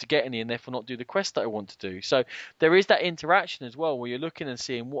and not be able to get any, and therefore not do the quest that I want to do. So there is that interaction as well, where you're looking and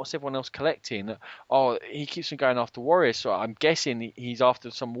seeing what's everyone else collecting. Oh, he keeps on going after warriors, so I'm guessing he's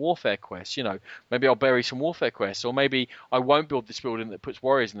after some warfare quests. Maybe I'll bury some warfare quests, or maybe I won't build this building that puts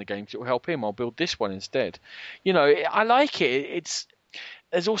warriors in the game because it will help him. I'll build this one instead. I like it.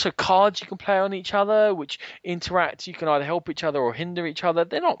 There's also cards you can play on each other, which interact. You can either help each other or hinder each other.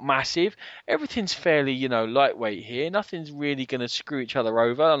 They're not massive. Everything's fairly, lightweight here. Nothing's really going to screw each other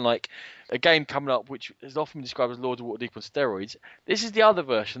over. Unlike a game coming up, which is often described as Lords of Waterdeep on steroids. This is the other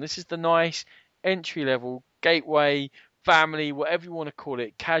version. This is the nice entry-level, gateway, family, whatever you want to call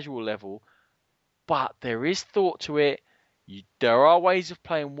it, casual level. But there is thought to it. There are ways of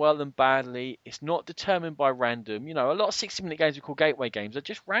playing well and badly. It's not determined by random. A lot of 60-minute games we call gateway games are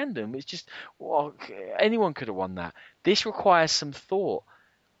just random. It's just, well, anyone could have won that. This requires some thought.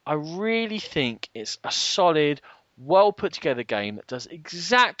 I really think it's a solid, well put together game that does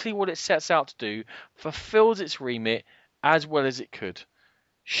exactly what it sets out to do, fulfills its remit as well as it could.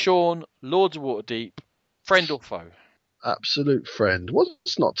 Sean, Lords of Waterdeep, friend or foe? Absolute friend.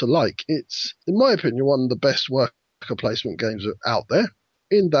 What's not to like? It's, in my opinion, one of the best worker placement games out there.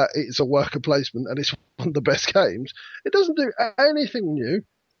 In that it's a worker placement and it's one of the best games. It doesn't do anything new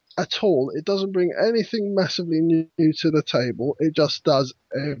at all. It doesn't bring anything massively new to the table. It just does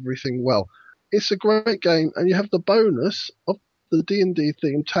everything well. It's a great game, and you have the bonus of the D&D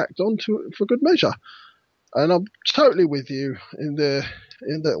theme tacked onto it for good measure. And I'm totally with you in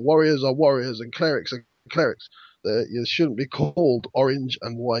that warriors are warriors and clerics are clerics. That you shouldn't be called orange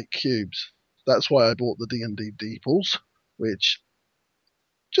and white cubes. That's why I bought the D&D Deeples, which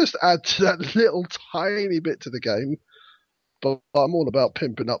just add to that little tiny bit to the game. But I'm all about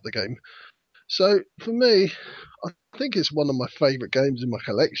pimping up the game. So for me, I think it's one of my favourite games in my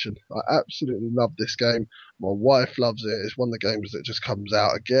collection. I absolutely love this game. My wife loves it. It's one of the games that just comes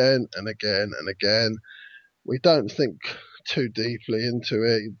out again and again and again. We don't think too deeply into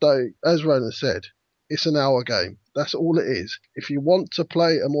it. Though, as Ronan said, it's an hour game. That's all it is. If you want to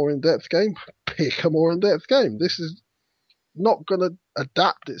play a more in-depth game, pick a more in-depth game. This is not going to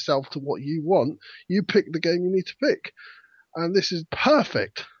adapt itself to what you want. You pick the game you need to pick. And this is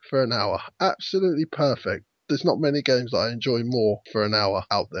perfect for an hour. Absolutely perfect. There's not many games that I enjoy more for an hour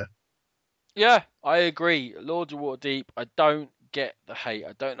out there. Yeah, I agree. Lords of Waterdeep, I don't get the hate.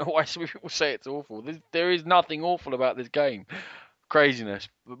 I don't know why some people say it's awful. There is nothing awful about this game. Craziness.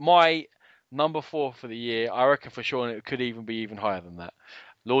 But my number 4 for the year, I reckon for Sean it could even be even higher than that.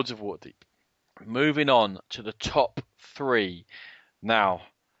 Lords of Waterdeep. Moving on to the top 3. Now,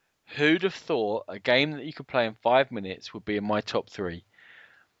 who'd have thought a game that you could play in 5 minutes would be in my top 3?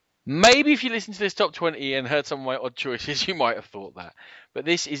 Maybe if you listened to this top 20 and heard some of my odd choices, you might have thought that. But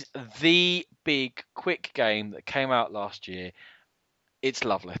this is the big, quick game that came out last year. It's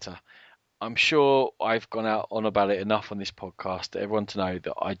Love Letter. I'm sure I've gone out on about it enough on this podcast to everyone to know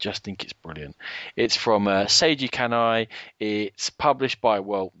that I just think it's brilliant. It's from Seiji Kanai. It's published by,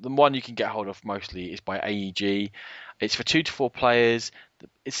 well, the one you can get hold of mostly is by AEG. It's for 2 to 4 players.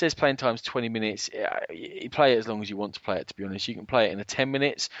 It says playing time's 20 minutes. You play it as long as you want to play it, to be honest. You can play it in a 10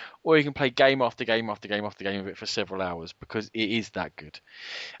 minutes, or you can play game after game after game after game of it for several hours, because it is that good.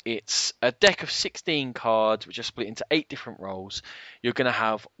 It's a deck of 16 cards, which are split into 8 different roles. You're going to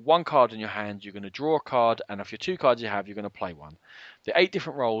have 1 card in your hand, you're going to draw a card, and of your 2 cards you have, you're going to play one. The 8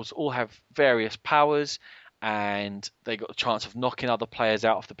 different roles all have various powers, and they got a chance of knocking other players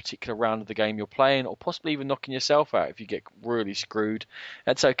out of the particular round of the game you're playing, or possibly even knocking yourself out if you get really screwed.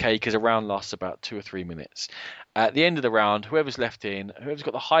 That's okay, because a round lasts about 2 or 3 minutes. At the end of the round, whoever's left in, whoever's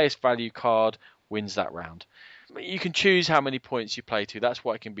got the highest value card wins that round. You can choose how many points you play to. That's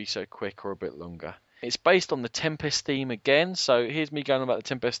why it can be so quick or a bit longer. It's based on the Tempest theme again, so here's me going about the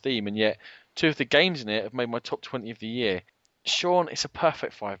Tempest theme, and yet 2 of the games in it have made my top 20 of the year. Sean, it's a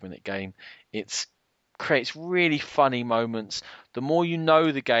perfect 5-minute game. It creates really funny moments. The more you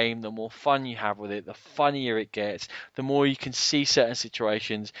know the game, the more fun you have with it, the funnier it gets, the more you can see certain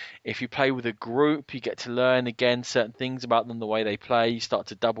situations. If you play with a group, you get to learn again certain things about them, the way they play. You start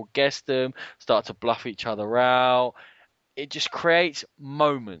to double guess them, start to bluff each other out. It just creates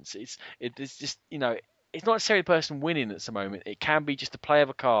moments. It's just, it's not necessarily the person winning at the moment. It can be just a play of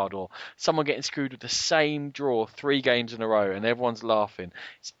a card or someone getting screwed with the same draw 3 games in a row and everyone's laughing.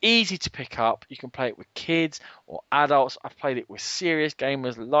 It's easy to pick up. You can play it with kids or adults. I've played it with serious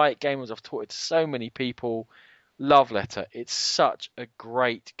gamers, light gamers. I've taught it to so many people. Love Letter. It's such a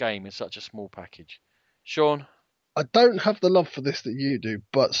great game in such a small package. Sean? I don't have the love for this that you do,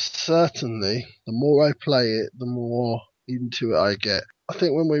 but certainly the more I play it, the more into it I get. I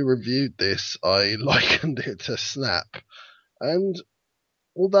think when we reviewed this, I likened it to Snap. And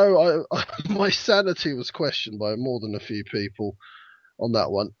although my sanity was questioned by more than a few people on that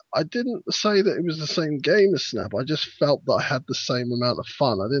one, I didn't say that it was the same game as Snap. I just felt that I had the same amount of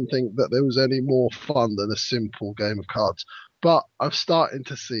fun. I didn't think that there was any more fun than a simple game of cards. But I'm starting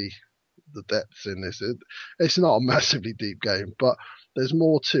to see the depths in this. It's not a massively deep game, but there's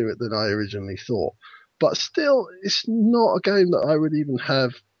more to it than I originally thought. But still, it's not a game that I would even have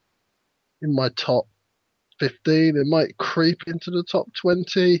in my top 15. It might creep into the top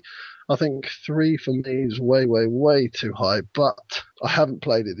 20. I think 3 for me is way, way, way too high, but I haven't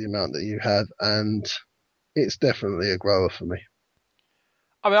played it the amount that you have, and it's definitely a grower for me.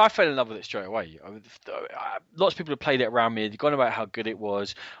 I mean, I fell in love with it straight away. Lots of people have played it around me. They've gone about how good it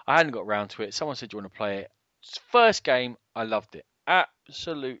was. I hadn't got around to it. Someone said, "Do you want to play it?" First game, I loved it.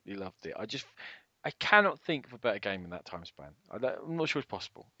 Absolutely loved it. I cannot think of a better game in that time span. I'm not sure it's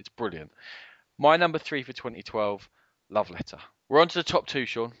possible. It's brilliant. My number 3 for 2012, love letter. We're on to the top two,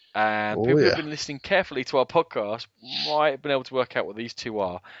 Sean. And Oh people who have yeah. been listening carefully to our podcast might have been able to work out what these two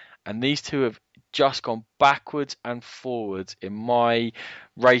are. And these two have just gone backwards and forwards in my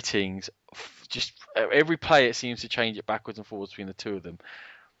ratings. Just every play, it seems to change it backwards and forwards between the two of them.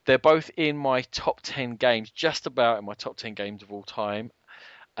 They're both in my top 10 games, just about in my top 10 games of all time.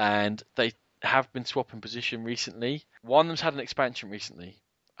 And they have been swapping position recently. One of them's had an expansion recently,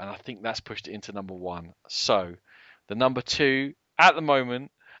 and I think that's pushed it into number one. So, the number two at the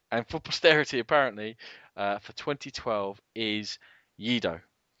moment, and for posterity apparently, for 2012 is Yido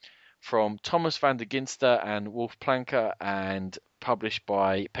from Thomas van der Ginster and Wolf Planker, and published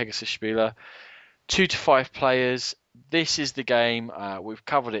by Pegasus Spieler. 2 to 5 players. This is the game. We've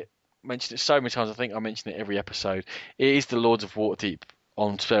covered it, mentioned it so many times. I think I mention it every episode. It is the Lords of Waterdeep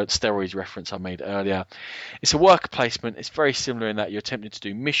on steroids reference I made earlier. It's a worker placement. It's very similar in that you're attempting to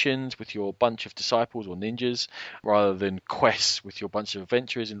do missions with your bunch of disciples or ninjas rather than quests with your bunch of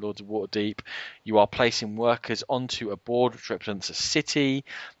adventurers in Lords of Waterdeep. You are placing workers onto a board which represents a city.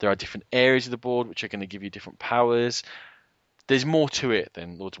 There are different areas of the board which are going to give you different powers. There's more to it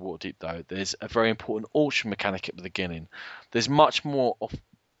than Lords of Waterdeep, though. There's a very important auction mechanic at the beginning. There's much more of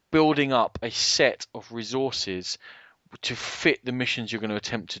building up a set of resources to fit the missions you're going to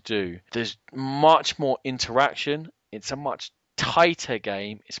attempt to do. There's much more interaction. It's a much tighter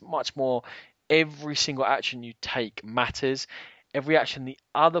game. It's much more every single action you take matters. Every action the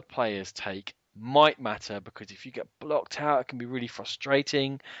other players take might matter, because if you get blocked out, it can be really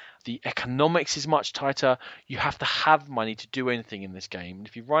frustrating. The economics is much tighter. You have to have money to do anything in this game. And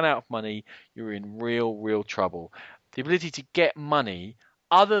if you run out of money, you're in real trouble. The ability to get money,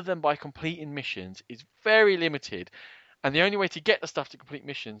 other than by completing missions, is very limited. And the only way to get the stuff to complete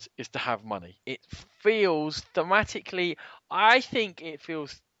missions is to have money. It feels thematically, I think it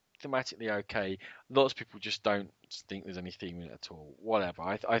feels thematically okay. Lots of people just don't think there's any theme in it at all. Whatever.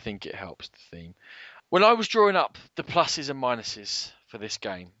 I think it helps the theme. When I was drawing up the pluses and minuses for this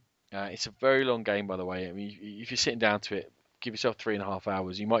game, it's a very long game, by the way. I mean, if you're sitting down to it, give yourself 3.5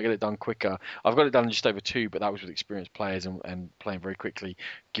 hours. You might get it done quicker. I've got it done in just over 2, but that was with experienced players and playing very quickly.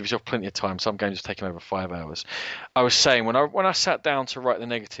 Give yourself plenty of time. Some games have taken over 5 hours. I was saying, when I sat down to write the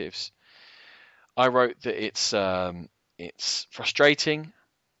negatives, I wrote that it's frustrating,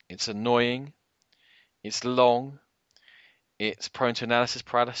 it's annoying, it's long, it's prone to analysis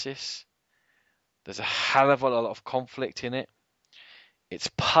paralysis. There's a hell of a lot of conflict in it. It's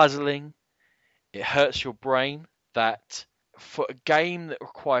puzzling. It hurts your brain. That for a game that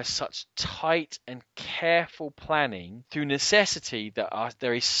requires such tight and careful planning, through necessity,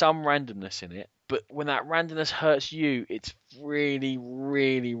 there is some randomness in it. But when that randomness hurts you, it's really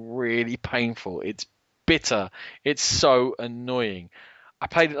painful. It's bitter. It's so annoying. I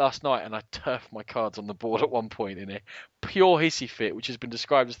played it last night and I turfed my cards on the board at one point in a pure hissy fit, which has been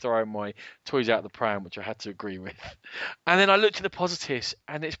described as throwing my toys out the pram, which I had to agree with. And then I looked at the positives,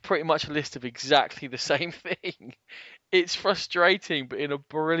 and it's pretty much a list of exactly the same thing. It's frustrating, but in a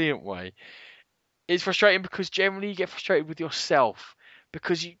brilliant way. It's frustrating because generally you get frustrated with yourself,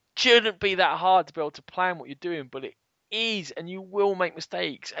 because you shouldn't be that hard to be able to plan what you're doing, but it is, and you will make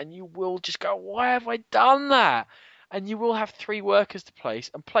mistakes, and you will just go, why have I done that? And you will have 3 workers to place,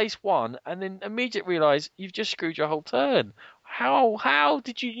 and place 1, and then immediately realise you've just screwed your whole turn. How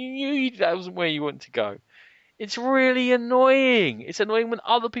did you knew that wasn't where you wanted to go? It's really annoying. It's annoying when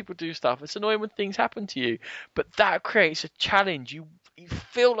other people do stuff. It's annoying when things happen to you. But that creates a challenge. You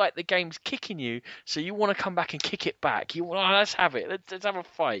feel like the game's kicking you, so you want to come back and kick it back. You want, let's have it. Let's have a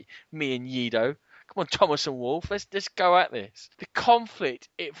fight. Me and Yido. Come on, Thomas and Wolf. Let's go at this. The conflict,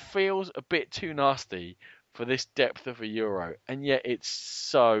 it feels a bit too nasty for this depth of a Euro, and yet it's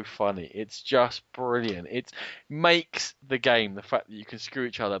so funny. It's just brilliant. It makes the game, the fact that you can screw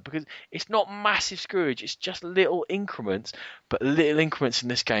each other, because it's not massive screwage, it's just little increments, but little increments in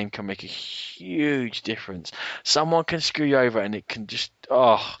this game can make a huge difference. Someone can screw you over and it can just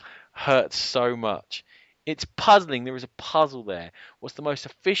hurt so much. It's puzzling. There is a puzzle there. What's the most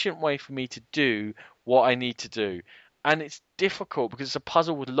efficient way for me to do what I need to do? And it's difficult because it's a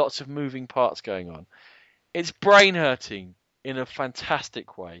puzzle with lots of moving parts going on. It's brain hurting in a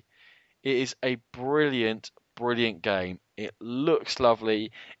fantastic way. It is a brilliant game. It looks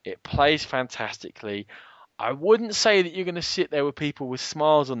lovely. It plays fantastically. I wouldn't say that you're going to sit there with people with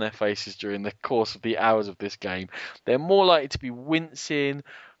smiles on their faces during the course of the hours of this game. They're more likely to be wincing,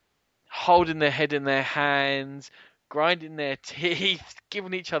 holding their head in their hands, grinding their teeth,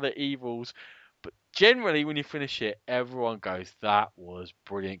 giving each other evils. But generally, when you finish it, everyone goes, that was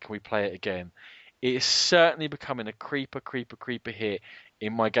brilliant. Can we play it again? It is certainly becoming a creeper hit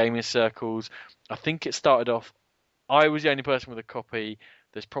in my gaming circles. I think it started off I was the only person with a copy.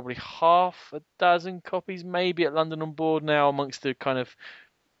 There's probably half a dozen copies maybe at London on Board now amongst the kind of,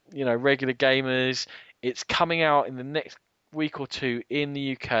 regular gamers. It's coming out in the next week or two in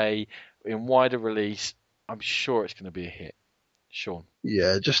the UK in wider release. I'm sure it's going to be a hit. Sean.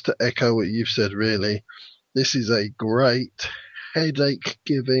 Yeah, just to echo what you've said, really, this is a great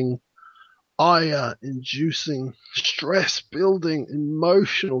headache-giving, ire-inducing, stress-building,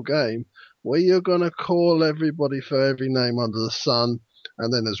 emotional game where you're going to call everybody for every name under the sun.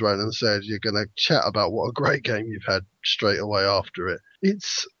 And then, as Ronan said, you're going to chat about what a great game you've had straight away after it.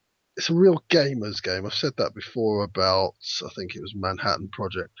 It's a real gamer's game. I've said that before about, I think it was Manhattan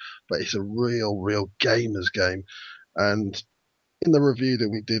Project, but it's a real gamer's game. And in the review that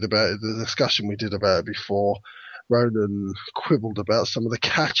we did about it, the discussion we did about it before, Ronan quibbled about some of the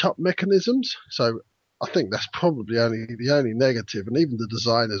catch-up mechanisms. So I think that's probably the only negative. And even the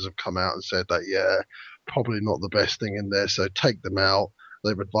designers have come out and said that, yeah, probably not the best thing in there. So take them out.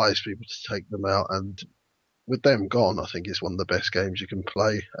 They've advised people to take them out. And with them gone, I think it's one of the best games you can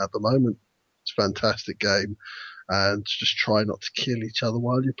play at the moment. It's a fantastic game. And just try not to kill each other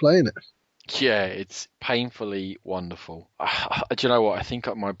while you're playing it. Yeah, it's painfully wonderful. Do you know what? I think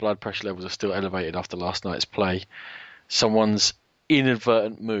my blood pressure levels are still elevated after last night's play. Someone's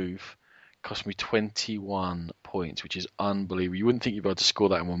inadvertent move cost me 21 points, which is unbelievable. You wouldn't think you'd be able to score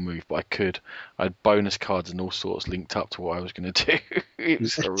that in one move, but I could. I had bonus cards and all sorts linked up to what I was going to do. It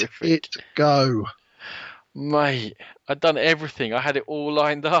was horrific. Let it go. Mate, I'd done everything. I had it all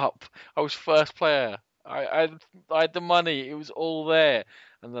lined up. I was first player. I had the money. It was all there.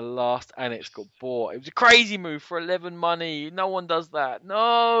 And the last annex got bought. It was a crazy move for 11 money. No one does that.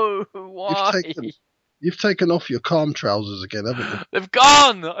 No, why? You've taken off your calm trousers again, haven't you? They've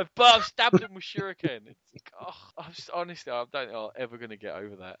gone. I've stabbed them with shuriken. Honestly, I don't think I'm ever going to get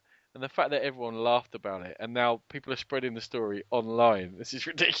over that. And the fact that everyone laughed about it, and now people are spreading the story online. This is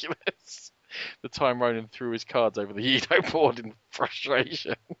ridiculous. The time Ronan threw his cards over the Yido board in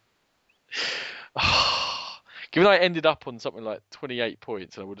frustration. Given I ended up on something like 28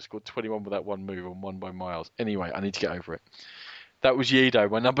 points and I would have scored 21 with that one move and won by miles. Anyway, I need to get over it. That was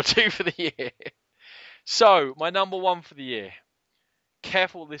Yido, my number 2 for the year. So, my number 1 for the year.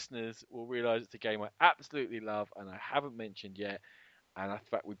 Careful listeners will realise it's a game I absolutely love and I haven't mentioned yet. And in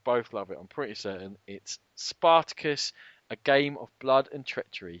fact, we both love it, I'm pretty certain. It's Spartacus, A Game of Blood and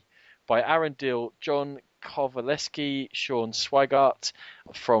Treachery by Aaron Dill, John Kowaleski, Sean Swigart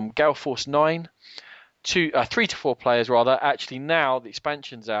from Gale Force 9. 3 to 4 players rather. Actually, now the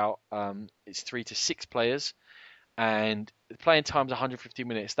expansion's out. It's 3 to 6 players, and the playing time's 150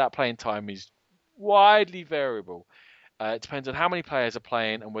 minutes. That playing time is widely variable. It depends on how many players are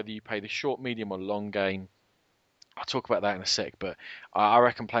playing and whether you play the short, medium, or long game. I'll talk about that in a sec, but I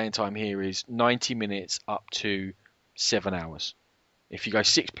reckon playing time here is 90 minutes up to 7 hours. If you go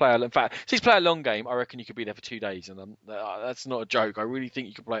 6-player, in fact, 6-player long game, I reckon you could be there for 2 days, and that's not a joke. I really think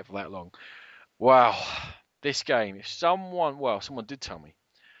you could play it for that long. Wow, this game, if someone did tell me.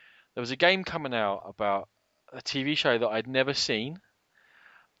 There was a game coming out about a TV show that I'd never seen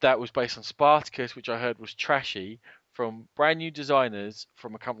that was based on Spartacus, which I heard was trashy, from brand new designers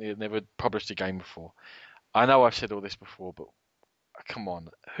from a company that never published a game before. I know I've said all this before, but come on,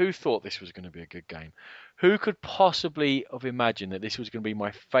 who thought this was going to be a good game? Who could possibly have imagined that this was going to be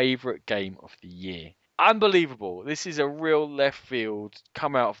my favourite game of the year? Unbelievable. This is a real left field,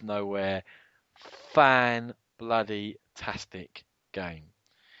 come out of nowhere, fan-bloody-tastic game.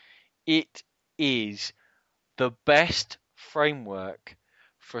 It is the best framework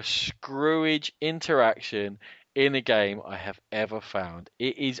for screwage interaction in a game I have ever found.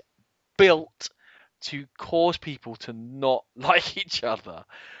 It is built to cause people to not like each other.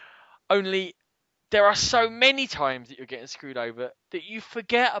 Only there are so many times that you're getting screwed over that you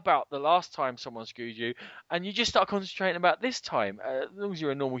forget about the last time someone screwed you and you just start concentrating about this time. As long as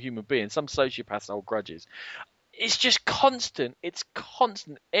you're a normal human being. Some sociopaths hold grudges. It's just constant. It's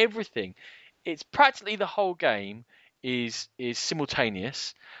constant. Everything. It's practically the whole game is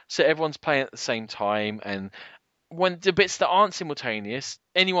simultaneous. So everyone's playing at the same time, and when the bits that aren't simultaneous,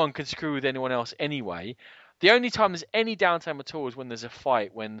 anyone can screw with anyone else anyway. The only time there's any downtime at all is when there's a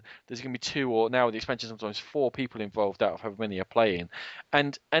fight, when there's going to be 2 or now with the expansion sometimes 4 people involved out of however many are playing.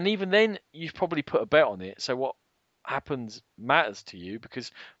 And even then, you've probably put a bet on it. So what happens matters to you because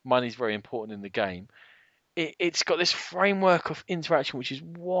money's very important in the game. It's got this framework of interaction which is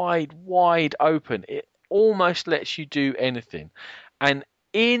wide open. It almost lets you do anything. And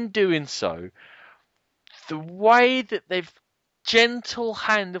in doing so, the way that they've gentle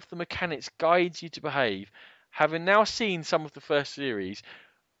hand of the mechanics guides you to behave, having now seen some of the first series,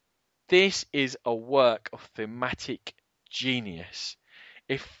 This is a work of thematic genius.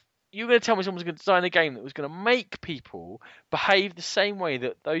 If you're going to tell me someone's going to design a game that was going to make people behave the same way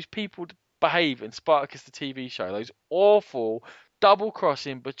that those people behave in Spartacus the TV show, those awful,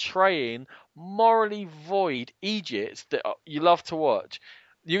 double-crossing, betraying, morally void Egypts that you love to watch,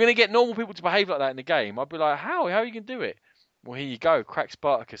 you're going to get normal people to behave like that in the game. I'd be like, how? How are you going to do it? Well, here you go. Crack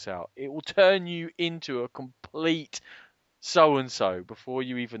Spartacus out. It will turn you into a complete so-and-so before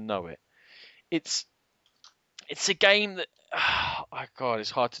you even know it. It's a game that, oh God,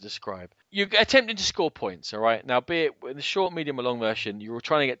 it's hard to describe. You're attempting to score points, all right? Now, be it in the short, medium, or long version, you're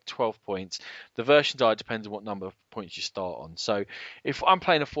trying to get 12 points. The versions are, it depends on what number of points you start on. So if I'm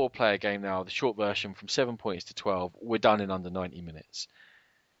playing a 4-player game now, the short version from 7 points to 12, we're done in under 90 minutes.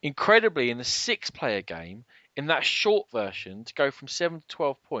 Incredibly, in the 6-player game, in that short version, to go from 7 to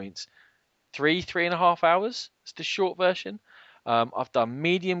 12 points, 3.5 hours. It's the short version. I've done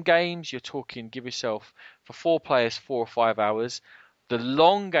medium games. You're talking, give yourself, for 4 players, 4 or 5 hours. The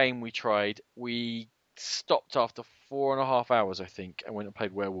long game we tried, we stopped after 4.5 hours, I think, and went and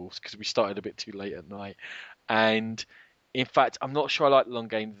played Werewolves because we started a bit too late at night. And in fact, I'm not sure I like the long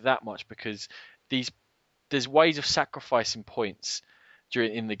game that much because there's ways of sacrificing points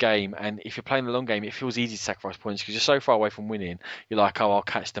in the game, and if you're playing the long game, it feels easy to sacrifice points because you're so far away from winning. You're like, oh, I'll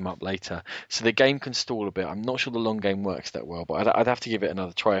catch them up later. So the game can stall a bit. I'm not sure the long game works that well, but I'd have to give it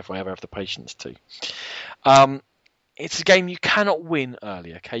another try if I ever have the patience to. It's a game you cannot win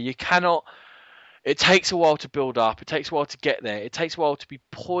early, okay? You cannot. It takes a while to build up. It takes a while to get there. It takes a while to be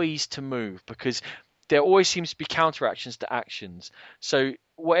poised to move because there always seems to be counteractions to actions. So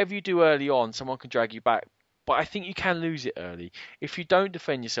whatever you do early on, someone can drag you back. But I think you can lose it early. If you don't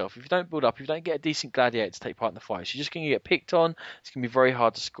defend yourself, if you don't build up, if you don't get a decent gladiator to take part in the fights, you're just going to get picked on. It's going to be very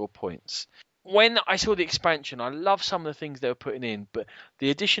hard to score points. When I saw the expansion, I love some of the things they were putting in, but the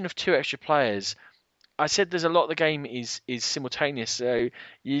addition of 2 extra players, I said there's a lot of the game is simultaneous, so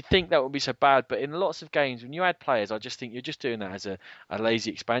you'd think that wouldn't be so bad, but in lots of games, when you add players, I just think you're just doing that as a lazy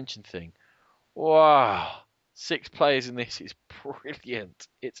expansion thing. Wow. 6 players in this is brilliant.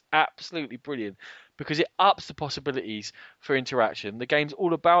 It's absolutely brilliant because it ups the possibilities for interaction. The game's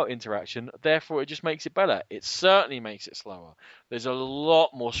all about interaction, therefore it just makes it better. It certainly makes it slower. There's a lot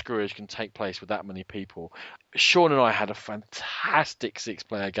more screwage can take place with that many people. Sean and I had a fantastic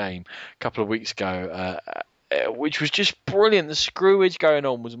 6-player game a couple of weeks ago, which was just brilliant. The screwage going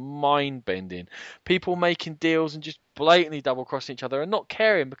on was mind-bending. People making deals and just blatantly double-crossing each other and not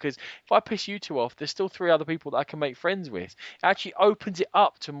caring because if I piss you 2 off, there's still 3 other people that I can make friends with. It actually opens it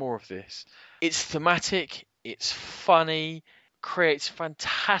up to more of this. It's thematic, it's funny, creates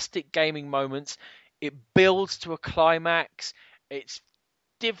fantastic gaming moments, it builds to a climax. It's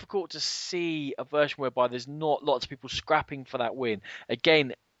difficult to see a version whereby there's not lots of people scrapping for that win.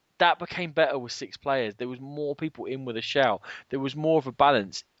 Again, that became better with 6 players. There was more people in with a shout. There was more of a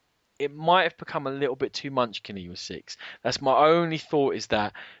balance. It might have become a little bit too munchkin-y with 6. That's my only thought, is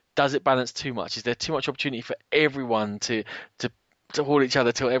that does it balance too much? Is there too much opportunity for everyone to hold each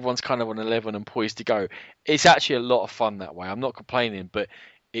other till everyone's kind of on 11 and poised to go? It's actually a lot of fun that way. I'm not complaining, but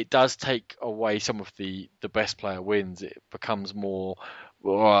it does take away some of the best player wins. It becomes more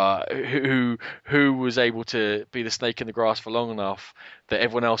who was able to be the snake in the grass for long enough that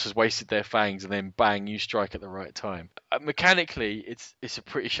everyone else has wasted their fangs, and then bang, you strike at the right time. Mechanically, it's a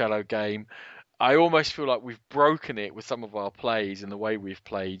pretty shallow game. I almost feel like we've broken it with some of our plays and the way we've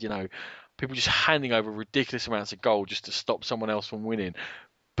played. You know, people just handing over ridiculous amounts of gold just to stop someone else from winning.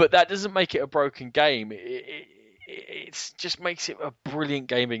 But that doesn't make it a broken game. It just makes it a brilliant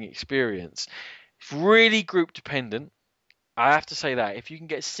gaming experience. It's really group dependent. I have to say that if you can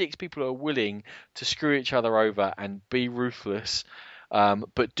get 6 people who are willing to screw each other over and be ruthless,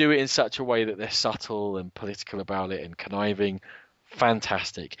 but do it in such a way that they're subtle and political about it and conniving,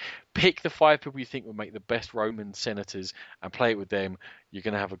 fantastic. Pick the 5 people you think would make the best Roman senators and play it with them. You're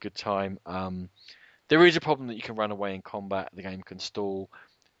going to have a good time. There is a problem that you can run away in combat. The game can stall.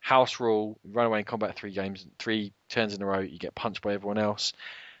 House rule: you run away in combat 3 turns in a row, you get punched by everyone else.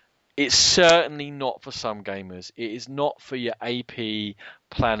 It's certainly not for some gamers. It is not for your AP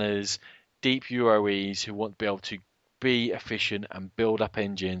planners, deep UOEs who want to be able to be efficient and build up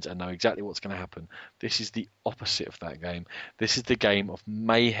engines and know exactly what's going to happen. This is the opposite of that game. This is the game of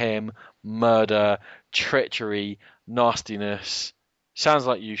mayhem, murder, treachery, nastiness. Sounds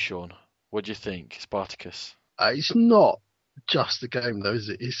like you, Sean. What do you think, Spartacus? It's not just a game, though, is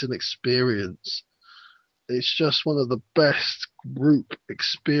it? It's an experience. It's just one of the best group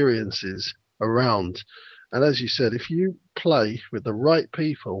experiences around. And as you said, if you play with the right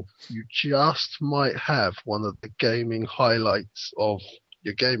people, you just might have one of the gaming highlights of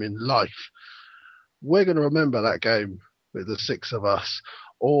your game in life. We're going to remember that game with the six of us,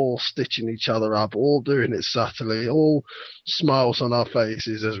 all stitching each other up, all doing it subtly, all smiles on our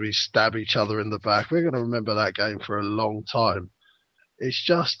faces as we stab each other in the back. We're going to remember that game for a long time. It's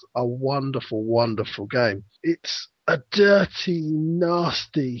just a wonderful, wonderful game. It's a dirty,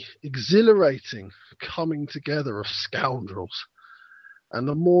 nasty, exhilarating coming together of scoundrels. And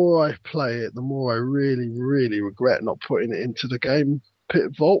the more I play it, the more I really, really regret not putting it into the game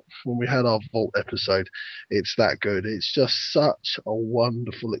pit vault when we had our vault episode. It's that good. It's just such a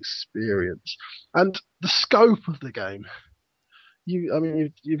wonderful experience. And the scope of the game,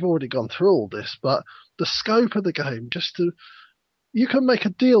 you've already gone through all this, but the scope of the game, you can make a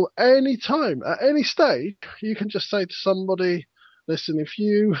deal any time, at any stage. You can just say to somebody, listen, if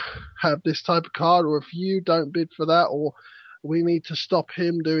you have this type of card, or if you don't bid for that, or we need to stop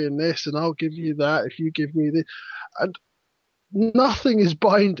him doing this, and I'll give you that if you give me this. And nothing is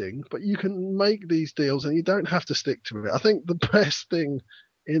binding, but you can make these deals and you don't have to stick to it. I think the best thing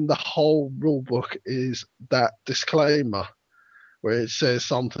in the whole rule book is that disclaimer where it says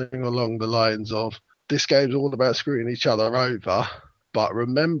something along the lines of, this game's all about screwing each other over, but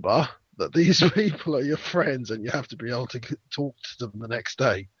remember that these people are your friends and you have to be able to talk to them the next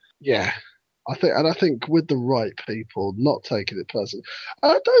day. Yeah. I think with the right people, not taking it personally.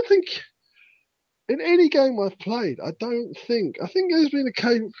 I don't think in any game I've played, I think there's been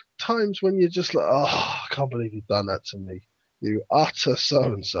times when you're just like, oh, I can't believe you've done that to me, you utter so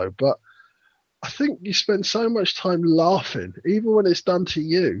and so. But I think you spend so much time laughing, even when it's done to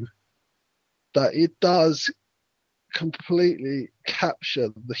you, that it does completely capture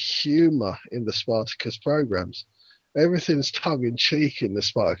the humour in the Spartacus programs. Everything's tongue in cheek in the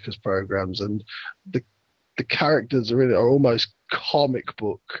Spartacus programs, and the characters are almost comic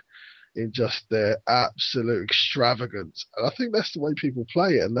book in just their absolute extravagance. And I think that's the way people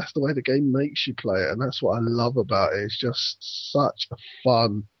play it, and that's the way the game makes you play it, and that's what I love about it. It's just such a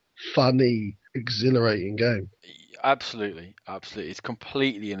funny, exhilarating game. Absolutely. It's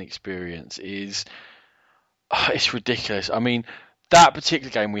completely an experience. It's ridiculous. I mean, that particular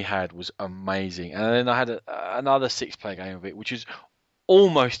game we had was amazing, and then I had another 6-player game of it, which is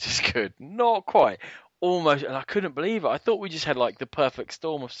almost as good, not quite, almost, and I couldn't believe it. I thought we just had like the perfect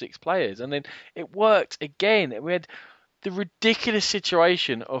storm of 6 players, and then it worked again. We had the ridiculous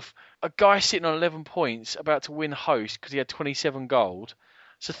situation of a guy sitting on 11 points about to win host because he had 27 gold.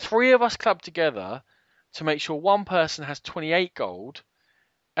 So 3 of us clubbed together to make sure one person has 28 gold,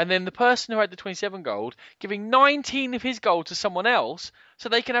 and then the person who had the 27 gold giving 19 of his gold to someone else so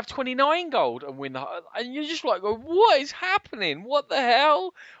they can have 29 gold and win the. And you're just like, what is happening? What the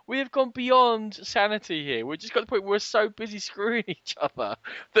hell? We have gone beyond sanity here. We've just got to the point where we're so busy screwing each other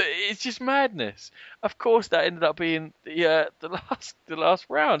that it's just madness. Of course, that ended up being the last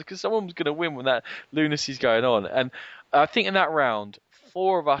round because someone was going to win when that lunacy's going on. And I think in that round,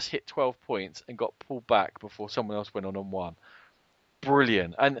 4 of us hit 12 points and got pulled back before someone else went on 1.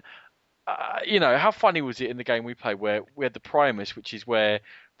 Brilliant. And how funny was it in the game we played where we had the Primus, which is where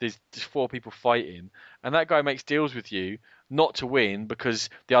there's just 4 people fighting, and that guy makes deals with you not to win because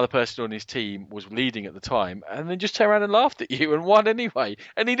the other person on his team was leading at the time, and then just turned around and laughed at you and won anyway.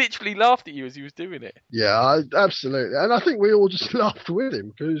 And he literally laughed at you as he was doing it. Yeah, absolutely. And I think we all just laughed with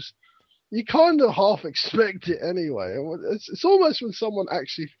him because you kind of half expect it anyway. It's almost when someone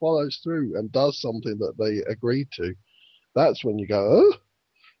actually follows through and does something that they agreed to. That's when you go, oh,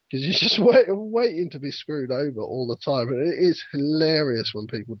 because you're just waiting to be screwed over all the time. And it is hilarious when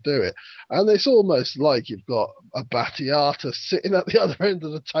people do it. And it's almost like you've got a Battiata sitting at the other end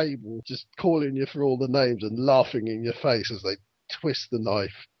of the table, just calling you for all the names and laughing in your face as they twist the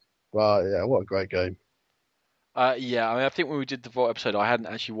knife. But yeah, what a great game. Yeah, I mean, I think when we did the Vault episode, I hadn't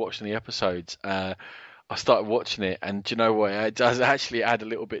actually watched any episodes. I started watching it, and do you know what? It does actually add a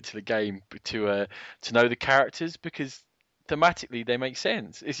little bit to the game to know the characters because thematically they make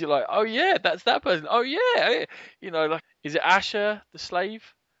sense. You're like, oh yeah, that's that person. Oh yeah, like is it Asher the slave,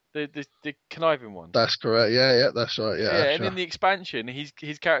 the conniving one? That's correct. Yeah, that's right. Yeah, yeah. And in the expansion,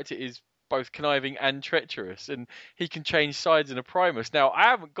 his character is both conniving and treacherous, and he can change sides in a Primus. Now I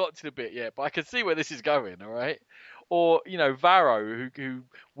haven't got to the bit yet, but I can see where this is going. All right. Or Varro who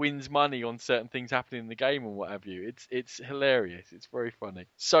wins money on certain things happening in the game and what have you. It's hilarious. It's very funny.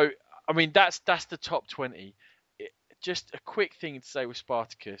 So I mean that's the top 20. Just a quick thing to say with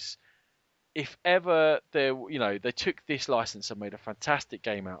Spartacus, if ever they took this license and made a fantastic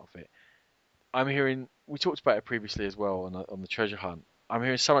game out of it. I'm hearing, we talked about it previously as well on the treasure hunt. I'm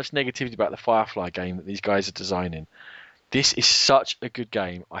hearing so much negativity about the Firefly game that these guys are designing. This is such a good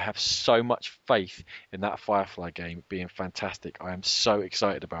game. I have so much faith in that Firefly game being fantastic. I am so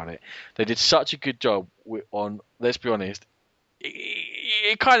excited about it. They did such a good job on, let's be honest,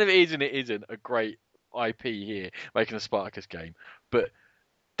 it kind of is and it isn't a great IP here, making a Spartacus game. But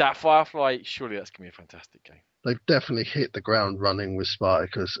that Firefly, surely that's going to be a fantastic game. They've definitely hit the ground running with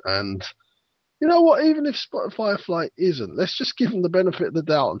Spartacus, and you know what? Even if Firefly isn't, let's just give them the benefit of the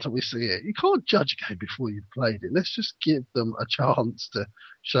doubt until we see it. You can't judge a game before you've played it. Let's just give them a chance to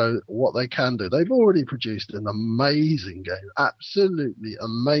show what they can do. They've already produced an amazing game, absolutely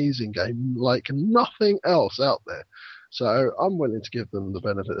amazing game, like nothing else out there. So I'm willing to give them the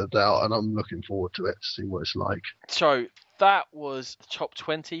benefit of the doubt, and I'm looking forward to it to see what it's like. So that was the top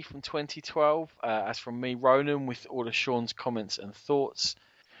 20 from 2012. As from me, Ronan, with all of Sean's comments and thoughts.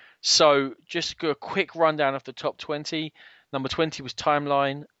 So just to go a quick rundown of the top 20. Number 20 was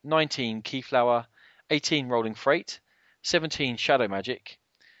Timeline, 19 Keyflower, 18 Rolling Freight, 17 Shadow Magic,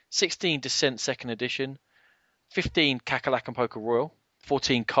 16 Descent 2nd Edition, 15 Kakalak and Poker Royal,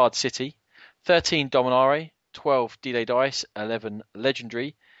 14 Card City, 13 Dominare, 12 D-Day Dice, 11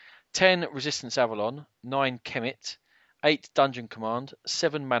 Legendary, 10 Resistance Avalon, 9 Kemet, 8 Dungeon Command,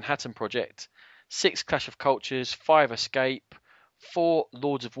 7 Manhattan Project, 6 Clash of Cultures, 5 Escape, 4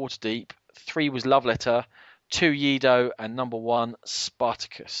 Lords of Waterdeep, 3 was Love Letter, 2 Yido, and number 1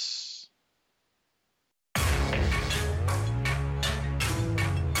 Spartacus.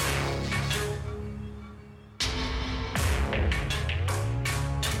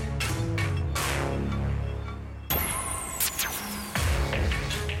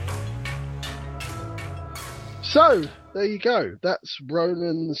 So there you go. That's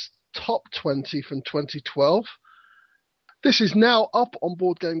Ronan's top 20 from 2012. This is now up on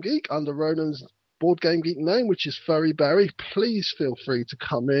Board Game Geek under Ronan's Board Game Geek name, which is Furriebarry. Please feel free to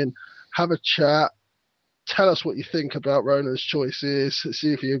come in, have a chat, tell us what you think about Ronan's choices,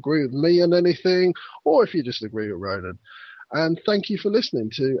 see if you agree with me on anything, or if you just agree with Ronan. And thank you for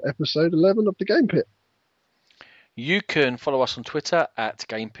listening to episode 11 of The Game Pit. You can follow us on Twitter at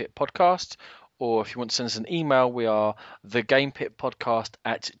Game Pit Podcast, or if you want to send us an email, we are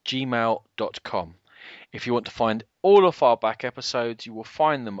thegamepitpodcast@gmail.com. If you want to find all of our back episodes, you will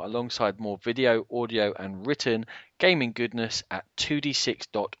find them alongside more video, audio, and written gaming goodness at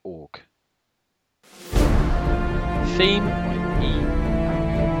 2d6.org. Theme by E.